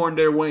shoehorned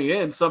their way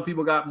in. Some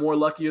people got more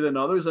luckier than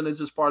others, and it's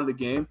just part of the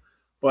game.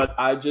 But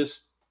I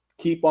just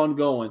keep on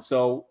going.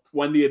 So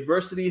when the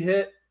adversity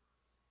hit,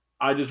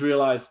 I just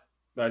realized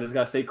I just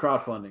got to say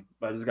crowdfunding.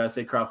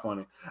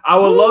 I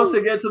would love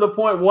to get to the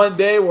point one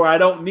day where I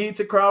don't need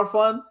to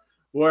crowdfund,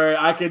 where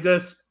I could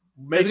just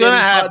make it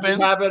happen.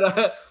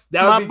 That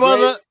would be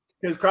great.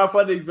 Because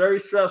crowdfunding is very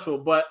stressful,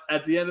 but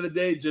at the end of the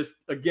day, just,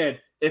 again,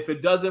 if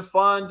it doesn't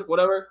fund,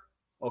 whatever,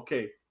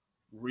 okay,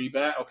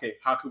 rebat. Okay,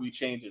 how can we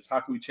change this? How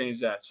can we change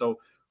that? So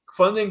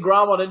funding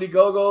Grom on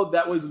Indiegogo,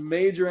 that was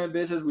major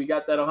ambitious. We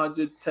got that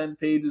 110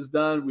 pages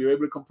done. We were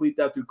able to complete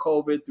that through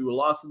COVID, through a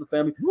loss of the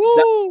family. That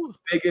was the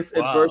biggest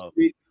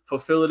adversity.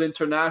 Fulfill it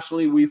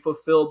internationally. We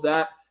fulfilled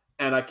that,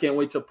 and I can't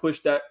wait to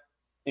push that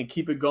and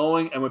keep it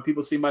going. And when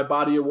people see my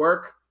body of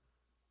work,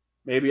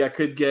 maybe I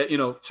could get, you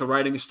know, to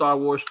writing a Star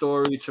Wars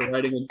story, to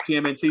writing a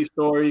TMNT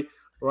story,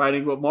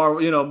 writing with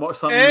Marvel, you know, more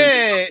something.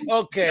 Hey,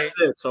 okay.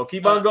 That's it. So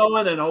keep on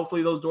going, and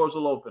hopefully those doors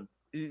will open.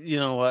 You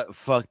know what?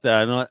 Fuck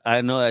that.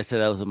 I know I said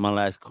that was my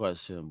last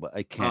question, but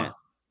I can't.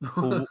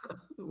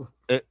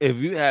 If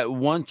you had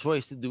one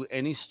choice to do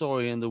any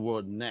story in the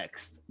world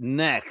next,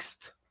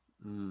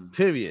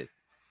 period.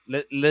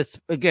 Let's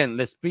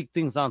speak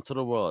things onto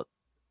the world.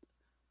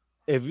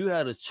 If you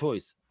had a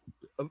choice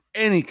of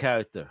any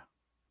character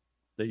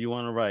that you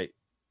want to write,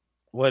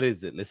 what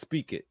is it? Let's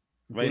speak it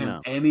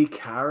now. Any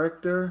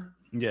character?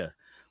 Yeah.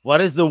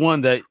 What is the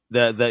one that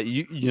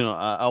you know?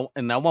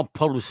 I want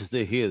publishers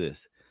to hear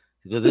this,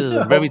 because this is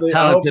a very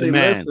talented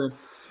man.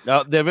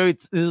 I'm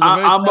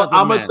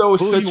gonna throw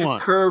such a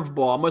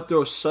curveball. I'm gonna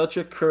throw such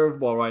a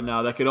curveball right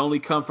now that could only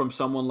come from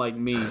someone like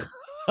me.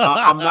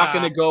 I'm not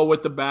gonna go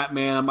with the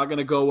Batman. I'm not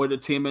gonna go with the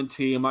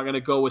TMNT. I'm not gonna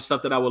go with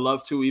stuff that I would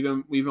love to.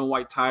 Even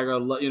White Tiger.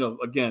 You know,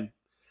 again,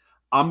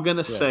 I'm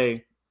gonna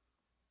say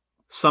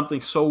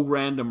something so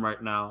random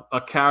right now,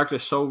 a character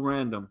so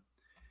random.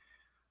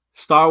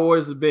 Star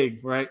Wars is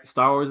big, right?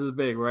 Star Wars is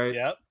big, right?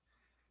 Yep.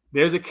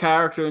 There's a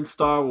character in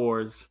Star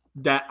Wars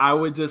that I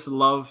would just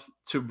love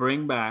to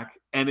bring back,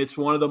 and it's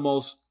one of the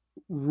most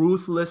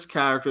ruthless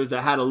characters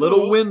that had a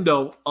little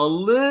window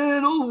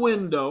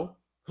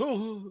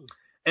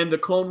in the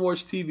Clone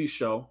Wars TV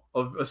show,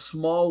 of a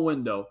small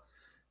window.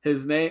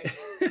 His name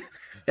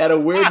had a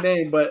weird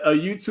name, but a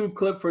YouTube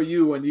clip for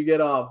you when you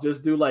get off.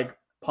 Just do like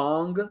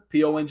Pong,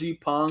 P-O-N-G,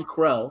 Pong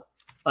Krell.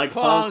 Like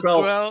Pong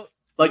Krell,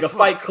 like a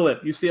fight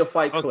clip. You see a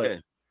fight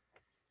clip.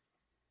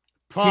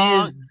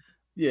 Pong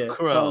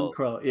Pong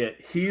Krell. Yeah,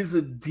 he's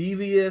a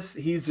devious,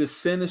 he's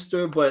just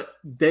sinister, but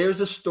there's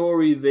a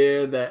story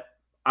there that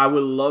I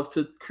would love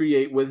to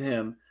create with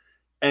him,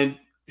 and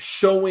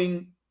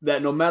showing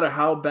that no matter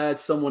how bad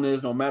someone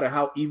is, no matter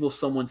how evil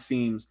someone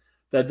seems,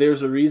 that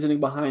there's a reasoning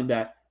behind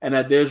that, and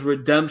that there's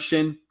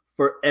redemption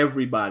for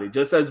everybody.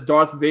 Just as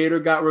Darth Vader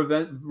got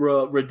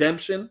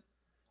redemption,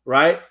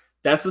 right?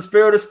 That's the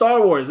spirit of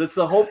Star Wars. It's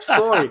a hope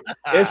story.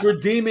 It's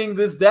redeeming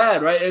this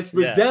dad, right? It's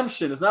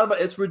redemption. Yeah. It's not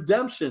about, it's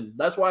redemption.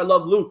 That's why I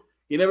love Luke.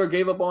 He never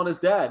gave up on his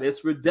dad.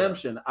 It's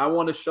redemption. I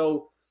want to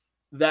show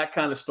that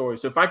kind of story.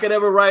 So if I could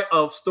ever write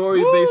a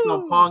story based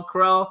on Pong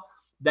Krell,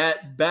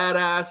 that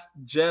badass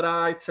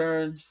Jedi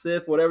turned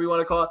Sith, whatever you want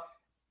to call it,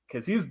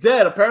 because he's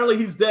dead. Apparently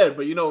he's dead,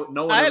 but no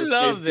one ever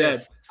stays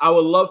dead. I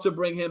would love to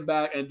bring him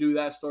back and do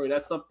that story.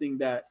 That's something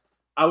that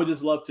I would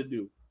just love to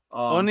do.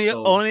 Only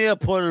a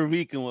Puerto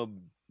Rican would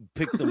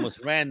pick the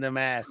most random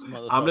ass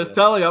motherfucker. I'm just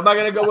telling you, I'm not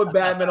gonna go with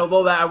Batman,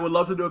 although that I would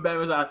love to do a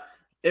Batman.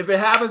 If it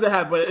happens, it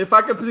happens. But if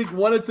I could pick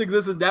one into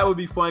existence, that would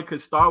be fun,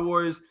 because Star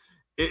Wars,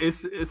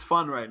 it's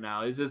fun right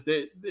now. It's just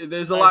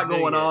there's a lot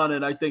going on,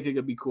 and I think it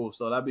could be cool.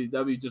 So that'd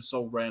be just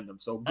so random.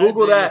 So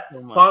Google that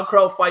Pong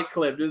Krell fight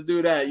clip. Just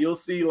do that. You'll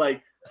see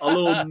like a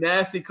little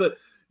nasty clip.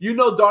 You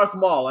know Darth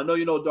Maul. I know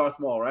you know Darth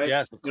Maul, right?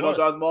 Yes, of course. You know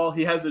Darth Maul.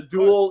 He has a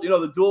dual. You know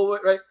the dual,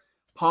 right?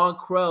 Pong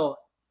Krell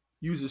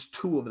uses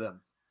 2 of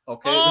them.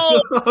 Okay,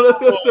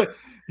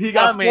 he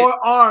got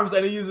 4 arms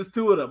and he uses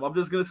 2 of them. I'm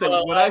just gonna say,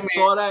 when I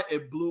saw that,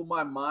 it blew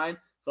my mind.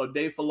 So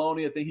Dave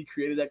Filoni, I think he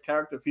created that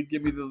character. If he'd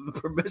give me the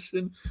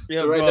permission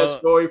to write that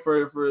story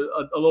for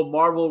a little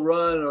Marvel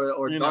run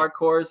or Dark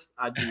Horse,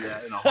 I'd do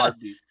that in a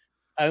heartbeat.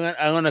 I'm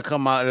gonna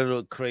come out a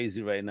little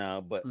crazy right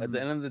now, but at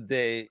the end of the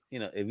day,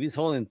 if he's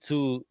holding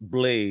 2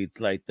 blades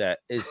like that,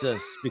 it's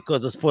just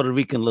because this Puerto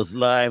Rican loves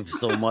live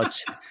so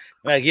much.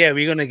 Like, yeah,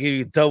 we're gonna give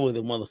you double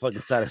the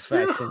motherfucking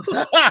satisfaction.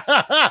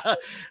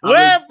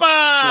 Wepa!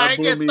 I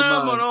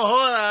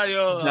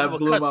will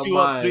cut you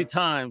up 3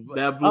 times.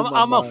 I'm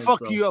gonna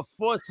fuck you up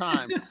 4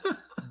 times.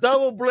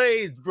 Double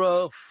blades,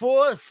 bro.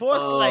 4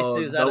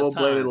 slices. Double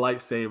bladed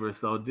lightsaber.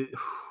 So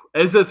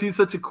it's just, he's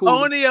such a cool.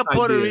 Only a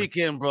Puerto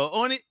Rican, bro.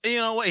 Only, you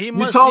know what?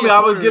 You told me I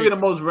would give you the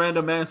most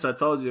random answer. I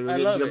told you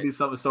it's gonna be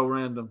something so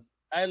random.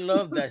 I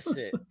love that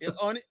shit. You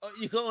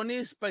can only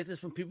expect this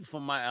from people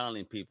from my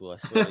island, people. I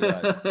swear to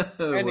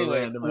God.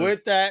 Anyway,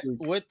 with that,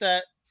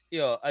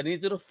 yo, I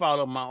need you to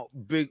follow my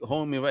big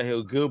homie right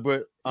here,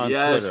 Gilbert, on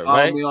Twitter.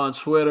 Follow me on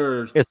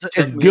Twitter.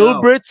 It's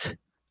Gilbert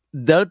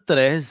Del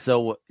Tres.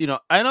 So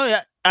I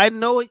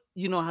know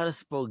you know how to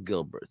spell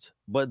Gilbert,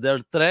 but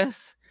Del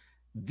Tres,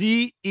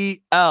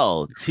 DELTREZ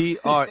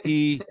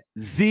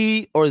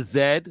or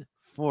Z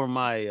for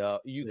my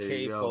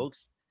UK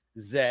folks.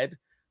 Z.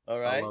 All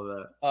right. I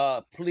love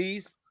that.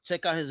 Please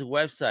check out his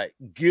website,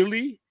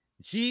 Gilly,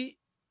 Gilly,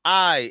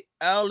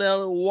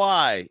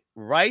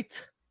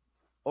 right?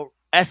 Or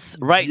S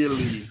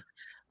Rights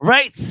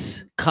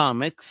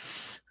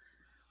Comics.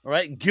 All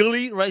right,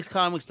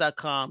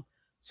 GillyWrightsComics.com.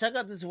 Check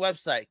out this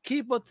website.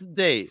 Keep up to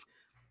date.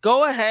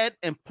 Go ahead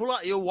and pull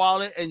out your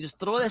wallet and just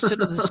throw that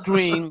shit at the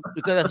screen,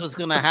 because that's what's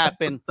gonna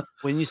happen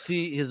when you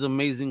see his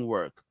amazing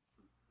work.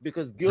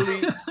 Because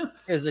Gilly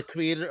is the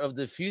creator of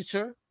the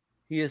future.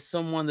 He is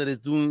someone that is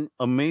doing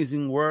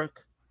amazing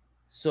work.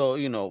 So,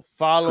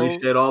 follow,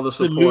 appreciate all the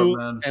support,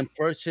 man, and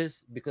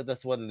purchase, because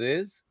that's what it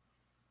is.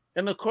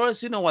 And of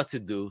course, you know what to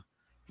do.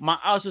 My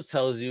outro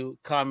tells you,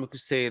 Comic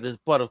Crusaders,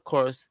 but of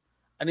course,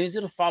 I need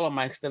you to follow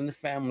my extended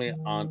family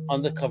on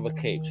Undercover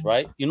Capes,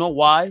 right? You know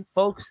why,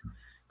 folks?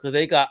 Because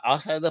they got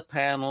Outside the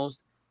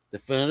Panels,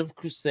 Definitive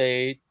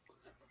Crusade,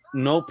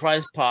 No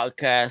Price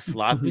Podcast,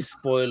 Sloppy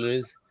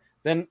Spoilers.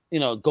 Then,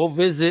 go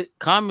visit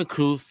Comic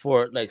Crew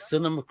for like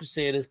Cinema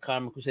Crusaders,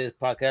 Comic Crusaders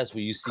podcast,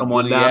 where you see come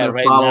on down and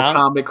right follow now.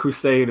 Comic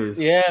Crusaders.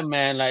 Yeah,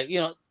 man. Like,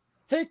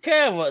 take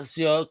care of us,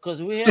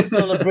 because we're here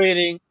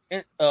celebrating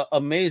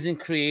amazing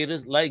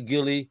creators like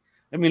Gilly.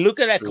 I mean, look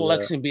at that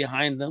collection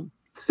behind them.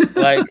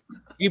 Like,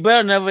 you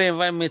better never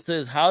invite me to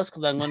his house,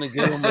 because I'm going to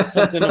give him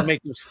something to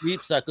make him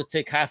sleep so I could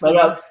take half of it.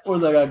 I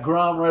got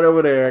Grom right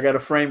over there. I got to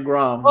frame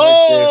Grom.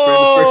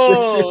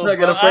 Oh! I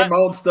got to frame my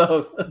own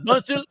stuff.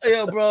 Don't you,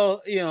 bro,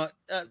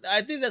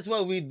 I think that's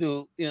what we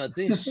do.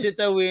 This shit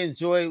that we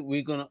enjoy,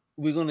 we're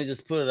gonna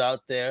just put it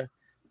out there.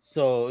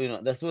 So,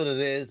 that's what it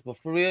is. But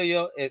for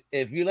real,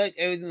 if you like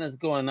everything that's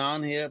going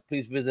on here,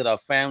 please visit our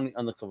family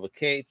Undercover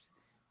Capes.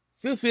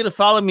 Feel free to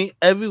follow me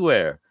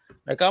everywhere.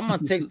 Like I'm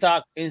on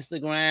TikTok,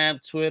 Instagram,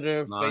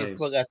 Twitter,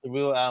 Facebook at The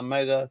Real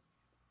Almega.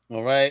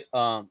 All right.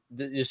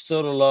 You're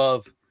sure to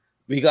love.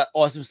 We got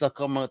awesome stuff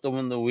coming up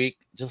during the week,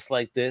 just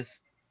like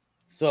this.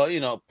 So,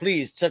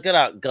 please check it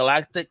out.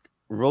 Galactic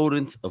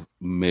Rodents of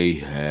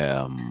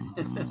Mayhem.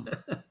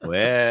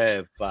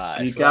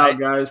 Geek out,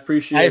 guys.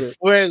 Appreciate it.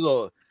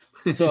 Fuego.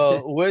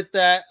 So with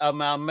that, I'm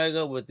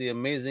Almega with the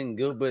amazing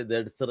Gilbert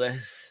del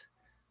Tres.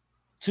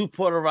 2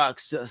 Puerto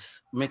Rocks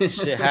just making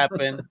shit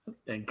happen.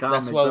 And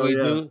that's what we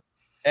do.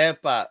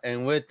 Epa.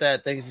 And with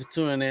that, thank you for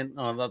tuning in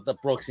on La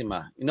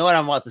Próxima. You know what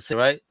I'm about to say,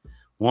 right?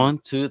 1,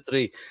 2,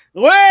 3.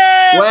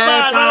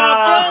 Huepa,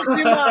 La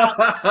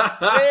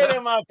Próxima.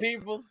 Later, my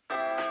people.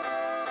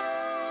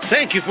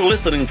 Thank you for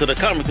listening to the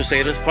Comic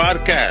Crusaders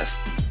podcast.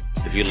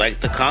 If you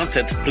like the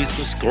content, please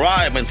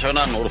subscribe and turn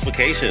on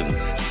notifications.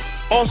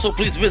 Also,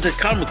 please visit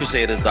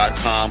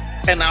ComicCrusaders.com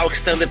and our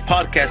extended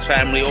podcast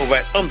family over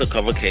at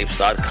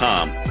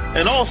UndercoverCapes.com.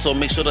 And also,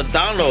 make sure to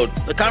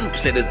download the Comic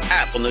Crusaders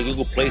app on the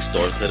Google Play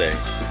Store today.